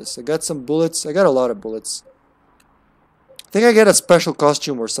status? I got some bullets. I got a lot of bullets. I think I get a special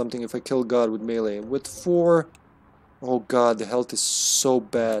costume or something if I kill God with melee. With 4... Oh god, the health is so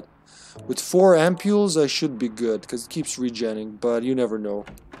bad. With 4 ampules, I should be good. Because it keeps regenning. But you never know.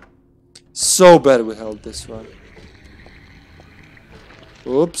 So bad with health this run.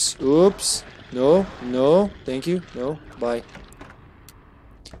 Oops, oops. No, no, thank you. No, bye.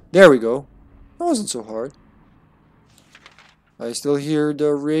 There we go. That wasn't so hard. I still hear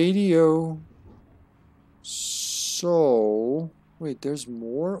the radio. So... Wait, there's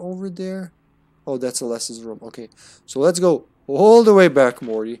more over there? Oh, that's Alessa's room. Okay, so let's go all the way back,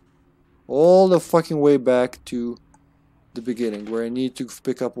 Morty. All the fucking way back to the beginning, where I need to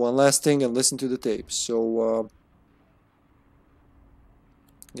pick up one last thing and listen to the tapes. So,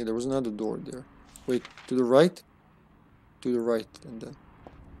 yeah, there was another door there. Wait, to the right? To the right, and then...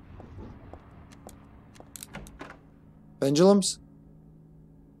 Pendulums?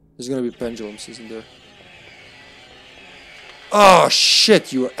 There's gonna be pendulums, isn't there? Oh,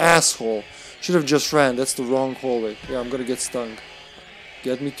 shit, you asshole. Should have just ran. That's the wrong hallway. Yeah, I'm gonna get stung.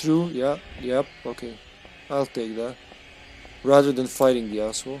 Get me through? Yeah, yep, okay. I'll take that. Rather than fighting the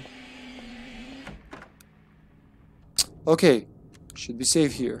asshole. Okay. Should be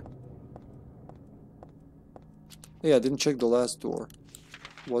safe here. Yeah, I didn't check the last door.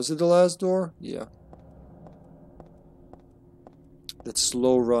 Was it the last door? Yeah. That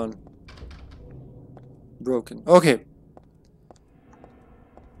slow run. Broken. Okay.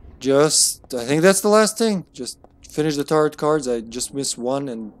 I think that's the last thing. Just finish the tarot cards. I just missed one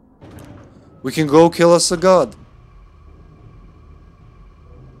and we can go kill us a god.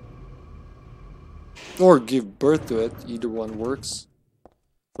 Or give birth to it. Either one works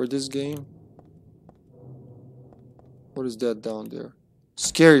for this game. What is that down there?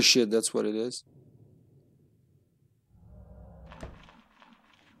 Scary shit, that's what it is.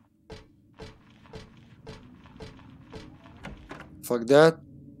 Fuck that.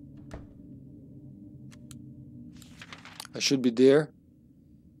 I should be there.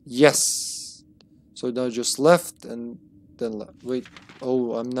 Yes. So now just left and then left. Wait.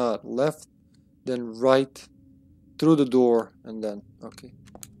 Oh, I'm not. Left, then right, through the door, and then... Okay.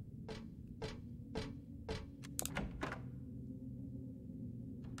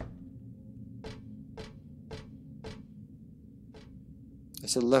 I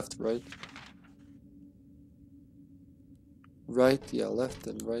said left, right? Right, yeah, left,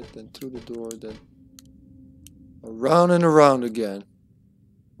 then right, then through the door, then... Around and around again.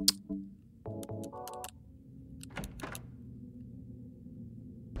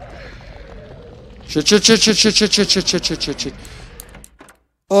 Shit, shit, shit, shit, shit, shit, shit, shit, shit, shit, shit, shit.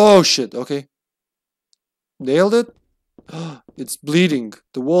 Oh, shit, okay. Nailed it? It's bleeding.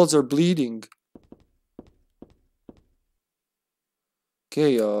 The walls are bleeding.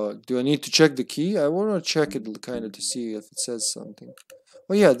 Okay, do I need to check the key? I want to check it kind of to see if it says something.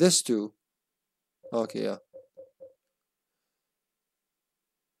 Oh, yeah, this too. Okay, yeah.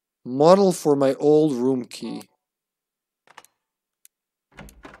 Model for my old room key.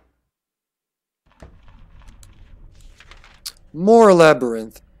 More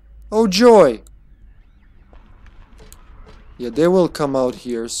labyrinth. Oh, joy! Yeah, they will come out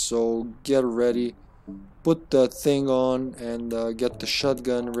here, so get ready. Put the thing on and get the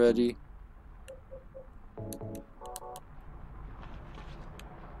shotgun ready.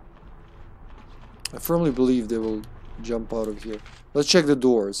 I firmly believe they will jump out of here. Let's check the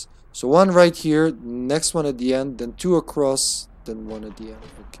doors. So one right here, next one at the end, then 2 across, then 1 at the end.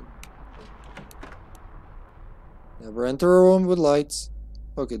 Okay. Never enter a room with lights.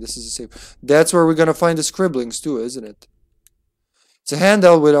 Okay, this is a safe. That's where we're gonna find the scribblings too, isn't it? It's a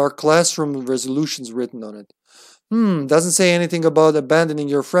handout with our classroom resolutions written on it. Doesn't say anything about abandoning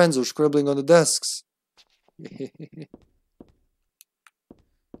your friends or scribbling on the desks.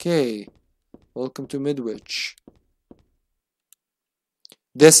 Okay. Welcome to Midwich.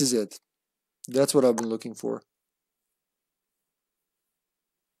 This is it. That's what I've been looking for.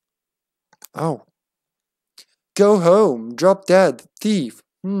 Oh. Go home. Drop dead. Thief.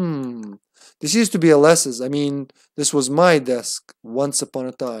 This used to be Alessa's. I mean, this was my desk once upon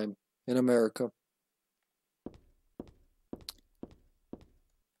a time in America.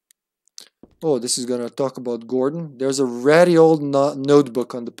 Oh, this is gonna talk about Gordon. There's a ratty old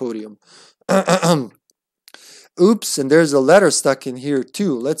notebook on the podium. Oops, and there's a letter stuck in here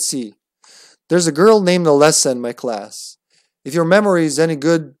too. Let's see. There's a girl named Alessa in my class. If your memory is any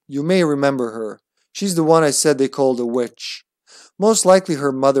good, you may remember her. She's the one I said they called a witch. Most likely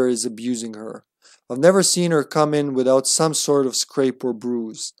her mother is abusing her. I've never seen her come in without some sort of scrape or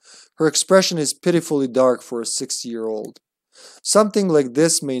bruise. Her expression is pitifully dark for a 60-year-old. Something like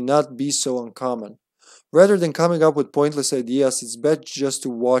this may not be so uncommon. Rather than coming up with pointless ideas, it's best just to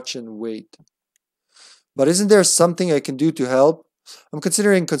watch and wait. But isn't there something I can do to help? I'm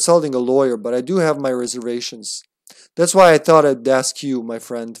considering consulting a lawyer, but I do have my reservations. That's why I thought I'd ask you, my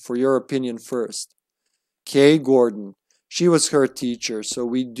friend, for your opinion first. Kay Gordon. She was her teacher, so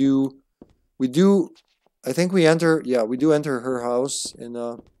we do, I think we do enter her house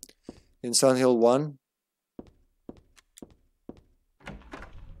in Sun Hill 1.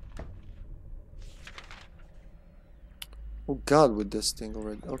 Oh God, with this thing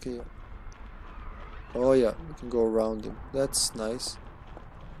already. Okay, yeah. Oh yeah, we can go around him. That's nice.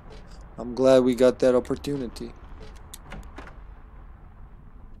 I'm glad we got that opportunity.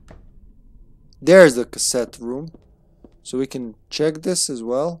 There's the cassette room. So we can check this as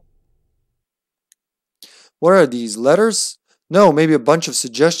well. What are these, letters? No, maybe a bunch of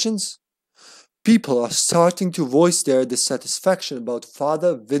suggestions? People are starting to voice their dissatisfaction about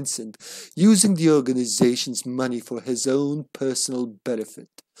Father Vincent using the organization's money for his own personal benefit.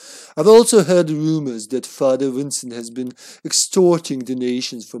 I've also heard rumors that Father Vincent has been extorting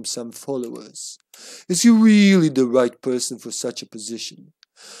donations from some followers. Is he really the right person for such a position?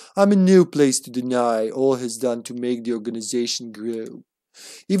 I'm in no place to deny all he's done to make the organization grow.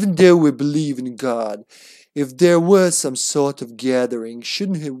 Even though we believe in God, if there were some sort of gathering,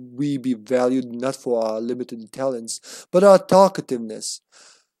 shouldn't we be valued not for our limited talents, but but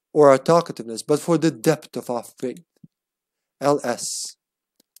for the depth of our faith? L.S.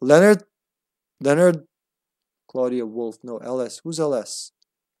 Leonard Claudia Wolf. No, L.S. Who's L.S.?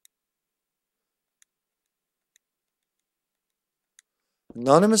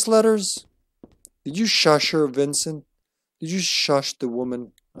 Anonymous letters? Did you shush her, Vincent? Did you shush the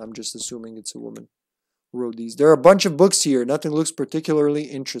woman? I'm just assuming it's a woman who wrote these. There are a bunch of books here. Nothing looks particularly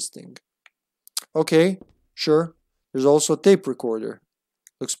interesting. Okay, sure. There's also a tape recorder.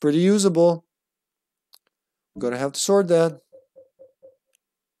 Looks pretty usable. I'm gonna have to sort that.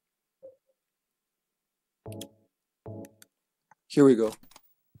 Here we go.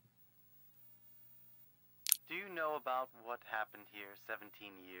 Do you know about what happened here 17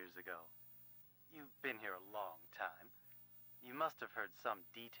 years ago? You've been here a long time. You must have heard some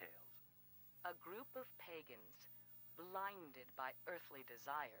details. A group of pagans, blinded by earthly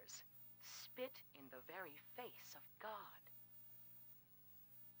desires, spit in the very face of God.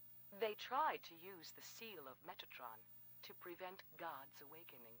 They tried to use the seal of Metatron to prevent God's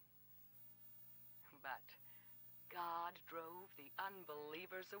awakening. But God drove the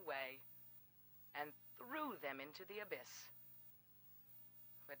unbelievers away and threw them into the abyss.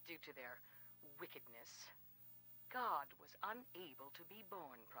 But due to their wickedness, God was unable to be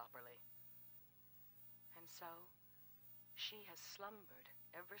born properly. And so, she has slumbered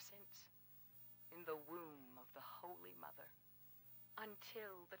ever since in the womb of the Holy Mother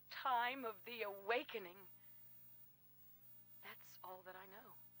until the time of the awakening. That's all that I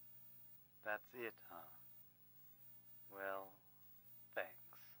know. That's it, huh? Well,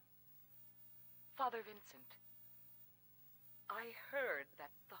 thanks. Father Vincent, I heard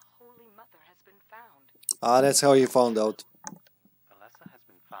that the Holy Mother has been found. Ah, that's how you found out. Alessa has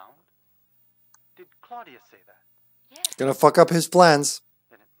been found? Did Claudia say that? Yes. Gonna fuck up his plans.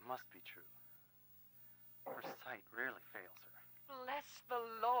 Then it must be true. Her sight rarely fails her. Bless the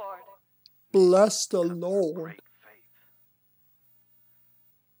Lord. Bless the Because of her Lord. great faith.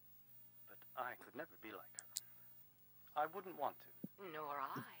 But I could never be like her. I wouldn't want to. Nor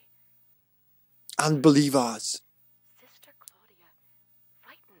I. Unbelievers. Sister Claudia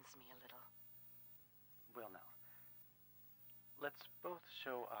frightens me a little. Well now, let's both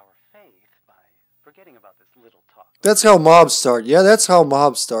show our faith by forgetting about this little talk. That's how mobs start. Yeah, that's how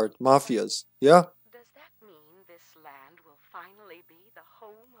mobs start. Mafias. Yeah? Does that mean this land will finally be the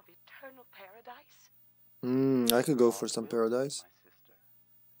home of eternal paradise? I could go for some God wills it, paradise. my sister.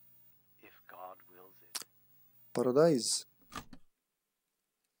 If God wills it. Paradise.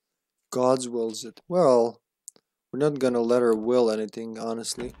 God's wills it. Well, we're not gonna let her will anything,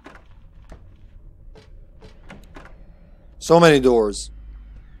 honestly. So many doors.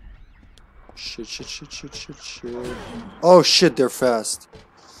 Shit, shit, shit, shit, shit, shit. Oh shit, they're fast.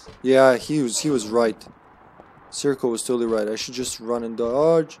 Yeah, he was right. Circle was totally right. I should just run and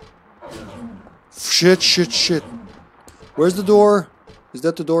dodge. Shit, shit, shit. Where's the door? Is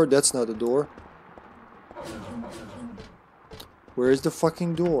that the door? That's not the door. Where is the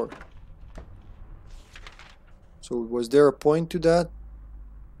fucking door? So was there a point to that?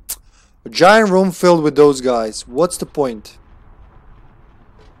 A giant room filled with those guys. What's the point?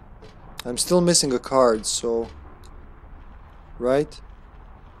 I'm still missing a card, so... Right?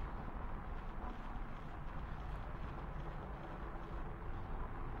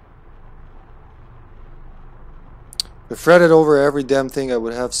 If I fretted over every damn thing, I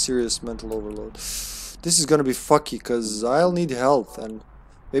would have serious mental overload. This is gonna be fucky, because I'll need health, and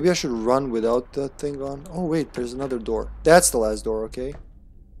maybe I should run without that thing on. Oh wait, there's another door. That's the last door, okay?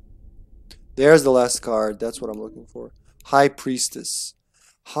 There's the last card. That's what I'm looking for. High Priestess.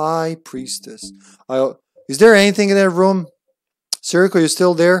 High Priestess. Is there anything in that room? Circo, you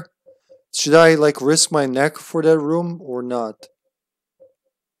still there? Should I, like, risk my neck for that room or not?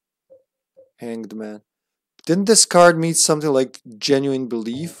 Hanged Man. Didn't this card mean something like genuine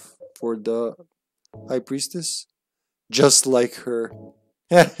belief for the High Priestess? Just like her.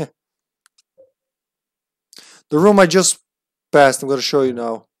 The room I just passed, I'm going to show you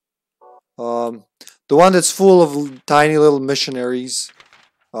now. The one that's full of tiny little missionaries.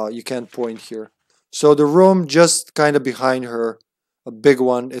 You can't point here. So the room just kind of behind her, a big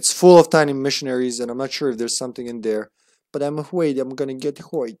one. It's full of tiny missionaries, and I'm not sure if there's something in there. But I'm afraid I'm going to get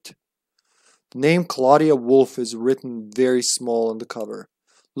hurt. The name Claudia Wolf is written very small on the cover.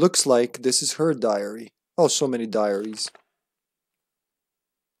 Looks like this is her diary. Oh, so many diaries.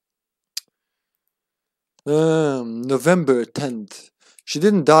 November 10th. She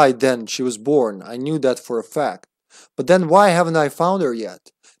didn't die then, she was born. I knew that for a fact. But then why haven't I found her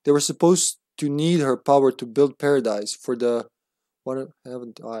yet? They were supposed to need her power to build paradise for the... What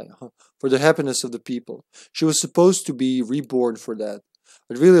haven't I? For the happiness of the people. She was supposed to be reborn for that.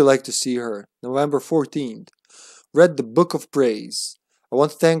 I'd really like to see her. November 14th. Read the Book of Praise. I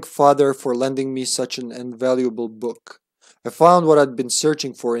want to thank Father for lending me such an invaluable book. I found what I'd been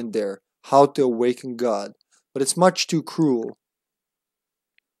searching for in there. How to awaken God. But it's much too cruel.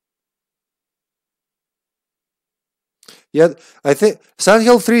 Yet, I think Silent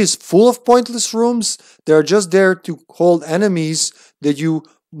Hill 3 is full of pointless rooms. They're just there to hold enemies that you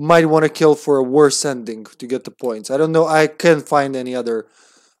might want to kill for a worse ending to get the points. I don't know. I can't find any other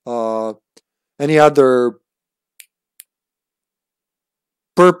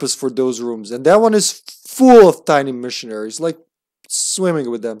purpose for those rooms. And that one is full of tiny missionaries, like swimming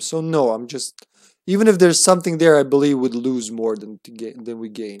with them. So no, I'm just... Even if there's something there, I believe would lose more than we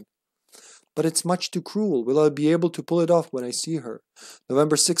gain. But it's much too cruel. Will I be able to pull it off when I see her?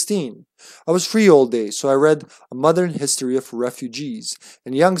 November 16. I was free all day, so I read A Modern History of Refugees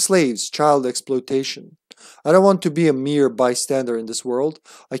and Young Slaves, Child Exploitation. I don't want to be a mere bystander in this world.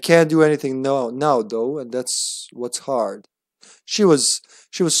 I can't do anything now though, and that's what's hard. She was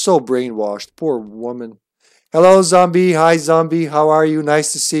so brainwashed, poor woman. Hello, Zombie. Hi, Zombie. How are you?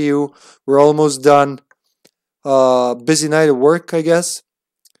 Nice to see you. We're almost done. Busy night at work, I guess.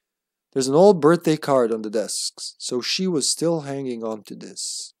 There's an old birthday card on the desks, so she was still hanging on to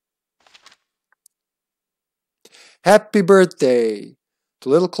this. Happy birthday to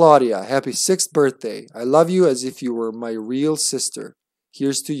little Claudia. Happy 6th birthday. I love you as if you were my real sister.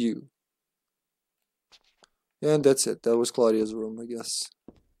 Here's to you. And that's it. That was Claudia's room, I guess.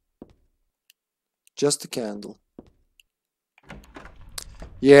 Just a candle.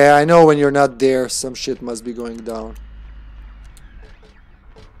 Yeah, I know when you're not there, some shit must be going down.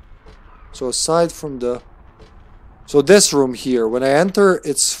 So aside from the... So this room here, when I enter,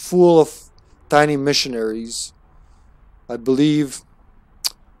 it's full of tiny missionaries. I believe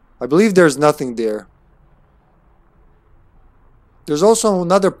there's nothing there. There's also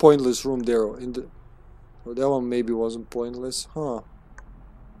another pointless room there. Oh, that one maybe wasn't pointless. Huh.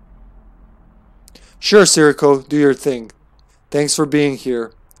 Sure, Sirico, do your thing. Thanks for being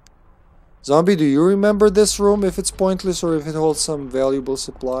here. Zombie, do you remember this room, if it's pointless or if it holds some valuable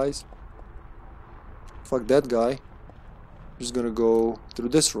supplies? Fuck that guy. I'm just gonna go through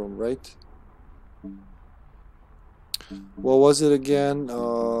this room, right? What was it again?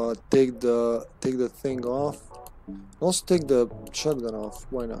 Take the thing off. Also take the shotgun off.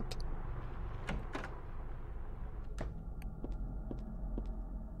 Why not?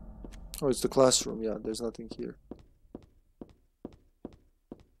 Oh, it's the classroom. Yeah, there's nothing here.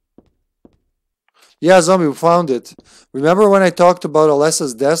 Yeah, Zombie, we found it. Remember when I talked about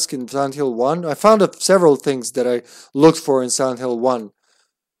Alessa's desk in Silent Hill 1? I found several things that I looked for in Silent Hill 1.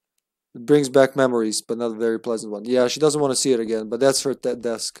 It brings back memories, but not a very pleasant one. Yeah, she doesn't want to see it again, but that's her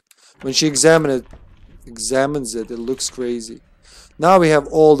desk. When she examines it, it looks crazy. Now we have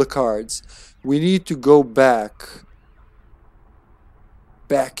all the cards. We need to go back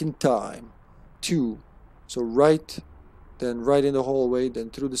in time. 2. So right, then right in the hallway, then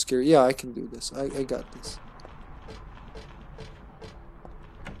through the scary. Yeah, I can do this. I got this.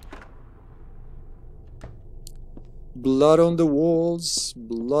 Blood on the walls,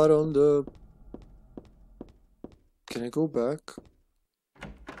 blood on the... Can I go back?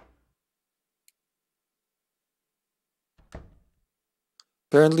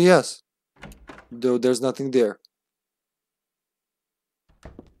 Apparently yes. Though there's nothing there.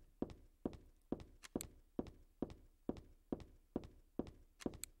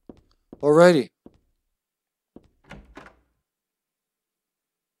 Alrighty.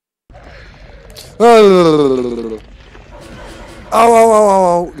 Oh, ow, ow, ow,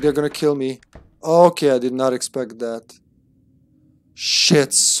 ow, ow. They're gonna kill me. Okay, I did not expect that.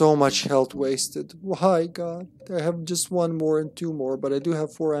 Shit, so much health wasted. Why, God? I have just 1 more and 2 more, but I do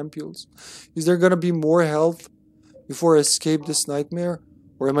have 4 ampules. Is there gonna be more health before I escape this nightmare?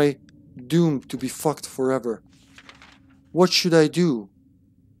 Or am I doomed to be fucked forever? What should I do?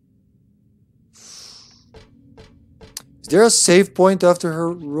 Is there a save point after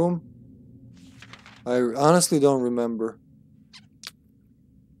her room? I honestly don't remember.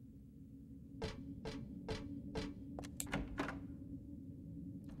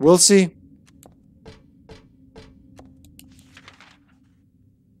 We'll see.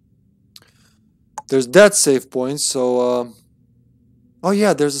 There's that save point, so... Oh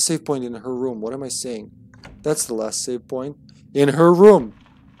yeah, there's a save point in her room. What am I saying? That's the last save point. In her room.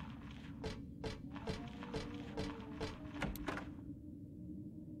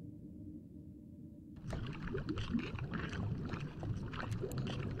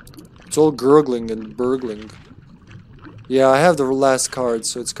 It's all gurgling and burgling. Yeah, I have the last card,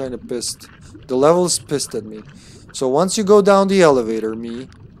 so it's kind of pissed. The level is pissed at me. So once you go down the elevator,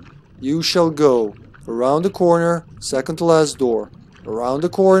 you shall go around the corner, second to last door. Around the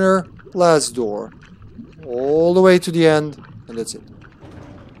corner, last door. All the way to the end, and that's it.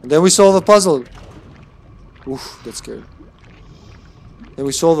 And then we solve the puzzle. Oof, that's scary. Then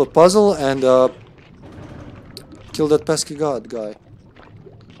we solve the puzzle and kill that pesky god guy.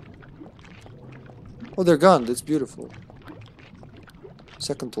 Oh, they're gone. That's beautiful.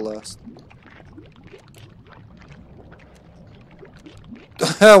 Second to last.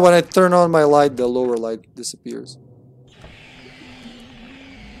 When I turn on my light, the lower light disappears.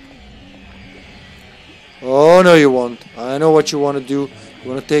 Oh, no you won't. I know what you want to do. You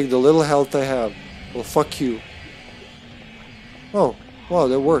want to take the little health I have. Well, fuck you. Oh, wow,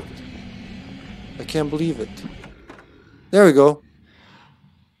 that worked. I can't believe it. There we go.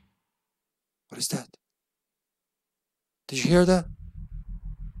 What is that? Did you hear that?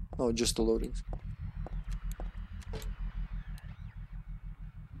 Oh, just the loading.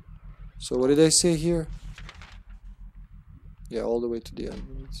 So what did I say here? Yeah, all the way to the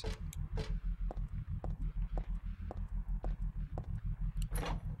end.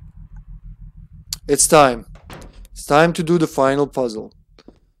 It's time. It's time to do the final puzzle.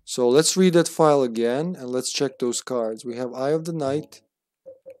 So let's read that file again and let's check those cards. We have Eye of the Night.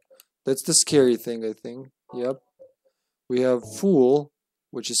 That's the scary thing, I think. Yep. We have Fool,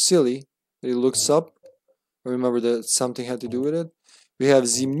 which is silly. He looks up. I remember that something had to do with it. We have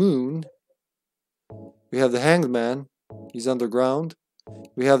the Moon. We have the Hanged Man. He's underground.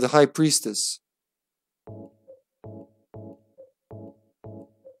 We have the High Priestess.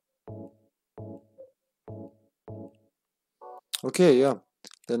 Okay, yeah.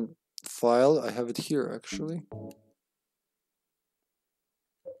 Then file, I have it here actually.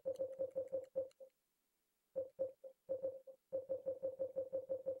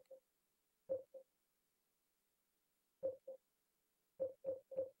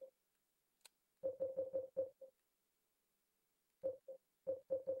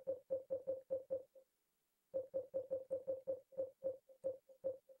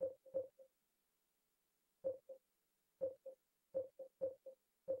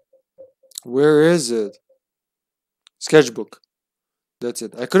 Where is it? Sketchbook. That's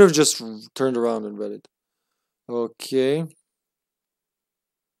it. I could have just turned around and read it. Okay.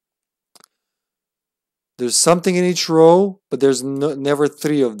 There's something in each row, but there's never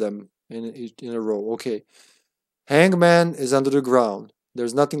 3 of them in a row. Okay. Hangman is under the ground.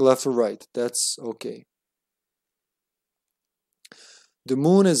 There's nothing left or right. That's okay. The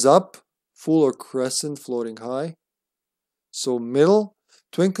moon is up. full or crescent floating high. So middle,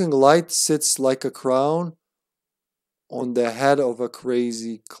 twinkling light sits like a crown on the head of a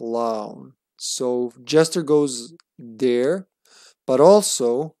crazy clown. So Jester goes there, but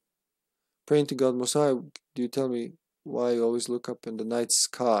also praying to God Most High. Do you tell me why you always look up in the night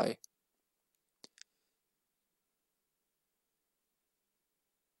sky?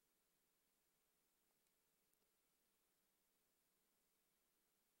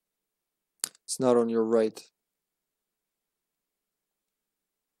 It's not on your right.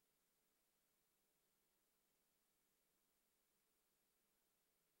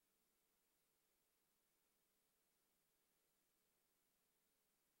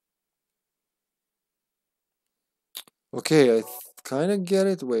 Okay, I kind of get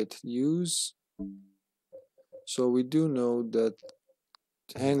it. Wait, use. So we do know that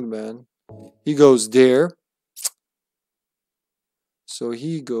Hanged Man, he goes there. So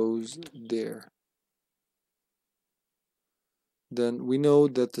he goes there. Then we know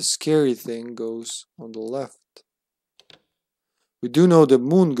that the scary thing goes on the left. We do know the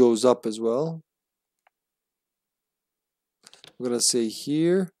moon goes up as well. I'm gonna say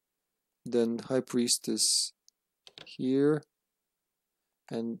here, then High Priestess here,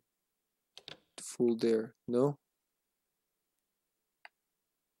 and Fool there. No?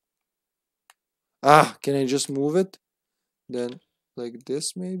 Ah, can I just move it? Then like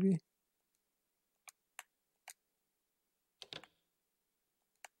this maybe?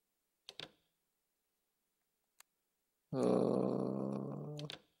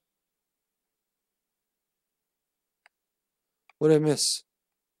 What did I miss?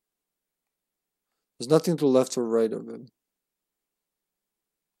 There's nothing to left or right of him.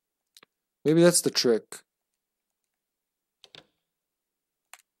 Maybe that's the trick.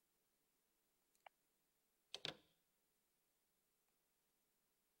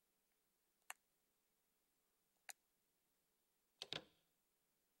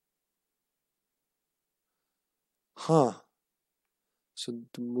 Huh. So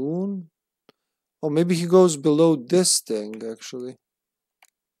the moon? Oh, maybe he goes below this thing, actually.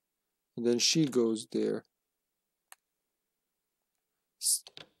 And then she goes there.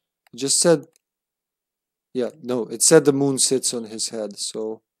 It just said... Yeah, no, it said the moon sits on his head,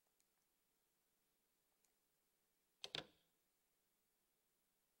 so...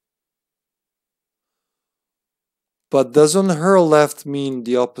 But does on her left mean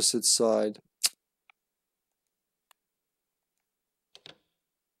the opposite side?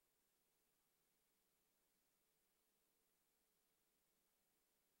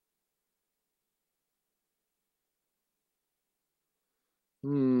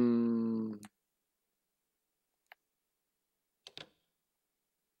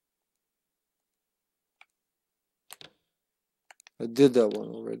 I did that one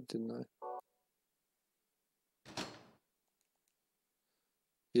already, didn't I?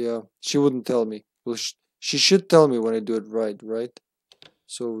 Yeah, she wouldn't tell me. Well, she should tell me when I do it right, right?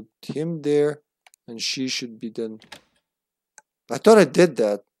 So him there, and she should be then. I thought I did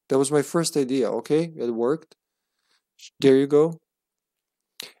that. That was my first idea. Okay, it worked. There you go.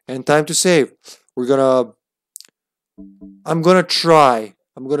 And time to save. We're gonna. I'm gonna try.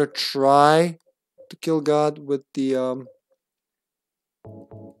 I'm gonna try to kill God with the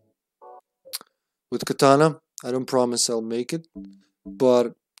with katana. I don't promise I'll make it,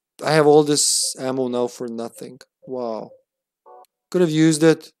 but I have all this ammo now for nothing. Wow. Could have used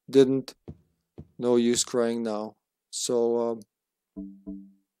it, didn't. No use crying now. So,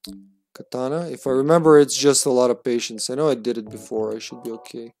 katana. If I remember, it's just a lot of patience. I know I did it before. I should be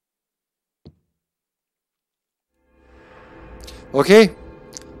okay. Okay.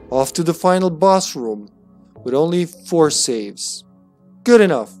 Off to the final boss room. With only 4 saves. Good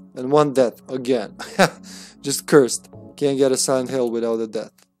enough. And 1 death. Again. Just cursed. Can't get a Silent Hill without a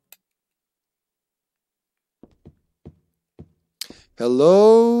death.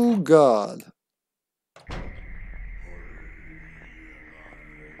 Hello, God.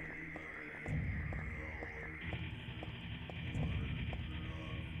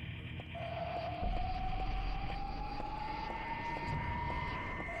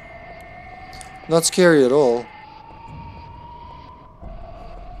 Not scary at all.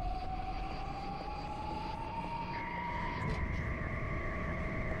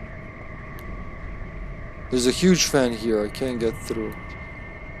 There's a huge fan here. I can't get through.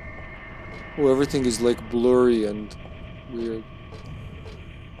 Oh, everything is like blurry and weird.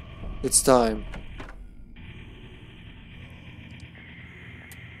 It's time.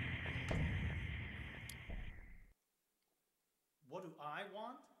 What do I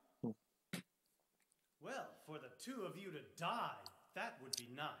want? Well, for the 2 of you to die, that would be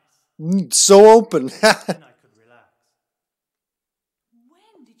nice. So open. Then I could relax.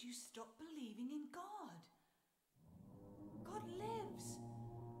 When did you stop believing in God? God lives.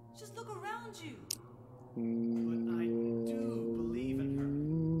 Just look around you. But I do believe in her.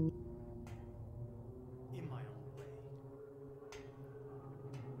 In my own way.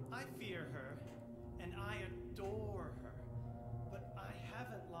 I fear her, and I adore her. But I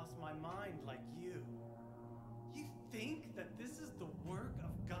haven't lost my mind like you. You think that this is the work of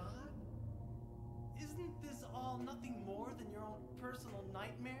God? Isn't this all nothing more than your own personal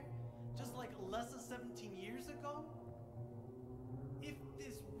nightmare? Just like Alessa 17 years ago? If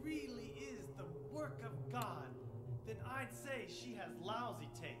this really is the work of God, then I'd say she has lousy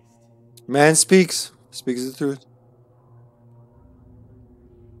taste. Man speaks the truth.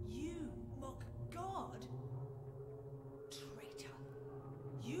 You mock God? Traitor.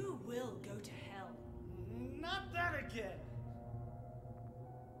 You will go to hell. Not that again!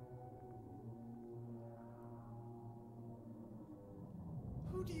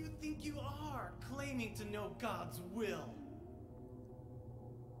 Who do you think you are, claiming to know God's will?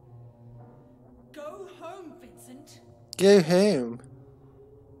 Go home, Vincent. Go home.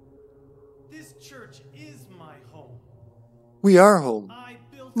 This church is my home. We are home. I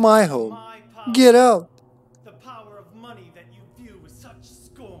built My it with home. my power. Get out. The power of money that you view with such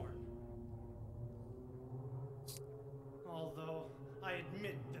scorn. Although I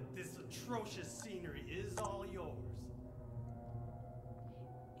admit that this atrocious scenery is all yours.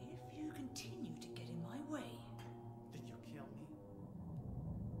 If you continue to get in my way, Then you kill me?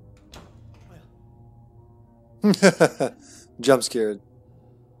 Well, Jump scared.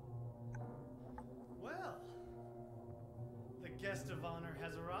 well. The guest of honor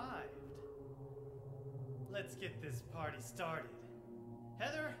has arrived. Let's get this party started.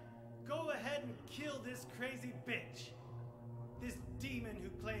 Heather, go ahead and kill this crazy bitch. This demon who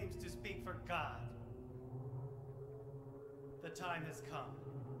claims to speak for God. The time has come.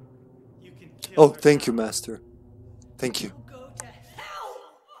 You can kill Oh, her thank you, now. Master. Thank you. go to hell.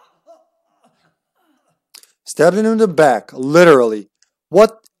 Stabbed him in the back, literally.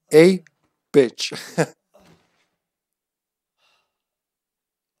 What a bitch.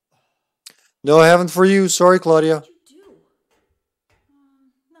 No, I haven't for you. Sorry, Claudia. What did you do?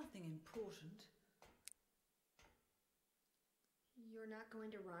 Nothing important. You're not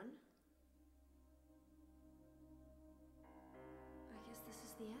going to run? I guess this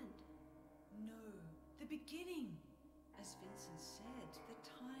is the end. No, the beginning. As Vincent said, the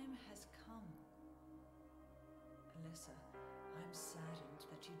time has come. Alessa, I'm saddened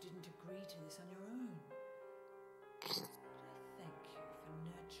that you didn't agree to this on your own. But I thank you for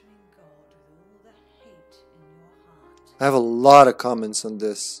nurturing God with all the hate in your heart. I have a lot of comments on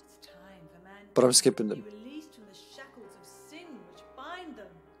this, It's time for mankind but I'm skipping to them. be released from the shackles of sin which bind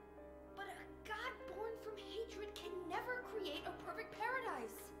them. But a god born from hatred can never create a perfect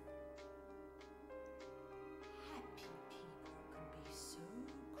paradise. Happy people can be so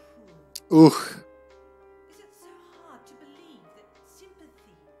cruel. Ooh. Is it so hard to believe that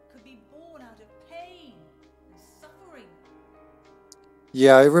sympathy could be born out of pain and suffering?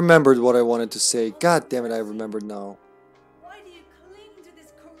 Yeah, I remembered what I wanted to say. God damn it, I remembered now. Why do you cling to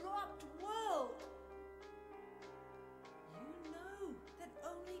this corrupt world? You know that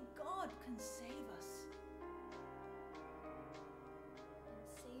only God can save us. And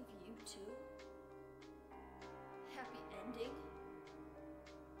save you too? Happy ending?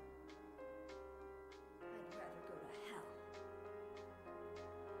 I'd rather go to hell.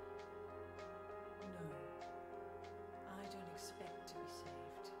 No, I don't expect to be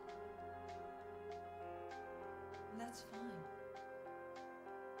saved. And that's fine.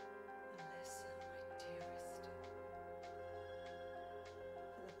 Alessa, my dearest.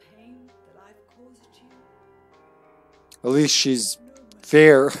 For the pain that I've caused you, At least she's no mercy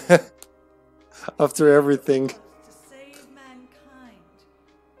fair after everything. to save mankind.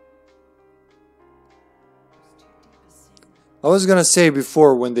 It was too deep a sin. I was gonna say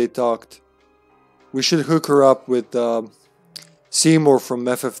before when they talked, we should hook her up with Seymour from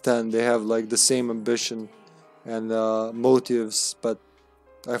FF10. They have like the same ambition and motives, but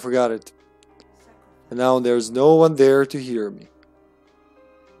I forgot it. And now there's no one there to hear me.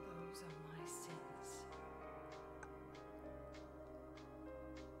 Those are my sins.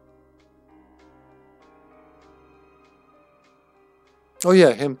 Oh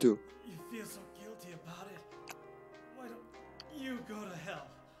yeah, him too. You feel so guilty about it. Why don't you go to hell?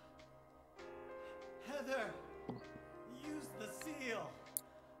 Heather, use the seal.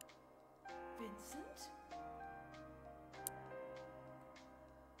 Vincent?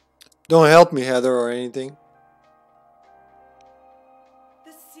 Don't help me, Heather, or anything.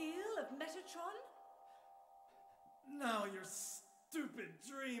 The seal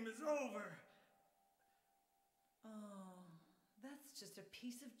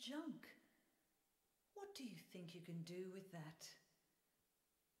piece of junk. What do you think you can do with that?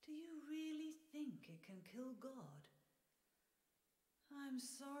 Do you really think it can kill God? I'm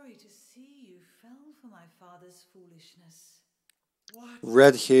sorry to see you fell for my father's foolishness. What?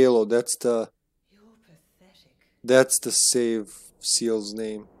 Red Halo, that's the You're pathetic. save seal's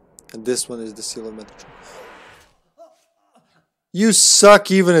name. And this one is the seal of Metatron. You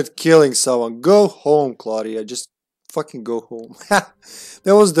suck even at killing someone. Go home, Claudia. Just fucking go home.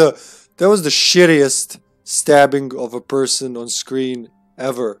 That was the shittiest stabbing of a person on screen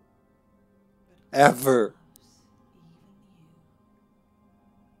ever. Ever.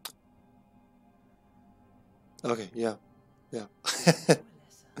 Okay, yeah. Yeah.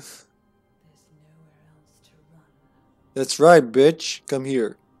 That's right, bitch. Come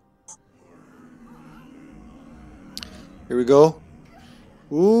here. Here we go.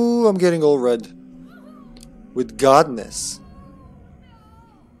 Ooh, I'm getting all red. With godness.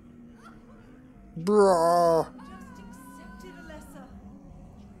 Bro. Just accept it, Alessa.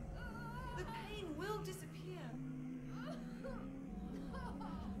 The pain will disappear. I've been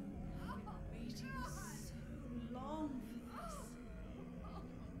waiting so long for this.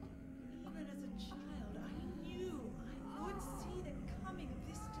 Even as a child, I knew I would see the coming of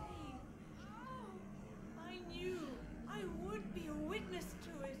this day. I knew I would be a witness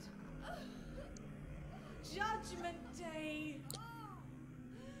to it. Judgment Day.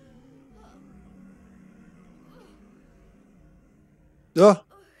 Oh,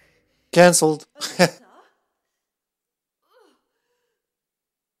 cancelled. Alessa?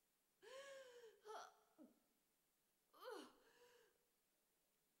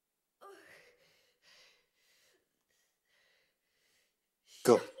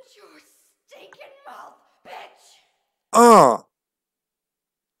 Go. Shut your stinking mouth, bitch!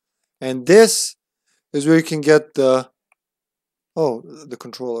 And this is where you can get the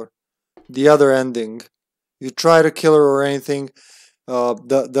controller. The other ending. You try to kill her or anything.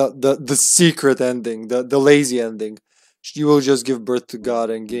 The secret ending, the lazy ending. You will just give birth to God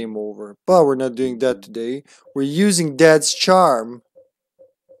and game over. But we're not doing that today. We're using Dad's charm.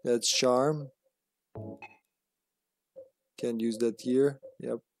 Dad's charm. Can't use that here.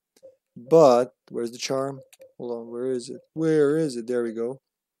 Yep. But where's the charm? Hold on. Where is it? Where is it? There we go.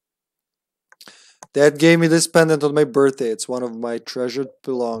 Dad gave me this pendant on my birthday. It's one of my treasured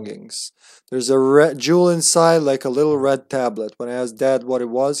belongings. There's a red jewel inside, like a little red tablet. When I asked Dad what it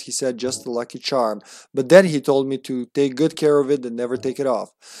was, he said just a lucky charm. But then he told me to take good care of it and never take it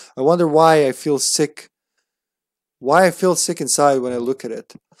off. I wonder why I feel sick. Why I feel sick inside when I look at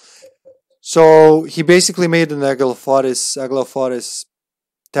it. So he basically made an Aglafotis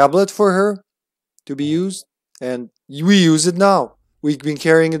tablet for her to be used, and we use it now. We've been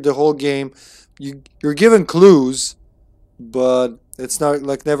carrying it the whole game. You're given clues, but it's not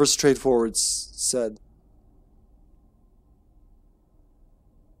like never straightforward said.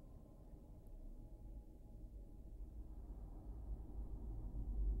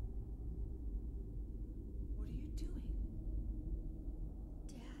 What are you doing?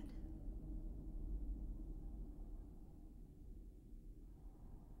 Dad.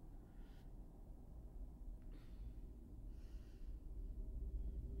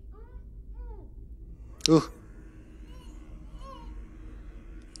 Ooh.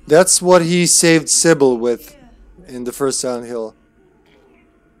 That's what he saved Sybil with in the first Silent Hill.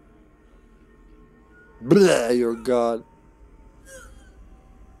 Blah, your god.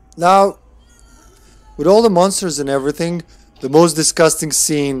 Now, with all the monsters and everything, the most disgusting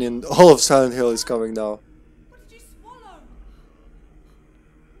scene in all of Silent Hill is coming now. What did you swallow?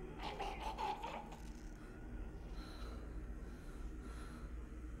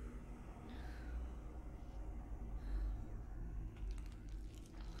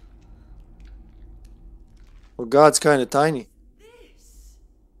 Well, God's kind of tiny. This.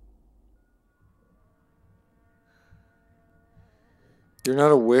 You're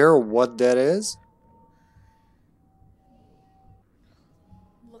not aware of what that is?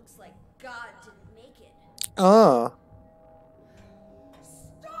 Looks like God didn't make it. Ah.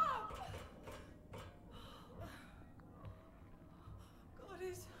 Stop! God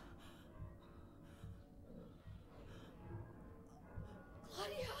is.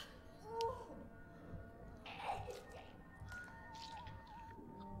 Claudia!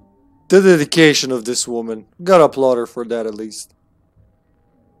 The dedication of this woman. Gotta applaud her for that at least.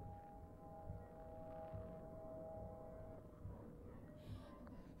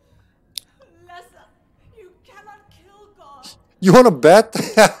 Alessa, you cannot kill God. You wanna bet?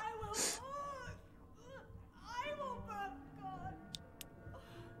 I will burn God.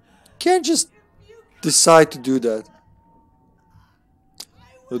 Can't just decide to do that.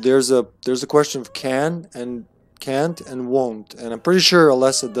 I So there's a question of can and can't and won't, and I'm pretty sure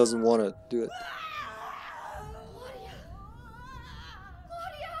Alessa doesn't want to do it. Claudia!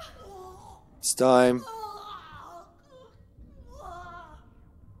 Claudia! It's time.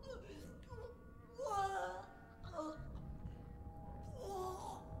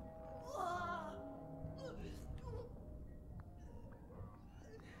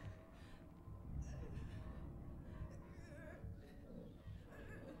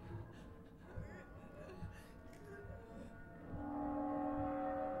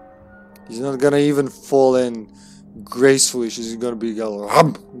 She's not gonna even fall in gracefully. She's gonna be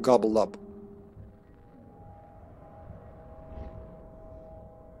gobbled up.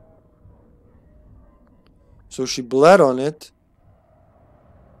 So she bled on it,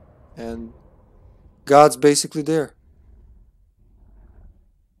 and God's basically there.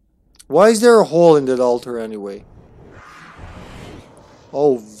 Why is there a hole in that altar anyway?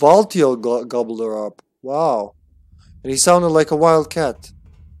 Oh, Valtiel gobbled her up. Wow. And he sounded like a wild cat.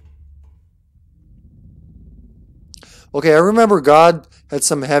 Okay, I remember God had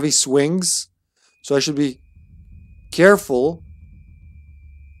some heavy swings, so I should be careful.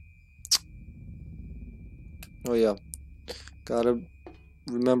 Oh yeah, gotta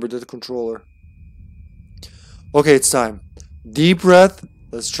remember that controller. Okay, it's time. Deep breath.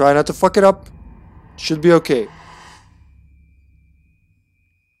 Let's try not to fuck it up. Should be okay.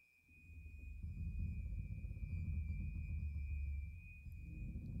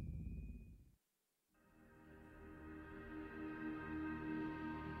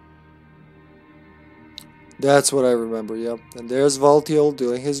 That's what I remember, yep. And there's Valtiel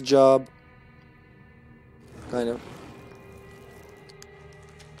doing his job. Kind of.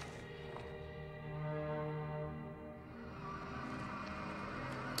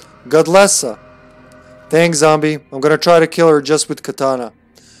 Alessa. Thanks, zombie. I'm gonna try to kill her just with katana.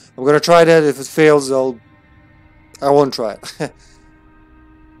 I'm gonna try that. If it fails, I won't try it.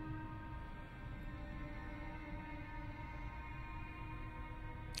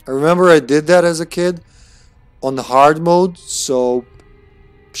 I remember I did that as a kid on the hard mode, so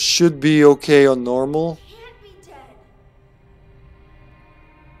should be okay on normal. Can't be dead.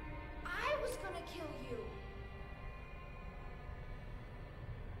 I was gonna kill you.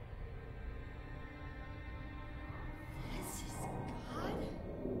 This is God?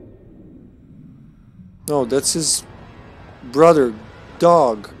 No, that's his brother,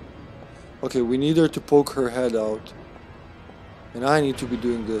 dog. Okay, we need her to poke her head out. And I need to be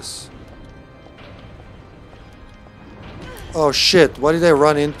doing this. Oh shit, why did I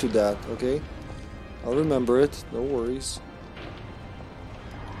run into that? Okay, I'll remember it, no worries.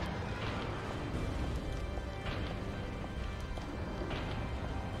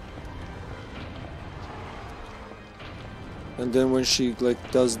 And then when she like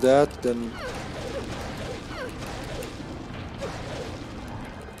does that, then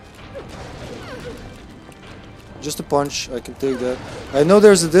just a punch, I can take that. I know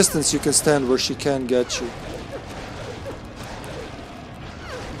there's a distance you can stand where she can't get you.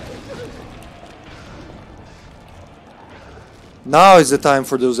 Now is the time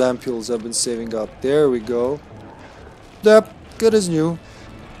for those ampules I've been saving up. There we go. Yep, good as new.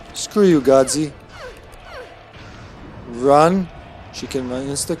 Screw you, Godzi. Run. She can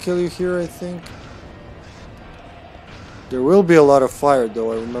insta-kill you here, I think. There will be a lot of fire,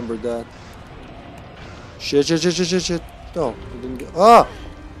 though, I remember that. Shit, shit, shit, shit, shit, shit. No, it didn't get... Ah!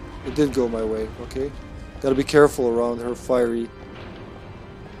 It did go my way, okay. Gotta be careful around her fiery...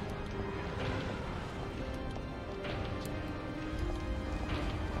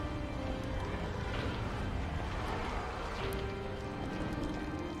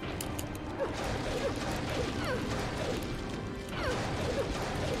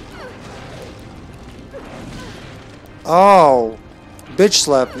 Oh! Bitch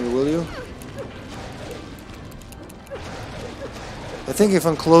slap me, will you? I think if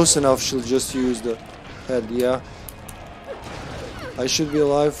I'm close enough, she'll just use the head, yeah. I should be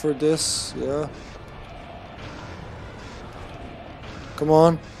alive for this, yeah. Come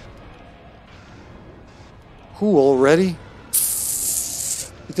on. Who, already?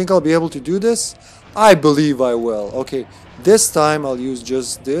 You think I'll be able to do this? I believe I will. Okay, this time I'll use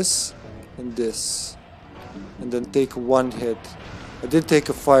just this and this. And then take one hit. I did take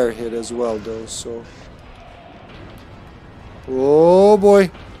a fire hit as well, though, so... Oh boy.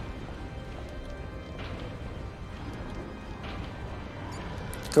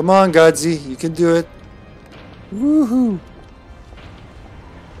 Come on, Godzi, you can do it. Woohoo.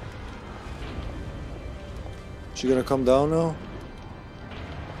 She gonna come down now?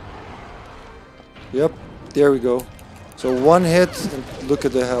 Yep, there we go. So one hit and look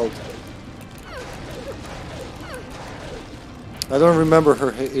at the health. I don't remember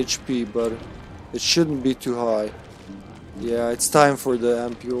her HP, but it shouldn't be too high. Yeah, it's time for the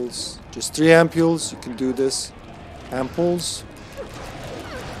ampules. Just 3 ampules, you can do this. Ampules.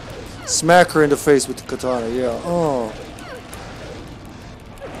 Smack her in the face with the katana, yeah. Oh.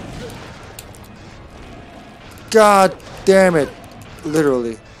 God damn it.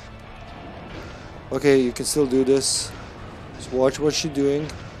 Literally. Okay, you can still do this. Just watch what she's doing.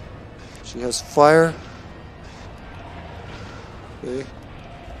 She has fire. Okay.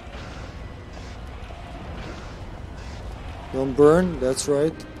 Don't burn, that's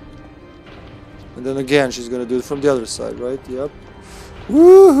right. And then again, she's gonna do it from the other side, right? Yep.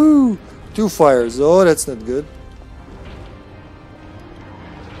 Woohoo! 2 fires. Oh, that's not good.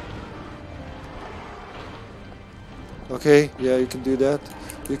 Okay, yeah, you can do that.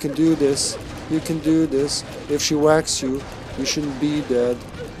 You can do this. You can do this. If she whacks you, you shouldn't be dead.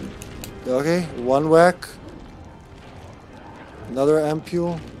 Okay, 1 whack. Another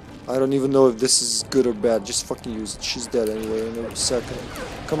ampule. I don't even know if this is good or bad. Just fucking use it. She's dead anyway in a second.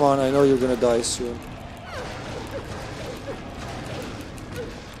 Come on, I know you're gonna die soon.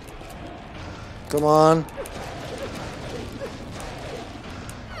 Come on.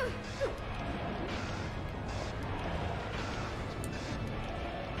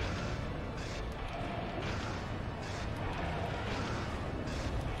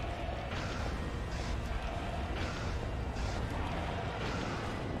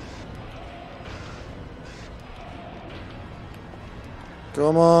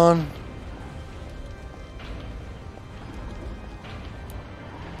 Come on.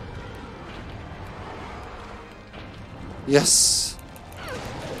 Yes.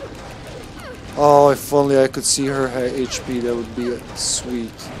 Oh, if only I could see her HP, that would be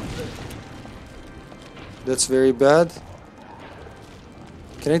sweet. That's very bad.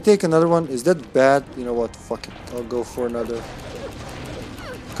 Can I take another one? Is that bad? You know what? Fuck it. I'll go for another.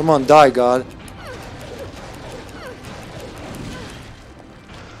 Come on, die, God.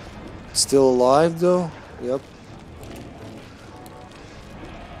 Still alive, though? Yep.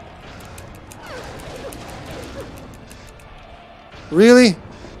 Really?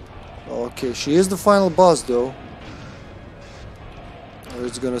 Okay, she is the final boss, though. Or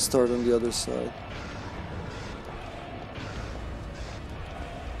it's gonna start on the other side.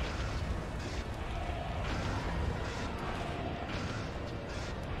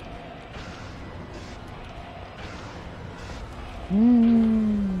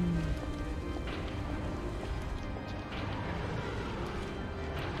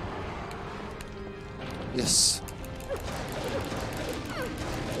 Yes.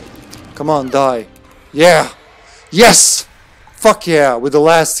 Come on, die. Yeah! Yes! Fuck yeah! With the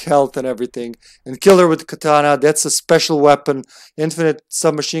last health and everything. And kill her with the katana. That's a special weapon. Infinite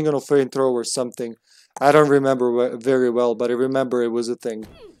submachine gun or flamethrower or something. I don't remember very well, but I remember it was a thing.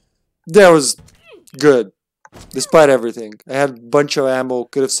 That was good. Despite everything. I had a bunch of ammo.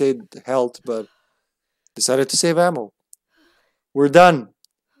 Could have saved health, but decided to save ammo. We're done.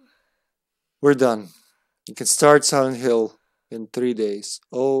 We're done. You can start Silent Hill in 3 days.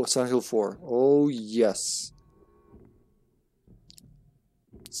 Oh, Silent Hill 4. Oh, yes.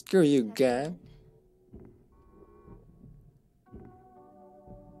 Screw you, gang. I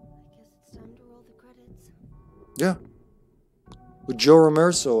guess it's time to roll the credits. Yeah. With Joe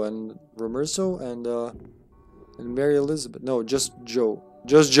Romerso and Mary Elizabeth. No, just Joe.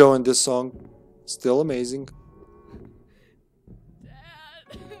 Just Joe in this song. Still amazing.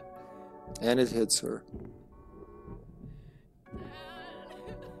 Dad. And it hits her.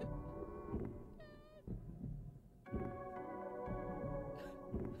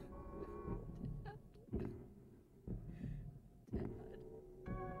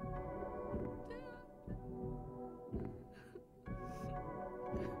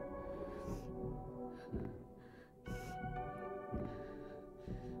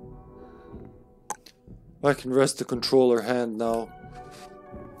 I can rest the controller hand now.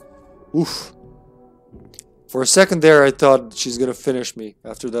 Oof. For a second there, I thought she's gonna finish me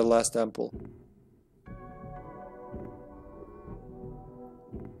after that last ample.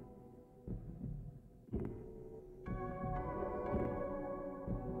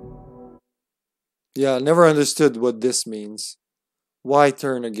 Yeah, I never understood what this means. Why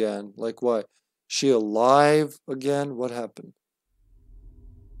turn again? Like, why? She alive again? What happened?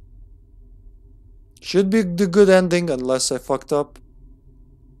 Should be the good ending unless I fucked up.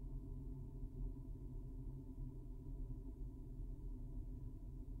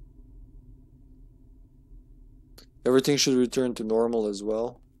 Everything should return to normal as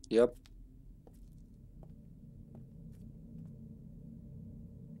well. Yep.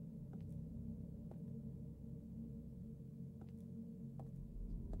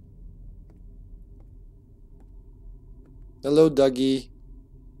 Hello, Dougie.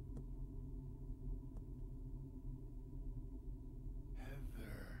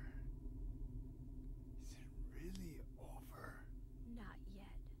 Heather, is it really over? Not yet.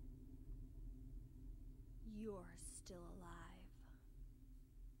 You're still alive.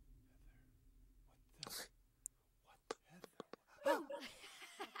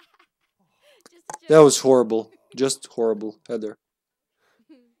 Just a That joke. was horrible. Just horrible, Heather.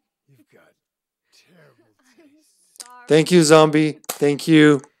 You've got terrible taste. Sorry. Thank you, Zombie. Thank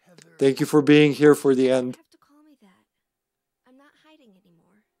you. Heather, Thank you for being here for the You end. have to call me that. I'm not hiding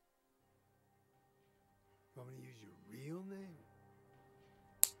anymore. want me to use your real name?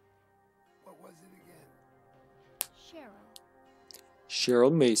 What was it again? Cheryl, Cheryl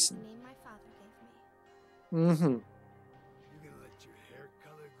the Mason. name my father gave me. Mm-hmm. You gonna let your hair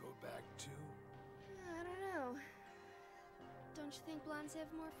color go back too? I don't know. Don't you think blondes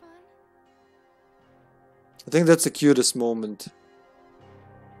have more fun? I think that's the cutest moment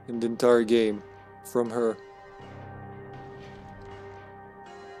in the entire game from her.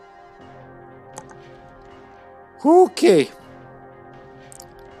 Okay.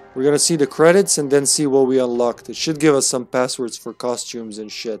 We're gonna see the credits and then see what we unlocked. It should give us some passwords for costumes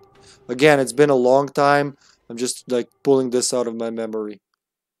and shit. Again, it's been a long time. I'm just like pulling this out of my memory.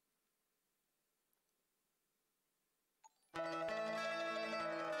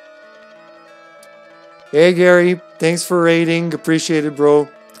 Hey Gary, thanks for rating. Appreciate it, bro.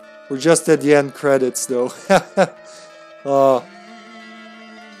 We're just at the end credits though.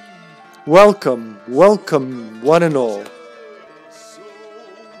 Welcome, welcome, one and all.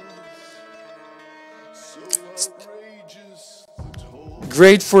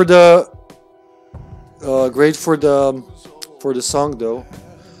 Great for the for the song though.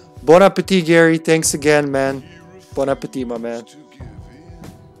 Bon appetit, Gary. Thanks again, man. Bon appetit, my man.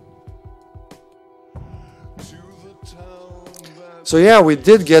 So yeah, we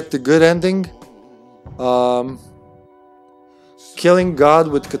did get the good ending. Killing God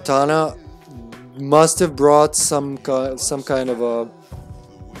with katana must have brought some kind of a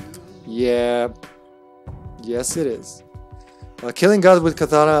yes it is. Killing God with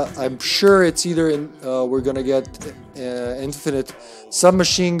katana, I'm sure it's either we're gonna get infinite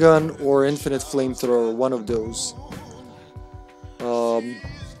submachine gun or infinite flamethrower, one of those.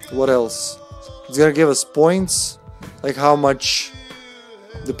 What else? It's gonna give us points, like how much.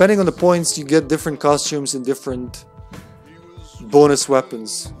 Depending on the points, you get different costumes and different bonus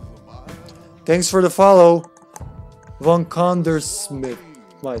weapons. Thanks for the follow, Von Condersmith.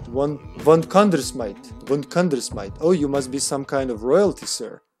 Von Condersmith. Oh, you must be some kind of royalty,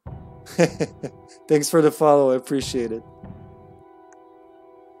 sir. Thanks for the follow, I appreciate it.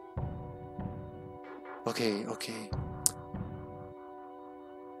 Okay.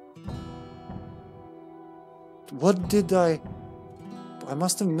 What did I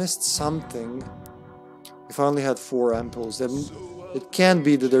must have missed something. If I only had 4 ampoules, then it can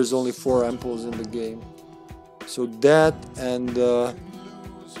be that there's only 4 ampoules in the game. So that and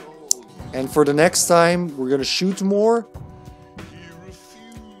for the next time, we're gonna shoot more.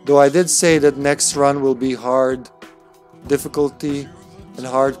 Though I did say that next run will be hard difficulty and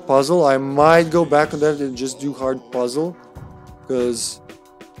hard puzzle. I might go back on that and just do hard puzzle, because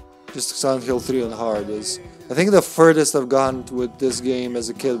just Silent Hill 3 on hard is. I think the furthest I've gone with this game as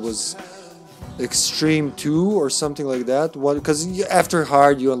a kid was Extreme 2 or something like that. Because after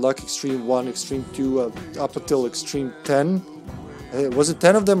hard you unlock Extreme 1, Extreme 2, up until Extreme 10. Was it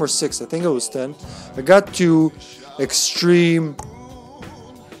 10 of them or 6? I think it was 10. I got to Extreme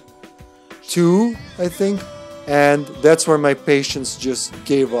 2, I think, and that's where my patience just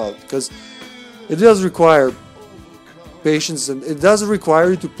gave out, because it does require patience and it does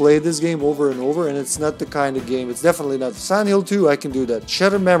require you to play this game over and over, and it's not the kind of game, it's definitely not. Silent Hill 2, I can do that.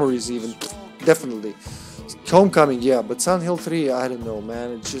 Shattered Memories even, definitely. Homecoming, yeah, but Silent Hill 3, I don't know,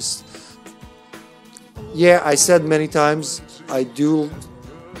 man, it just... Yeah, I said many times, I do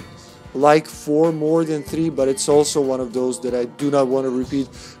like 4 more than 3, but it's also one of those that I do not want to repeat,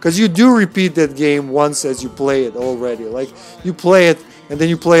 because you do repeat that game once as you play it already. Like, you play it and then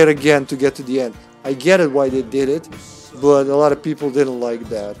you play it again to get to the end. I get it why they did it, but a lot of people didn't like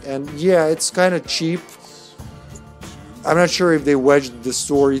that. And yeah, it's kind of cheap. I'm not sure if they wedged the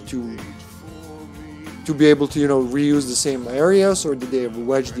story to be able to, you know, reuse the same areas, or did they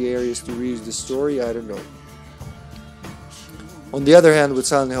wedge the areas to reuse the story? I don't know. On the other hand, with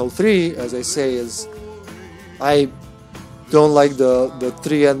Silent Hill 3, as I say, is I don't like the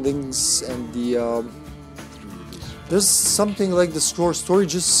 3 endings, and the there's something like the story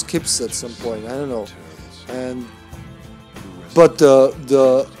just skips at some point. I don't know, but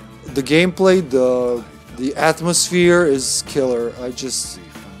the gameplay, The atmosphere is killer. I just...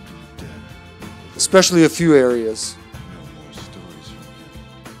 Especially a few areas.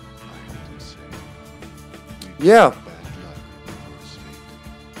 Yeah.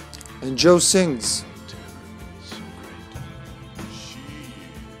 And Joe sings.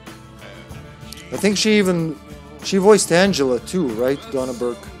 I think she voiced Angela too, right? Donna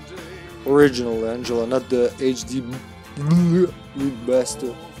Burke. Original Angela, not the HD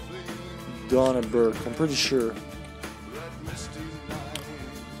bastard. Donna Burke, I'm pretty sure.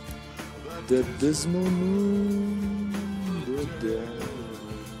 The dismal moon, the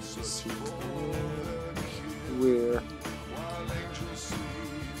dance, where?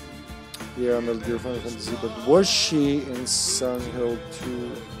 Yeah, I'm not dear Final Fantasy, but was she in Silent Hill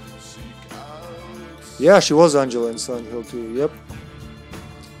 2? Yeah, she was Angela in Silent Hill 2, yep.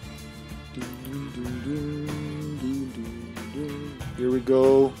 Here we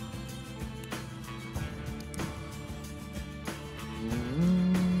go.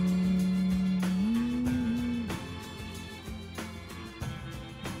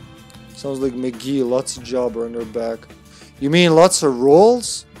 Sounds like McGee, lots of jobber on her back. You mean lots of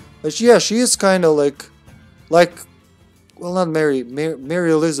rolls? Yeah, she is kind of like, well, not Mary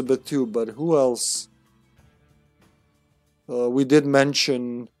Elizabeth too, but who else? We did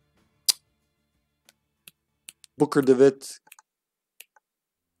mention Booker DeWitt,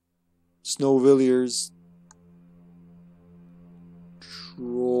 Snow Villiers,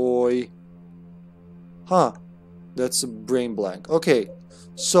 Troy. Huh, that's a brain blank. Okay,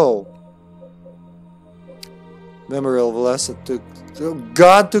 so Memory of Alessa took...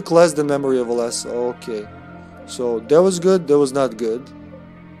 God took less than Memory of Alessa. Okay. So, that was good. That was not good.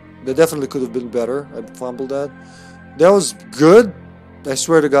 That definitely could have been better. I fumbled that. That was good. I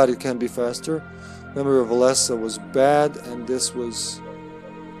swear to God it can be faster. Memory of Alessa was bad. And this was...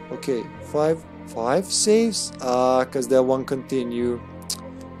 Okay. Five saves? Because that one continue.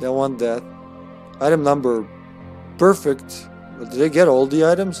 That one death. Item number... Perfect. But did I get all the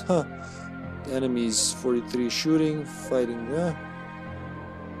items? Huh. Enemies 43 shooting, fighting.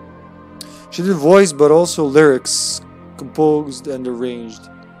 She did voice, but also lyrics, composed and arranged.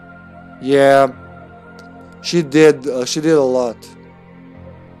 Yeah, she did. She did a lot.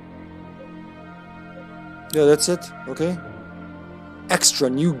 Yeah, that's it. Okay. Extra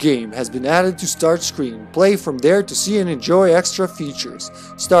new game has been added to start screen. Play from there to see and enjoy extra features.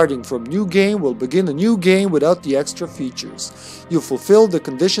 Starting from new game will begin a new game without the extra features. You fulfill the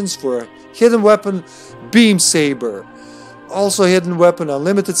conditions for a hidden weapon, beam saber. Also hidden weapon,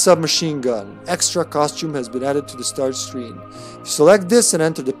 unlimited submachine gun. Extra costume has been added to the start screen. If you select this and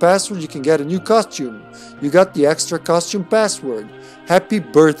enter the password, you can get a new costume. You got the extra costume password. Happy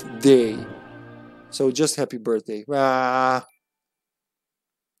birthday. So just happy birthday.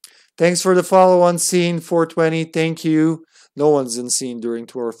 Thanks for the follow on scene 420. Thank you. No one's in scene during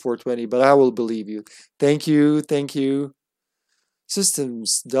tour 420, but I will believe you. Thank you. Thank you. System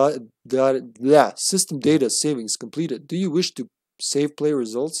data savings completed. Do you wish to save play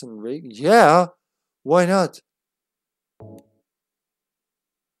results and rate? Yeah. Why not?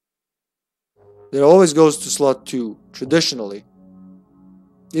 It always goes to slot 2, traditionally.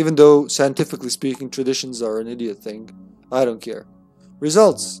 Even though, scientifically speaking, traditions are an idiot thing. I don't care.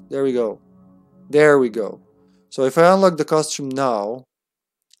 Results. There we go. There we go. So if I unlock the costume now,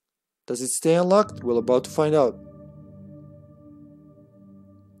 does it stay unlocked? We're about to find out.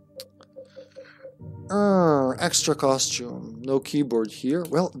 Extra costume. No keyboard here.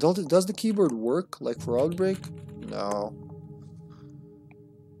 Well, does the keyboard work like for Outbreak? No.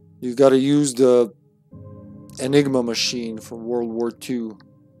 You gotta use the Enigma machine from World War II.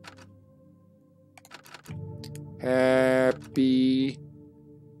 Happy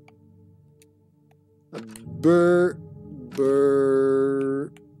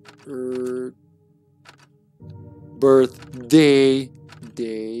birthday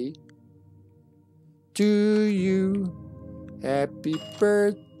to you. Happy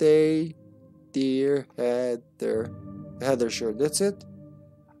birthday, dear Heather. Heather, sure, that's it.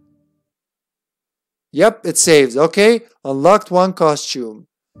 Yep, it saves. Okay, unlocked one costume.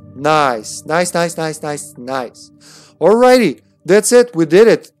 Nice. Alrighty, that's it. We did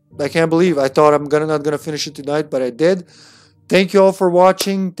it. I can't believe. I thought I'm not gonna finish it tonight, but I did. Thank you all for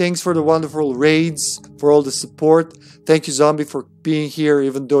watching. Thanks for the wonderful raids, for all the support. Thank you, Zombie, for being here,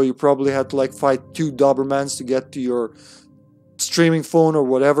 even though you probably had to like fight 2 Dobermans to get to your streaming phone or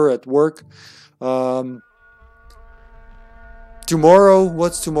whatever at work. Tomorrow,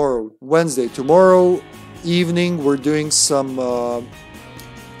 what's tomorrow? Wednesday. Tomorrow evening, we're doing some. We're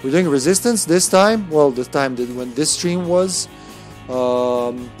doing Resistance this time. Well, the time when this stream was.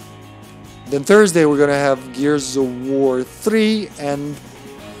 Then Thursday we're gonna have Gears of War 3 and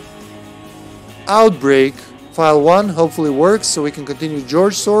Outbreak. File 1 hopefully works, so we can continue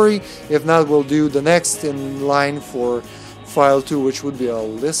George's story. If not, we'll do the next in line for File 2, which would be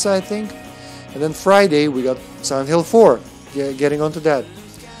Alessa, I think. And then Friday we got Silent Hill 4. Getting onto that.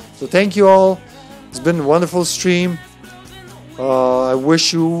 So thank you all. It's been a wonderful stream. I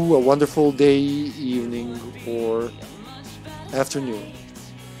wish you a wonderful day, evening, or afternoon.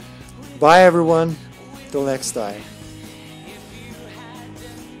 Bye everyone. Till next time.